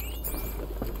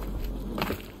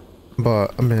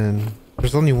 But I mean,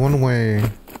 there's only one way.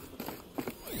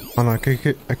 Oh, no, I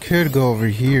could go over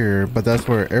here, but that's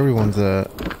where everyone's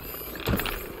at.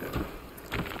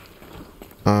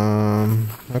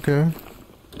 Okay.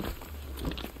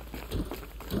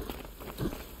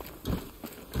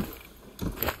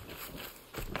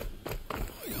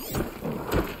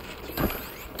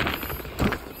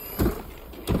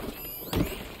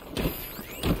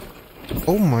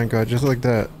 Oh my god, just like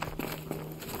that.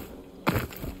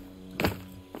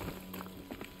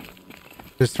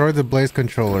 Destroy the blaze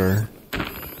controller.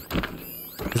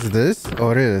 Is it this?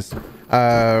 Oh, it is.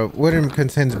 Wooden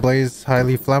contains blaze,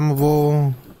 highly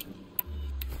flammable.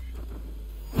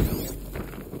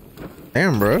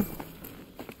 Damn, bro.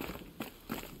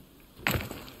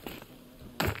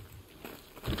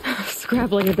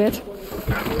 Scrabbling a bit.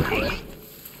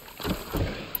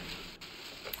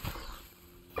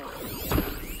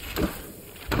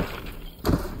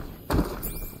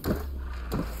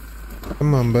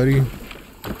 Come on, buddy.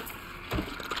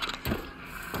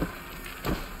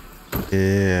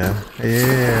 Yeah,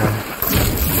 yeah.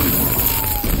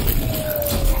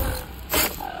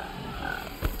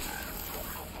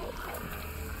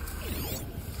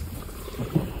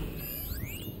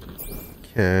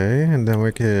 Okay, and then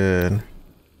we can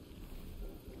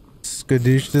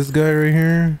skadoosh this guy right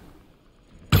here.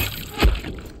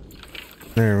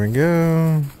 There we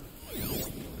go.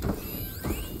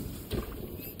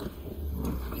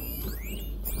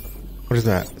 What is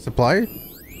that? Supply?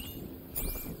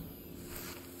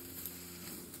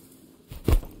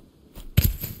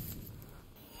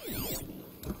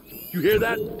 You hear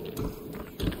that?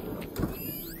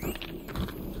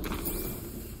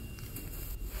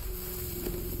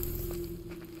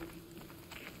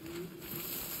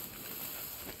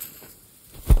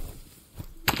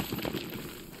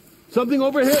 Something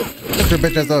over here! Shut your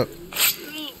bitch ass up.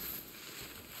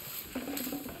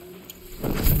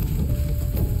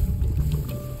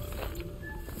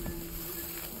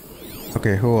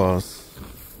 Okay, who else?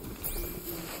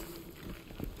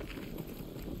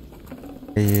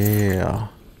 Yeah.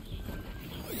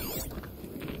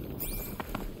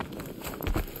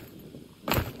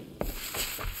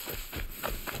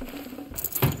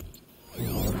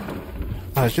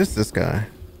 Oh, it's just this guy.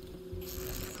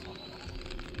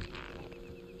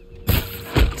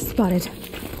 Spotted.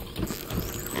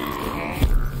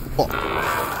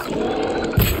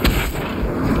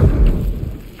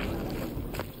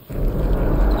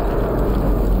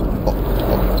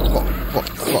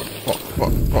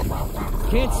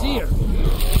 Can't see her.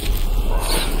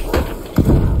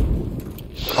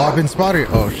 Oh, I've been spotted.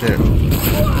 Oh shit.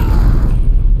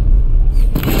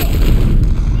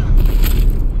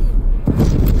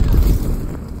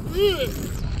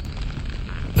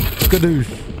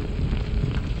 Skadoosh.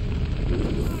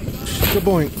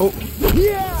 Shaboing. Oh.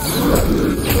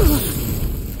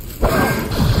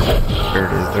 There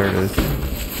it is. There it is.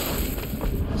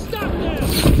 Stop them!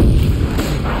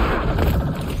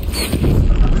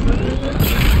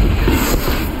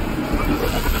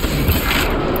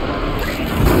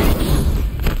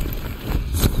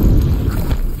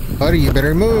 Buddy, you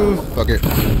better move. Fuck it.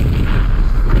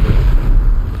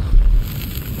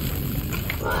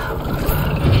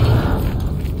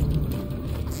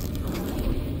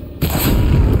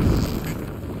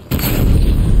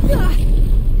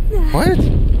 What?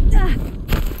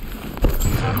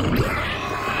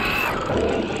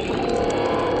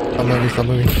 Stop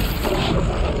moving.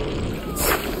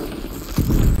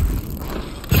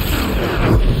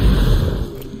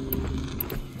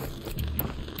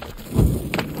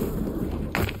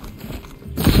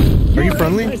 Are you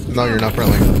friendly? No, you're not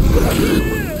friendly.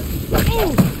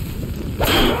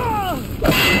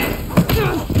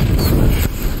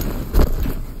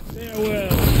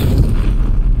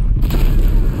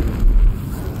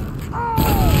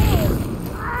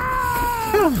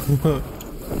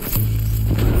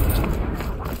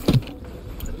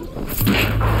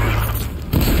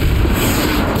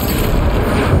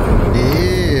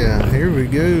 Yeah, here we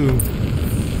go.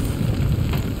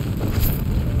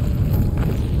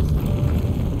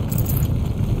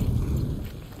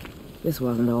 This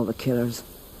wasn't all the killers.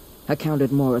 I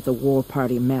counted more at the War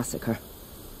Party massacre.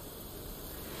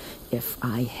 If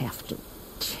I have to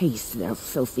chase their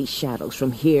filthy shadows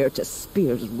from here to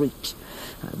Spear's Reach,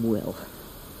 I will.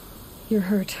 You're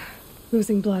hurt.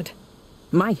 Losing blood.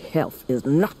 My health is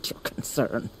not your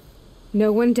concern.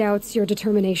 No one doubts your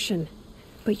determination,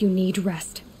 but you need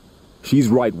rest. She's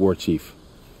right, War Chief.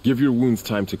 Give your wounds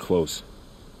time to close.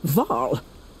 Val,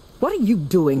 what are you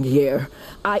doing here?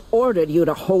 I ordered you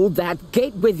to hold that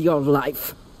gate with your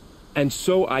life. And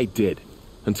so I did,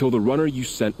 until the runner you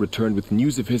sent returned with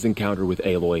news of his encounter with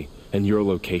Aloy and your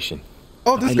location.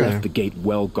 Oh, this guy. I left the gate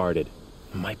well guarded.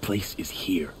 My place is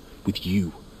here, with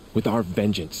you, with our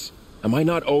vengeance. Am I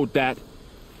not owed that?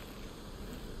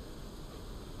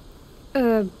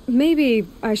 Maybe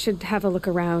I should have a look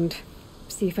around.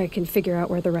 See if I can figure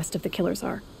out where the rest of the killers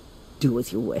are. Do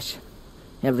as you wish.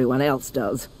 Everyone else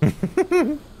does.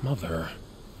 Mother.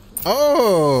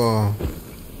 Oh!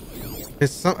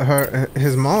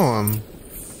 His mom.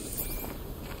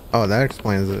 Oh, that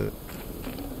explains it.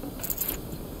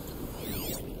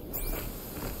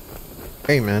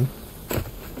 Hey, man.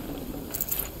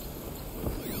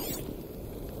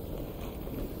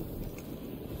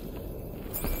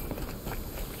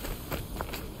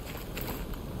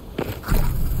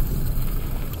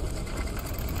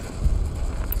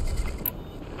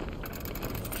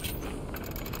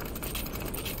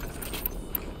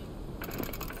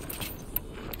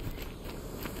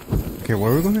 Okay,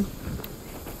 where are we going?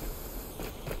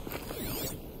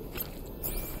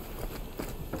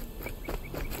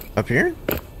 Up here?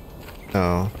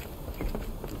 No.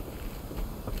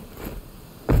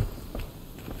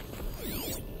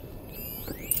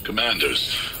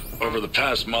 Commanders, over the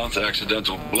past month,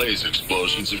 accidental blaze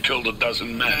explosions have killed 12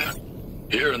 men.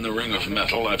 Here in the Ring of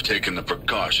Metal, I've taken the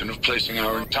precaution of placing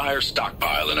our entire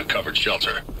stockpile in a covered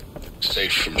shelter,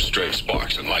 safe from stray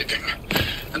sparks and lightning.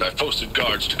 And I've posted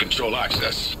guards to control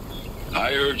access.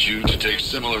 I urge you to take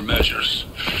similar measures,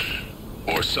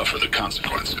 or suffer the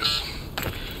consequences.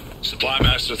 Supply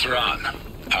Master Thrawn,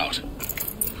 out.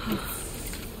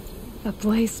 A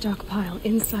blaze stockpile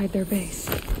inside their base.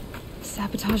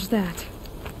 Sabotage that,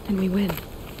 and we win.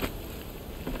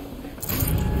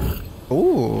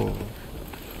 Ooh.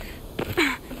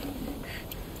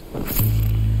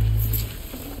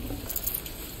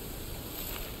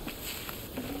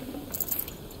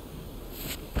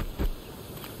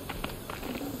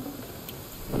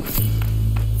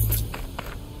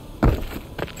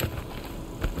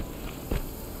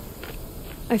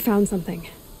 I found something.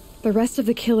 The rest of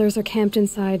the killers are camped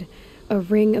inside a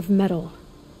ring of metal.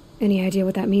 Any idea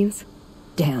what that means?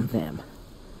 Damn them.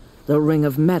 The ring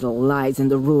of metal lies in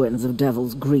the ruins of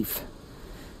Devil's Grief.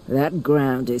 That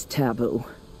ground is taboo.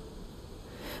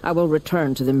 I will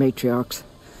return to the matriarchs,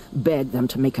 beg them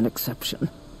to make an exception.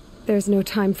 There's no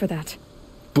time for that.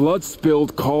 Blood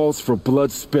spilled calls for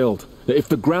blood spilled. If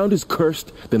the ground is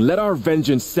cursed, then let our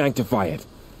vengeance sanctify it.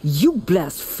 You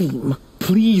blaspheme.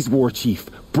 Please, War Chief,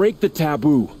 break the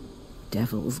taboo.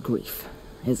 Devil's Grief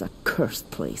is a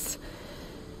cursed place.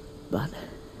 But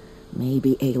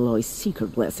maybe Aloy's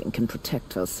secret blessing can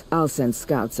protect us. I'll send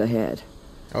scouts ahead.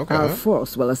 Okay. Our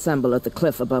force will assemble at the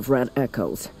cliff above Red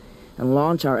Echoes and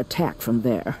launch our attack from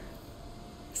there.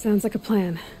 Sounds like a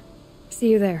plan. See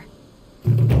you there.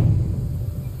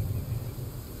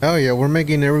 Oh yeah, we're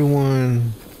making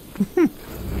everyone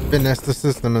finesse the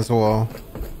system as well.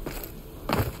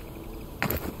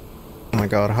 Oh my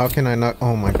god, how can I not?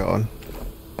 Oh my god.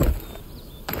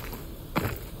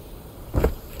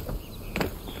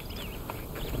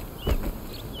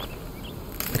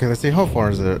 Okay, let's see, how far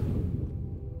is it?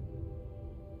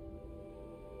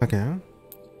 Okay.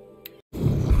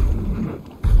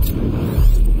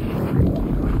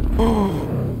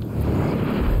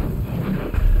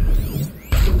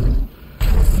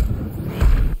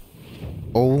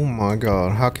 Oh my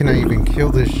god, how can I even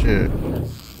kill this shit?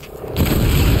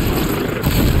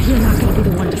 You're not gonna be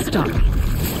the one to stop me.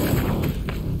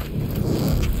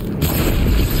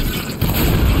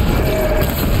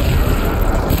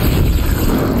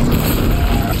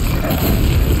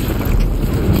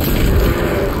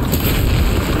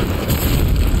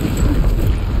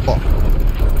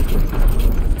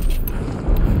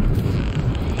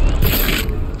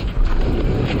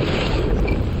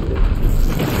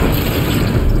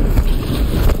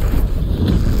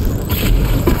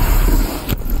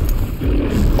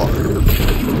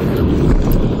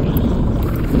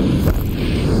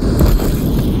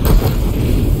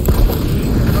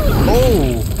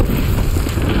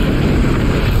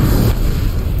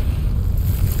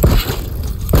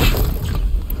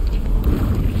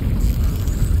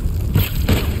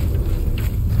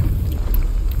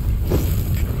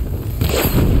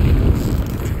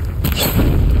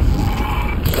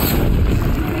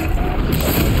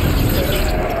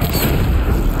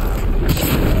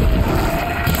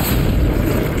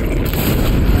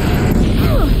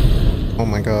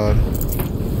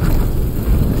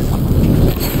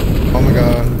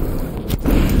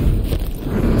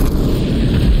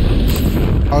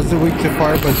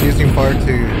 But using fire to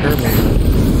hurt me.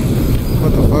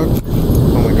 What the fuck?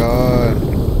 Oh my god.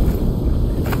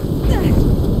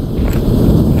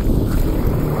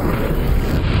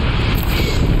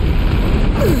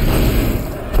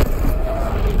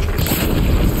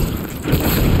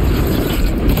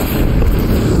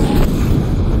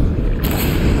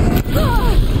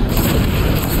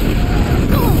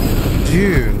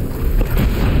 Dude.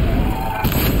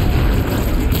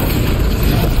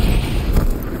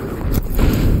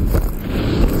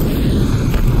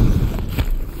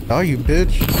 Oh, you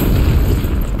bitch.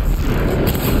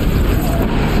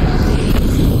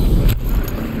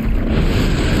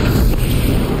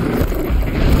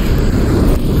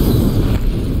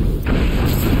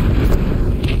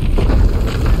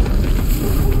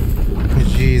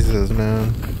 Jesus,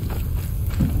 man.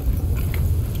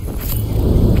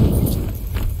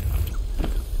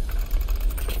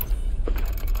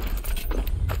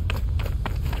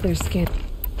 They're scared.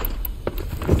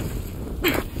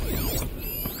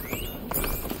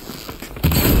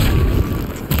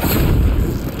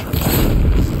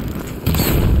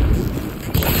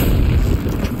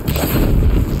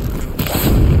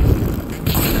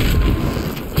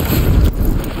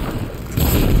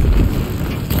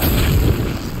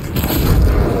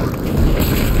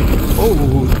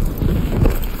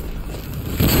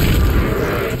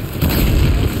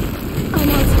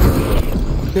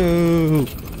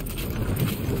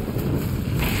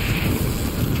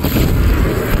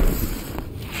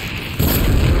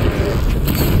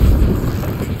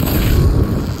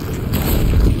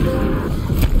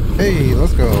 Hey,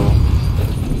 let's go.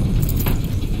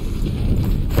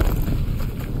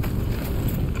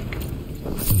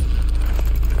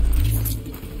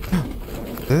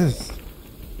 This.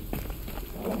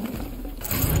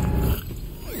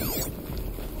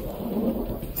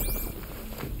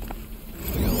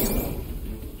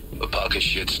 A pocket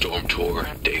shitstorm tour,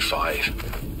 day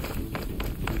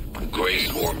 5. Gray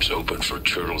swarms open for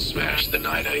turtle smash the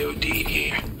night I OD'd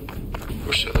here.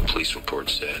 Or so the police report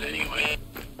said, anyway.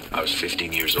 I was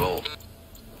 15 years old.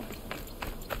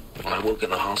 When I woke in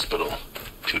the hospital,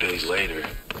 2 days later,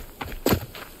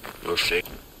 Her face.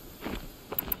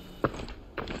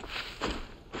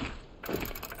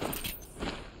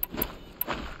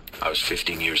 I was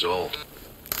 15 years old.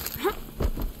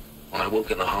 When I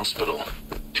woke in the hospital,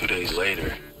 2 days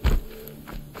later,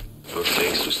 her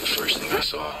face was the first thing I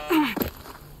saw.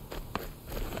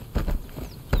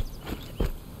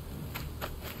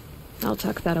 I'll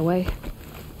tuck that away.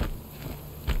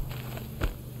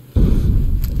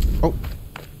 Oh.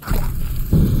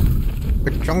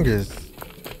 The Chungus.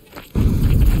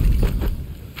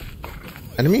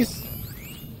 Enemies?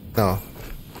 No.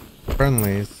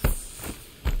 Friendlies.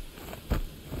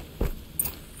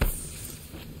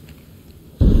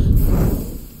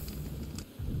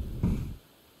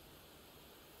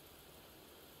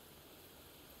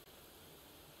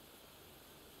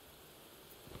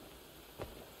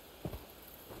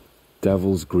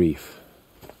 Devil's Grief.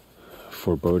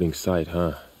 Foreboding sight,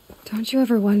 huh? Don't you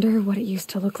ever wonder what it used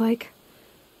to look like?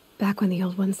 Back when the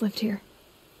old ones lived here.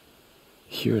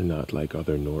 You're not like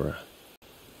other Nora.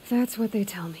 That's what they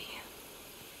tell me.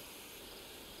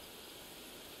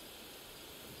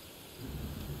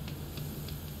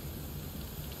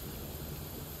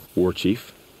 War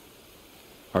Chief?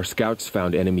 Our scouts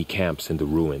found enemy camps in the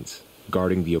ruins,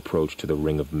 guarding the approach to the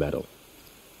Ring of Metal.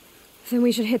 Then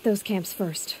we should hit those camps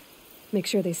first. Make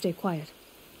sure they stay quiet.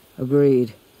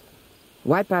 Agreed.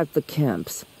 Wipe out the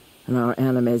camps, and our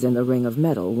enemies in the Ring of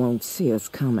Metal won't see us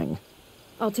coming.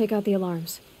 I'll take out the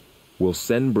alarms. We'll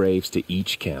send Braves to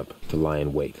each camp to lie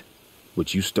in wait.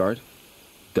 Which you start,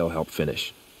 they'll help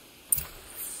finish.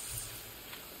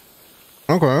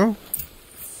 Okay.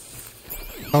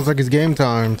 Sounds like it's game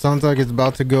time. Sounds like it's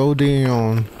about to go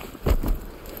down.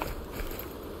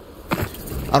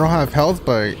 I don't have health,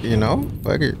 but, you know,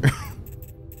 fuck it.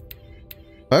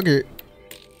 Fuck it.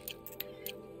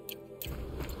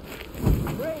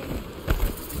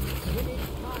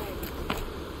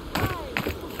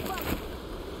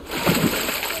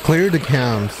 Clear the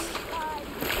camps.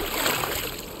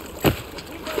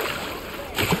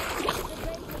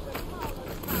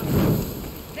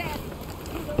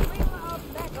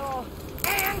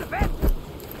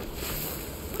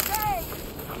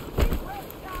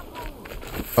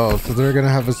 Oh, so they're gonna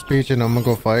have a speech and I'm gonna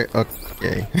go fight?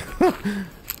 Okay.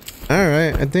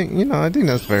 Alright, I think, you know, I think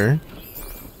that's fair.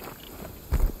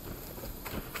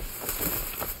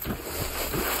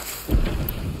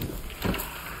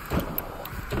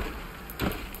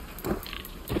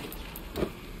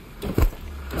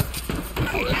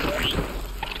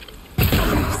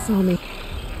 Saw me.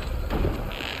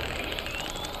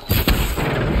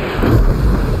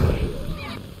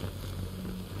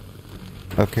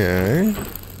 Okay.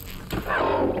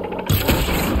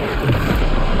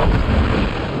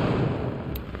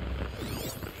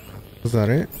 Was that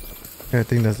it? Yeah, I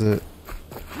think that's it.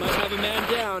 Might have a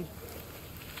man down.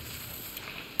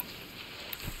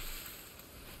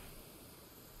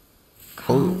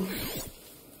 Oh.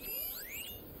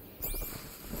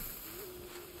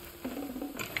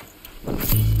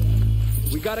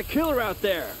 We got a killer out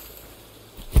there.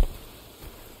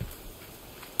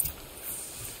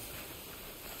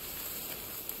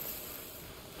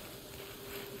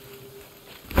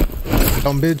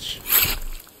 Dumb bitch.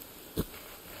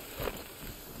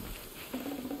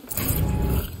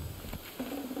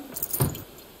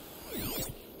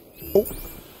 Oh.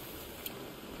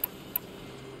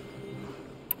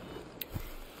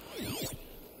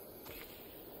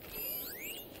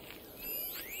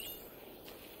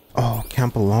 Oh,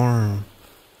 camp alarm.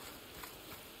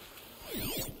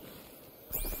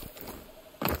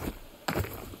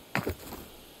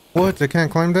 What? I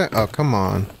can't climb that? Oh, come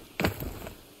on.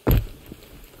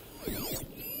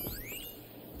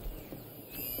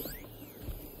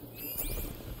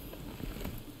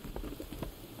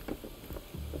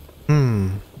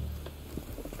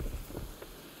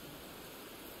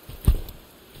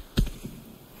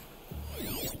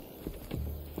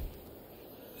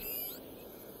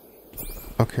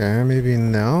 Okay, maybe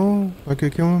now I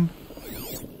could kill him.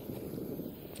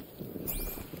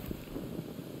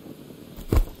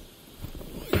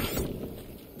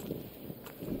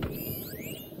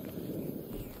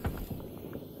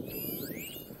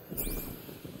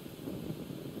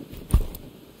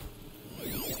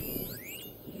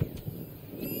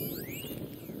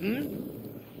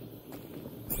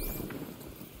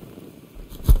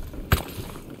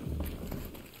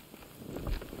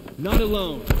 Not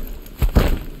alone.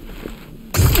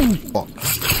 Fuck.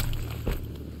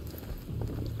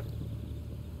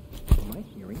 Am I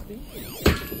hearing things?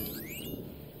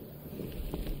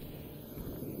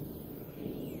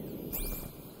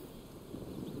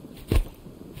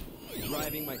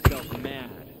 Driving myself mad.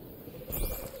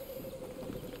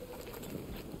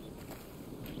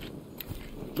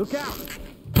 Look out!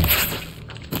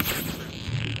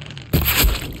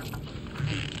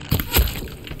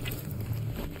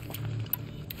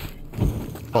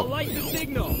 I'll light the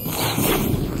signal.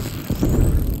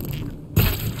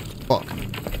 Fuck.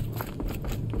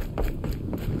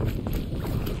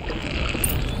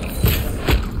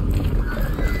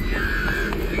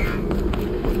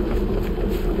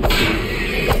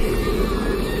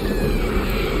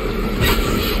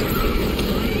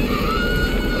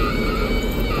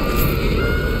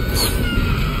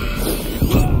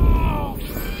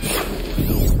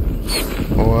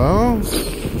 Well.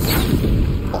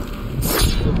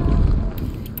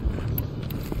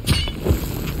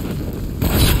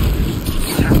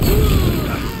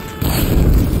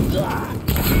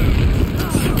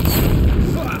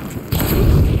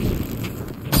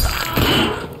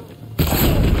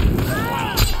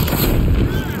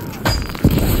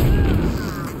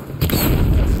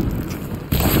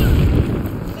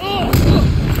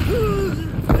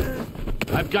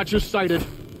 I've got you sighted.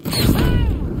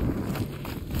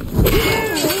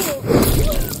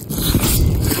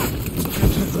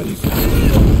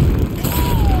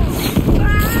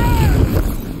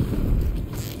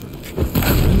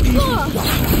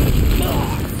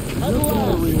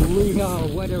 Oh,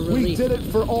 what a relief. We did it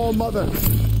for All Mother.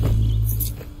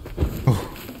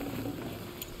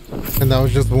 And that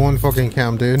was just one fucking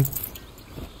cam, dude.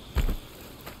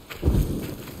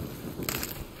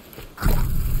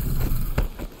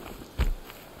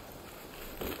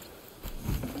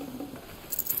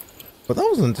 But that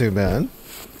wasn't too bad.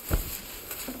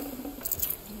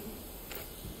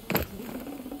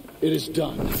 It is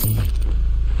done.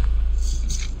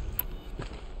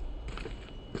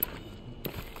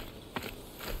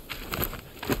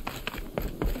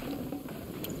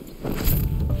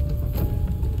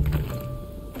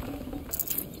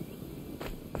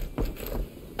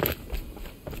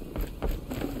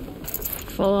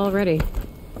 Full already.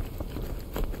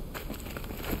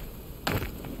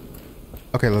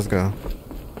 Okay, let's go.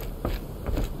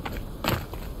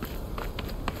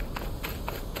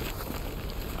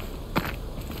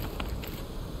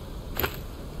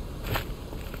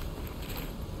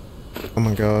 Oh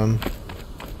my god.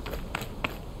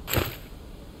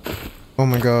 Oh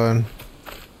my god.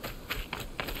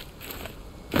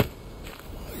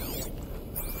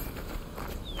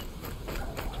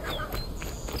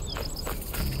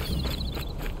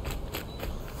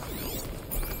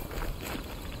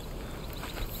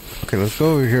 Okay, let's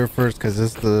go over here first because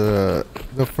it's the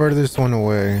furthest one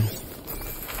away.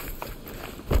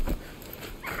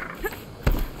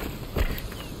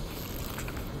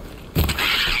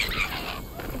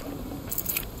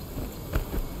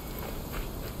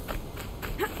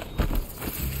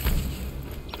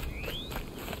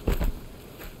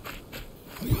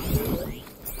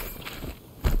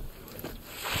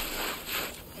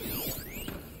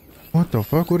 What the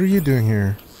fuck? What are you doing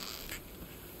here?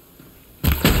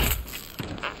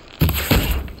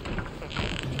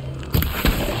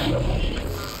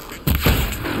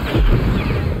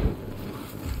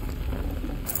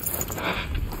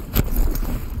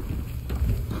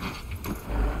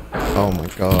 Oh my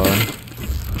god.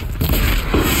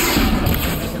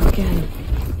 Again.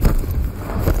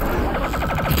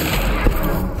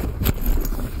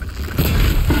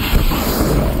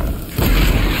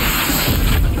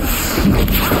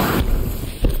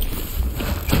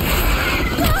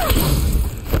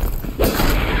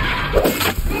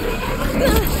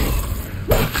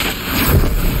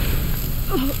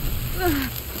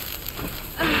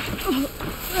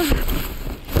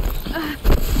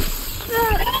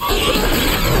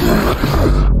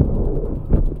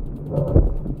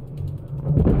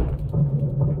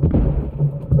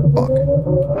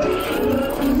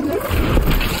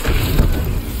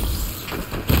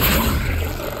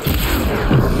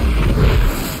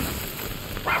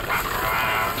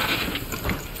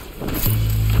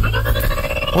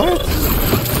 What?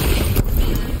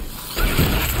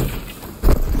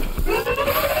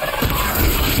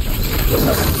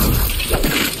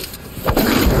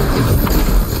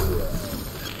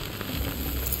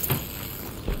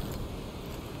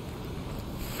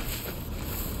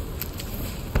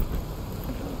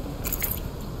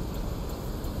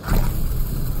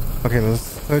 Okay,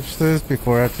 let's touch this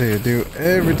before I have to do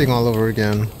everything all over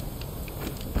again.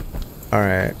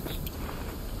 Alright.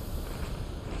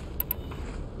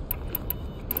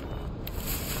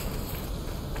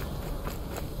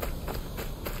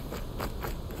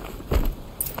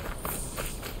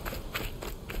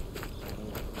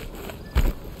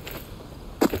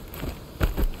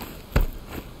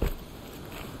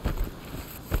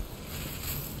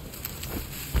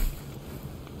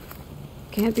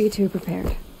 Can't be too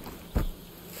prepared.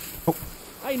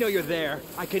 I know you're there.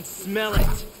 I can smell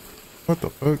it. What the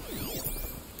fuck?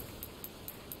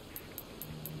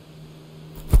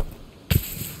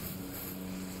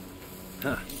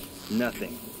 Huh.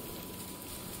 Nothing.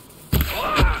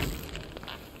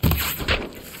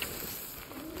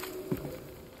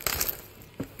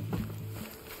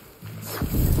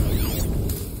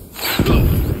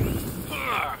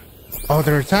 Oh,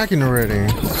 they're attacking already.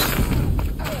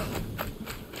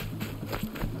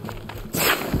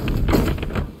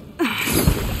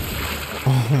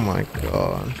 Oh my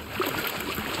god.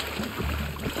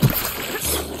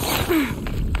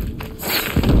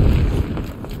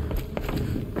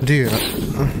 Dude.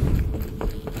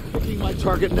 Picking my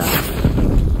target now.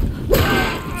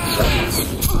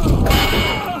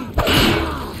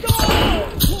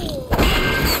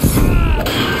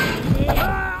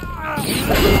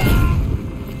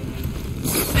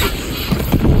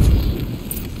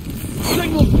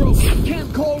 Signal's broken.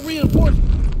 Can't call reinforcements.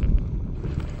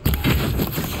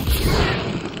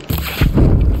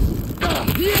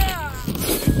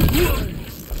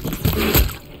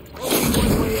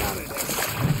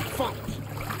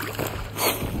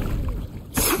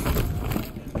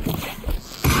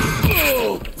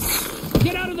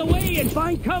 Get out of the way and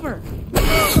find cover.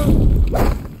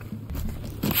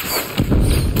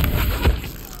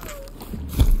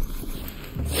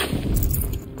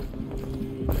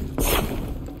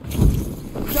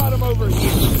 Got him over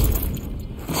here.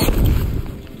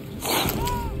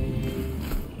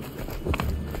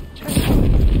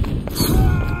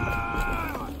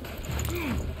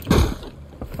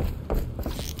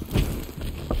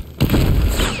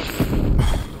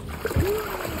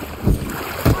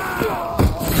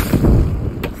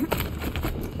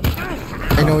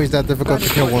 I know he's that difficult to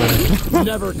kill one.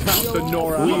 Never count the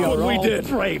Nora. We Look are what we all did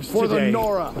braves for today. the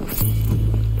Nora.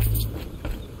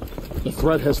 The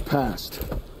threat has passed.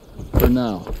 For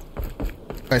now.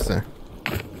 I say.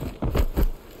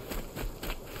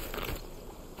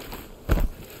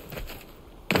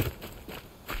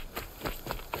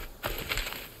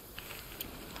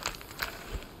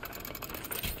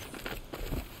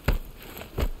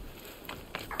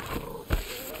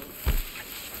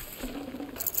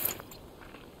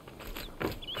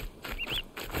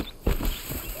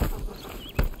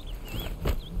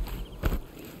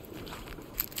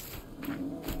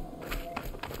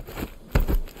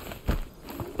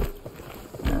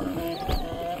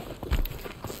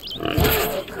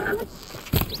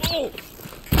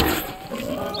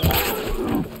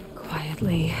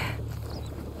 Quietly.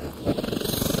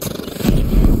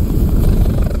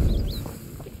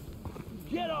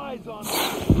 Get eyes on me.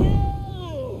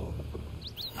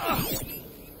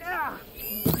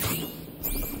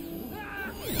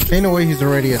 Ain't no way he's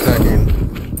already attacking.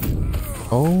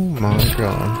 Oh my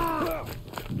god.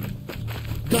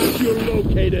 Got you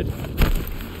located.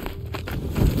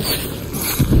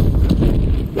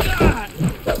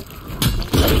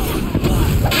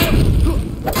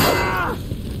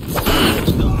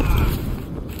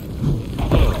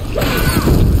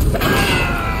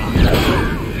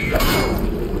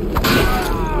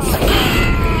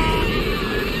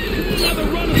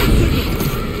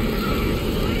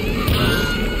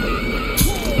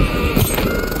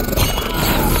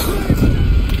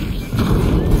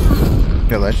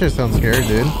 Yeah, that shit sounds scary,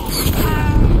 dude.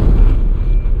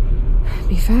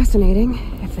 Be fascinating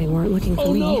if they weren't looking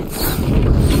for me.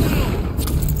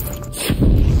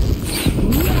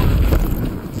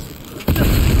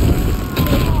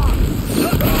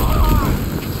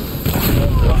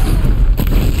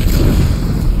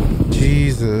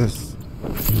 Jesus.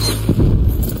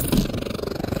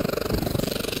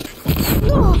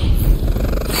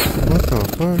 What the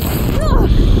fuck?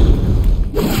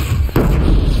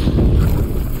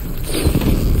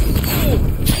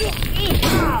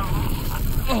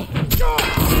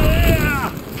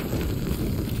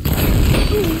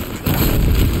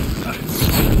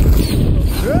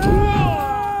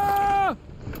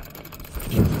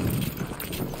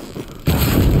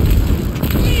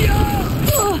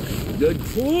 Good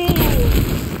fool.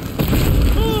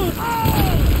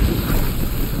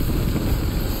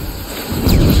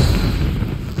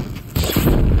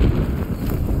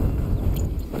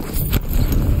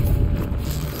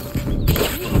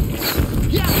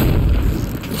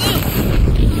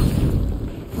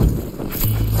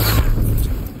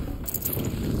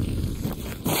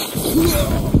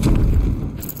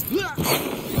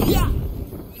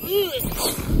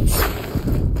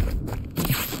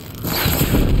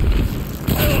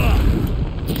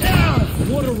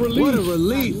 What a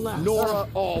relief. Nora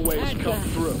always comes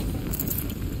through.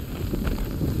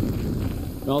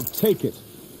 I'll take it.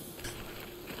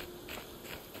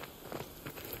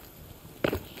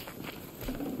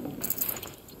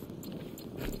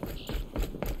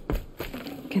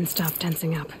 Can stop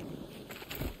tensing up.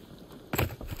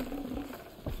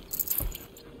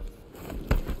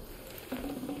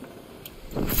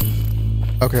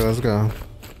 Okay, let's go.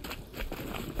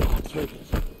 I'll take it.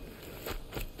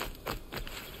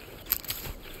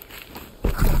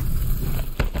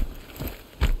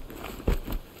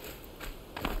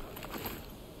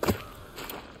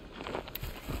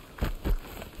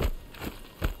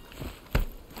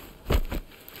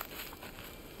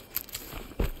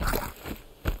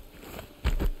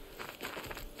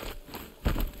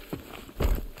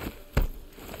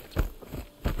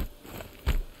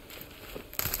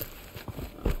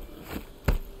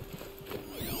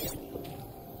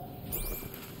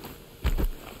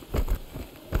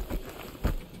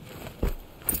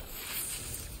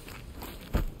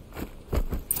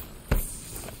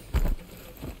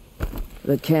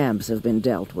 The camps have been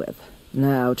dealt with.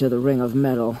 Now to the ring of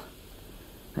metal.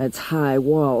 Its high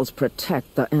walls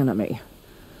protect the enemy.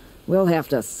 We'll have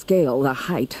to scale the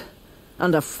height.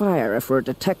 Under fire if we're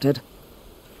detected.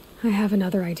 I have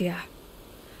another idea.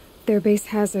 Their base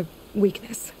has a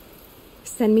weakness.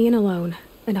 Send me in alone,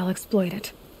 and I'll exploit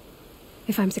it.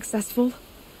 If I'm successful,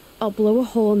 I'll blow a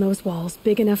hole in those walls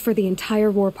big enough for the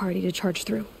entire war party to charge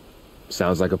through.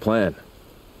 Sounds like a plan.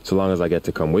 So long as I get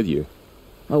to come with you.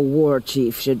 A war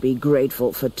chief should be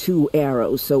grateful for 2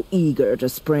 arrows so eager to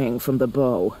spring from the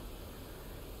bow.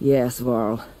 Yes,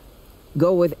 Varl.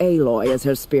 Go with Aloy as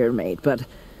her spearmate, but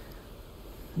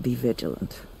be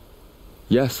vigilant.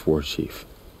 Yes, War Chief.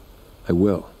 I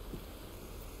will.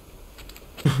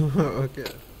 Okay.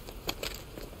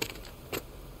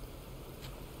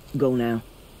 Go now.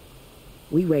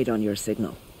 We wait on your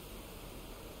signal.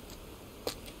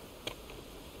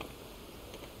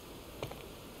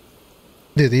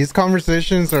 Dude, these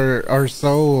conversations are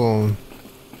so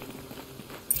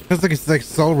it's like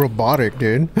so robotic,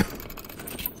 dude.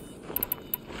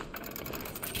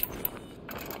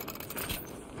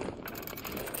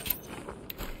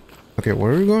 Okay,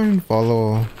 where are we going?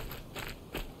 Follow.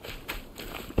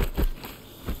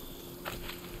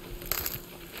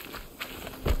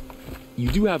 You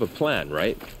do have a plan,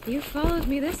 right? You followed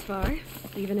me this far,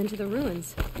 even into the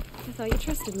ruins. I thought you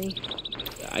trusted me.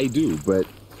 I do, but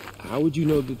how would you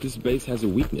know that this base has a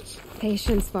weakness?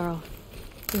 Patience, Varl.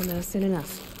 You'll know soon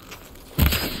enough.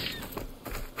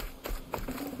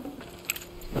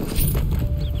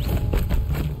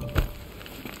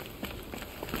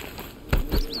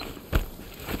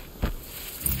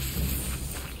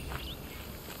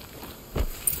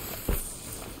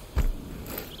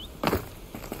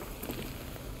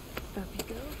 Up you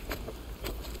go.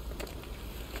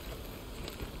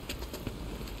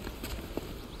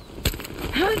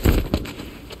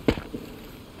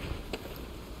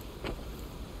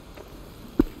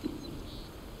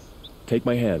 Take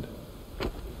my hand.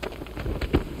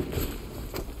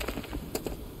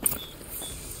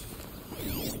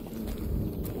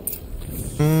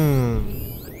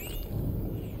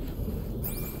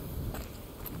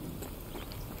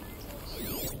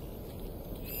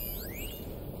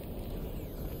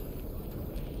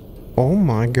 Oh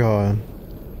my god.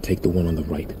 Take the one on the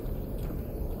right.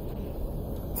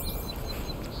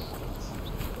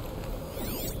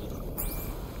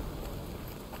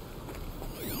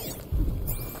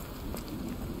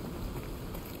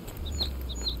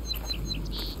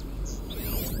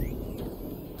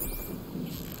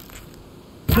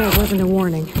 There wasn't a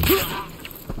warning.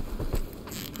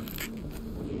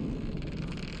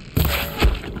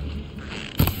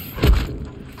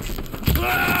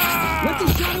 Let the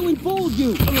shadow enfold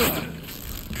you!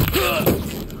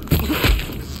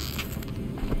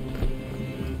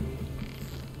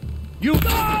 You go!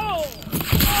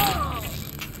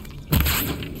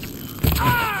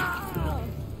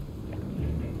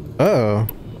 Uh-oh.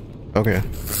 Okay.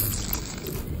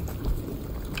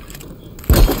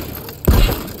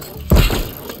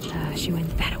 She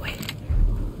went that way.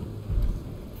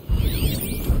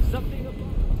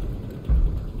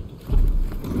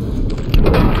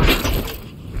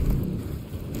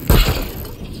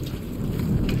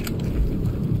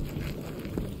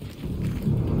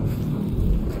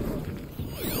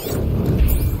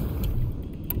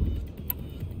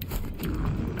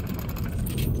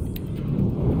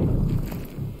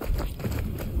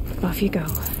 Off you go.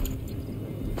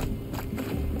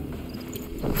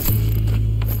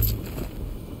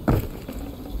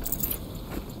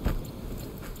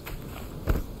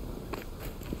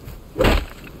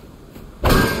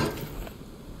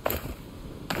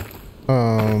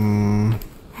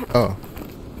 Oh.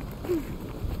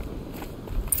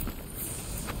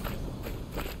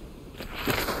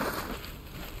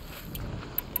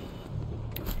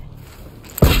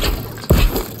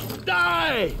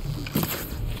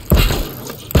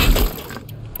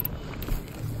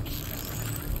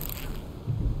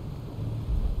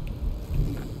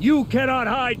 You cannot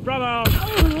hide from our...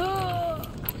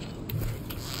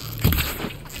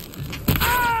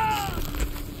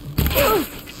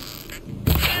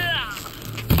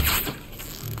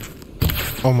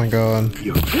 Oh my god.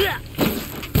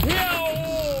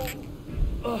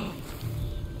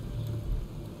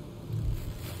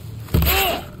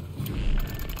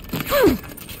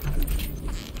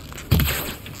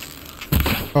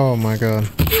 Oh my god.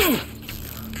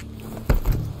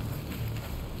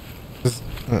 Just,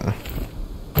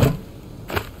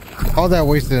 all that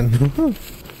wasted.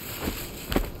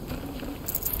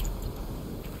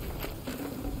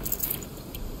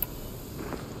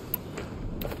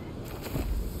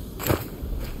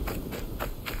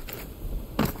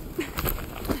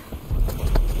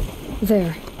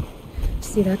 There.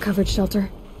 See that covered shelter?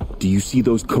 Do you see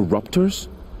those corruptors?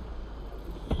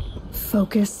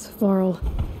 Focus, Varl.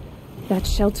 That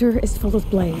shelter is full of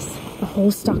blaze. A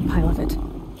whole stockpile of it.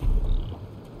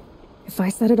 If I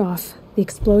set it off, the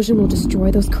explosion will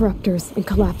destroy those corruptors and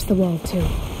collapse the wall, too.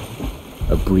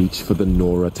 A breach for the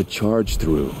Nora to charge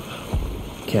through.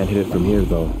 Can't hit it from here,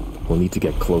 though. We'll need to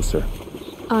get closer.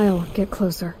 I'll get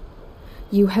closer.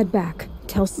 You head back,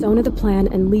 tell Sona the plan,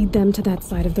 and lead them to that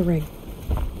side of the ring.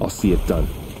 I'll see it done.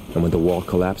 And when the wall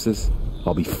collapses,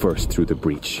 I'll be first through the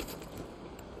breach.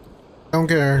 Don't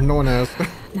care, no one asked.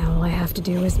 Now all I have to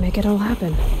do is make it all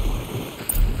happen.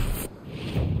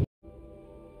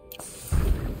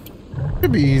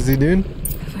 Should be easy, dude.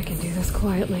 If I can do this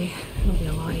quietly, it'll be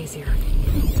a lot easier.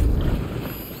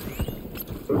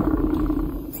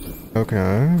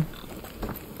 Okay.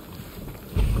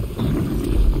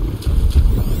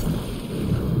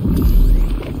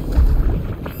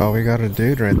 Oh, we got a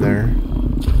dude right there.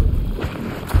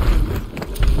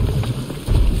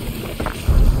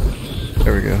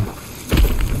 There we go.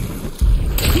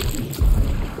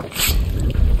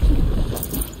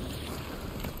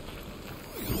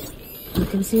 You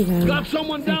can see them. Got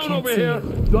someone down over here.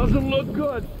 Doesn't look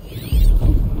good.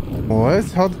 What?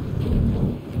 How?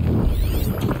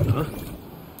 Huh?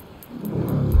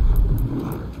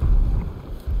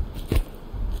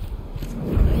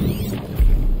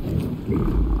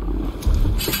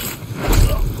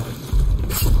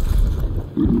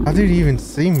 How did he even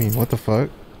see me? What the fuck?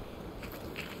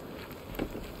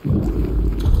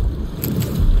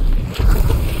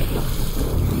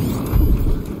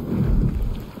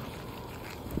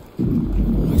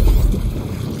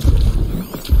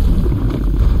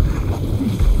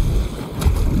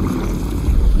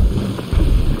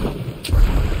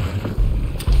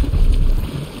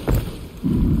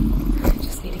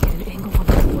 Just need to get an angle on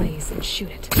that blaze and shoot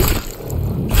it.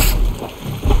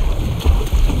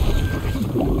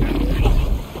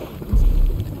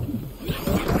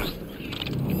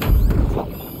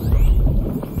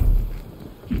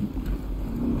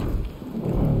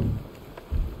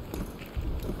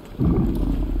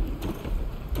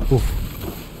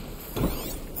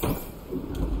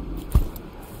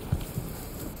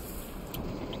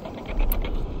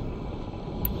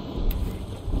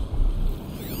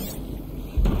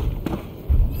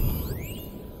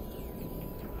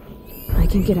 I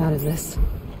can get out of this.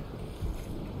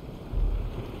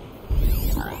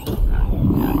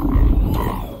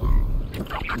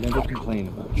 Never complain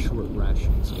about short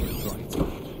rations or dry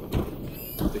time.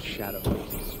 The shadow is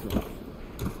strong.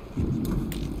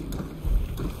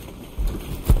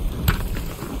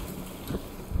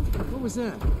 What was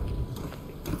that?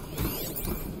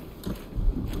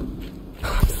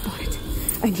 I'm spotted.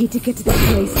 I need to get to that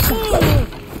place.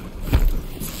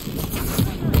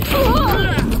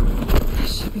 I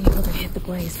should be able to hit the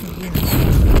blaze from here.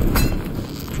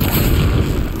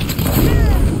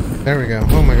 There we go.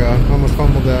 Oh my god, almost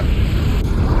fumbled that.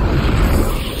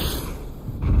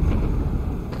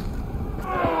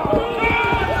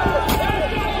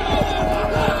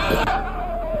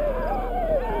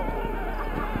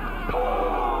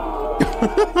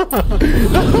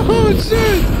 Oh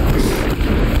shit!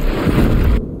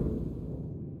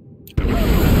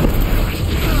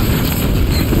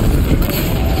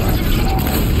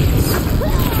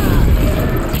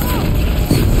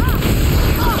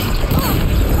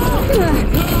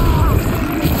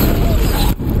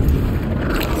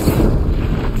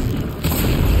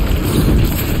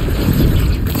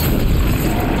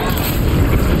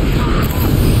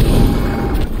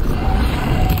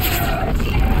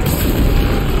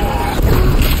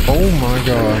 Oh my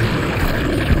god.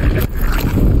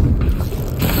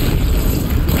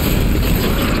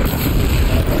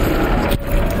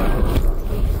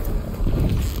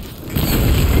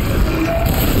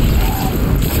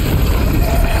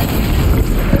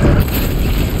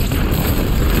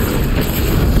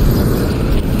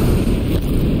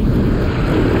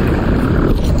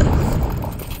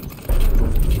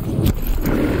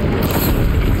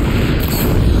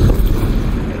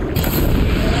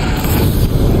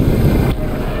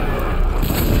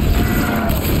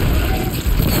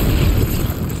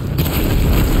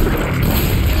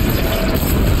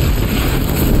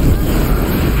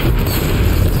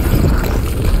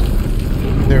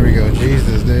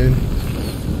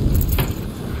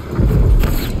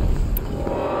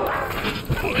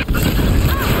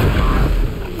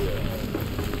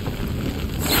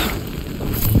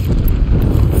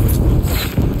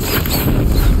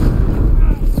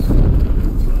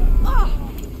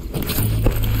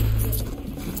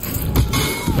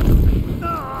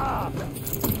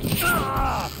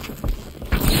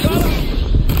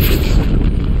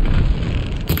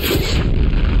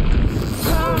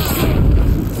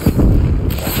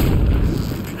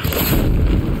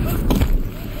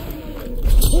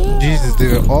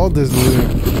 all this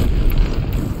loot.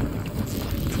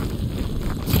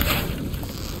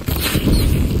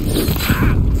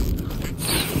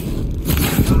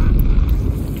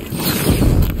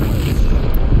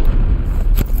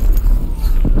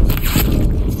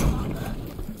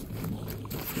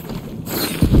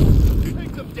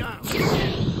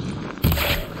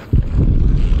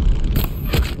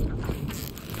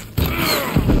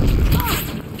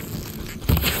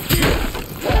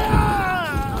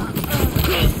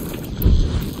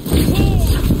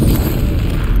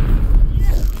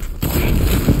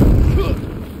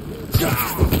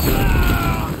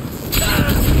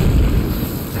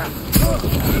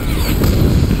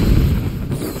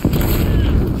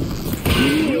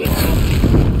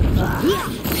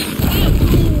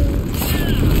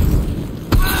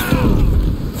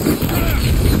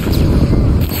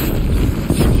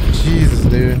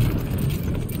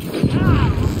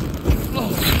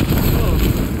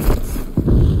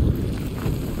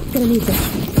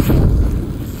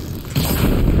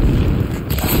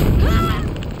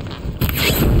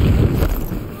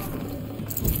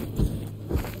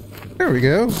 There we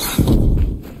go.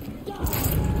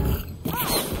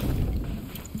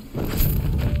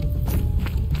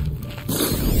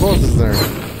 What else is there?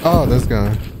 Oh, this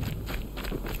guy.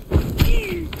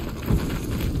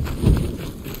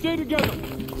 Stay together.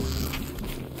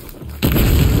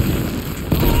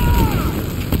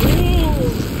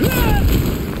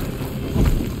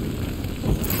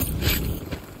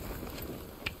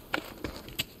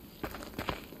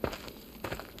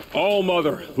 All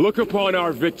Mother, look upon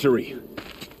our victory.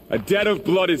 A debt of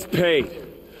blood is paid.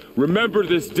 Remember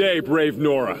this day, brave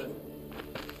Nora.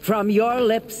 From your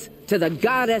lips to the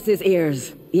goddess's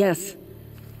ears. Yes,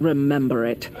 remember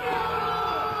it.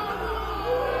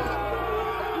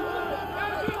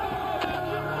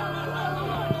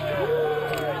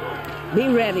 Be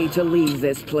ready to leave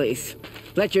this place.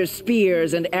 Let your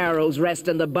spears and arrows rest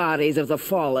in the bodies of the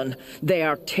fallen. They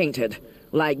are tainted,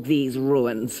 like these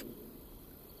ruins.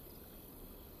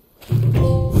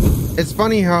 It's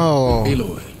funny how...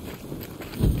 Aloy,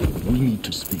 we need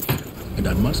to speak, and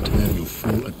I must have your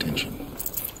full attention.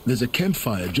 There's a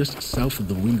campfire just south of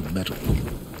the Ring of Metal.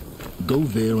 Go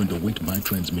there and await my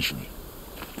transmission.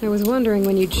 I was wondering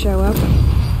when you'd show up.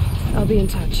 I'll be in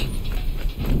touch.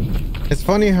 It's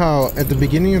funny how at the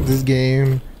beginning of this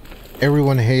game,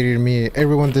 everyone hated me,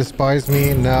 everyone despised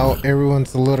me, now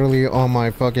everyone's literally on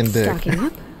my fucking dick. Stocking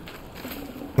up?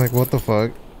 Like, what the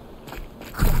fuck?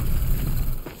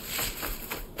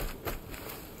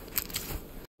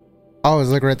 Oh,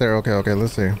 it's like right there. Okay, okay,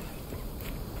 let's see.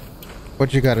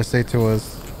 What you gotta say to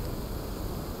us?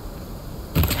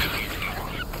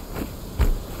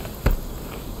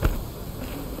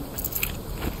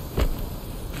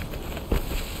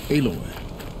 Aloy,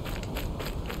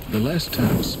 the last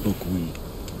time we spoke,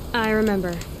 I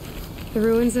remember. The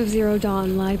ruins of Zero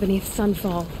Dawn lie beneath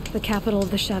Sunfall, the capital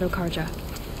of the Shadow Karja.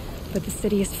 But the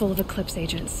city is full of Eclipse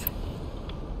agents.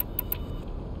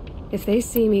 If they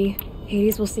see me,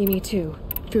 Hades will see me too,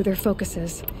 through their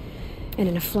focuses. And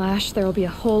in a flash, there will be a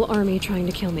whole army trying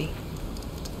to kill me.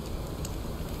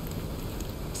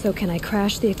 So can I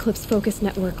crash the Eclipse focus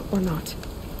network or not?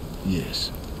 Yes,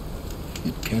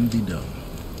 it can be done.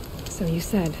 So you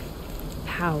said,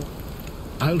 how?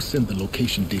 I'll send the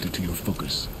location data to your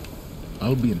focus.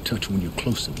 I'll be in touch when you're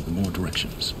closer with more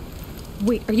directions.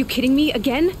 Wait, are you kidding me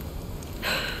again?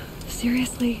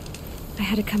 Seriously? I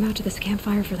had to come out to this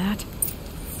campfire for that?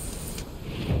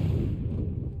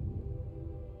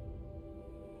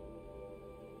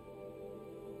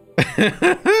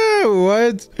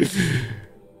 What?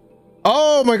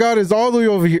 Oh my god, it's all the way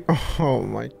over here. Oh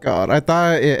my god, I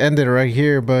thought it ended right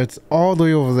here, but it's all the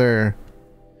way over there.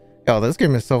 Yo, this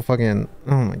game is so fucking...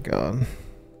 Oh my god.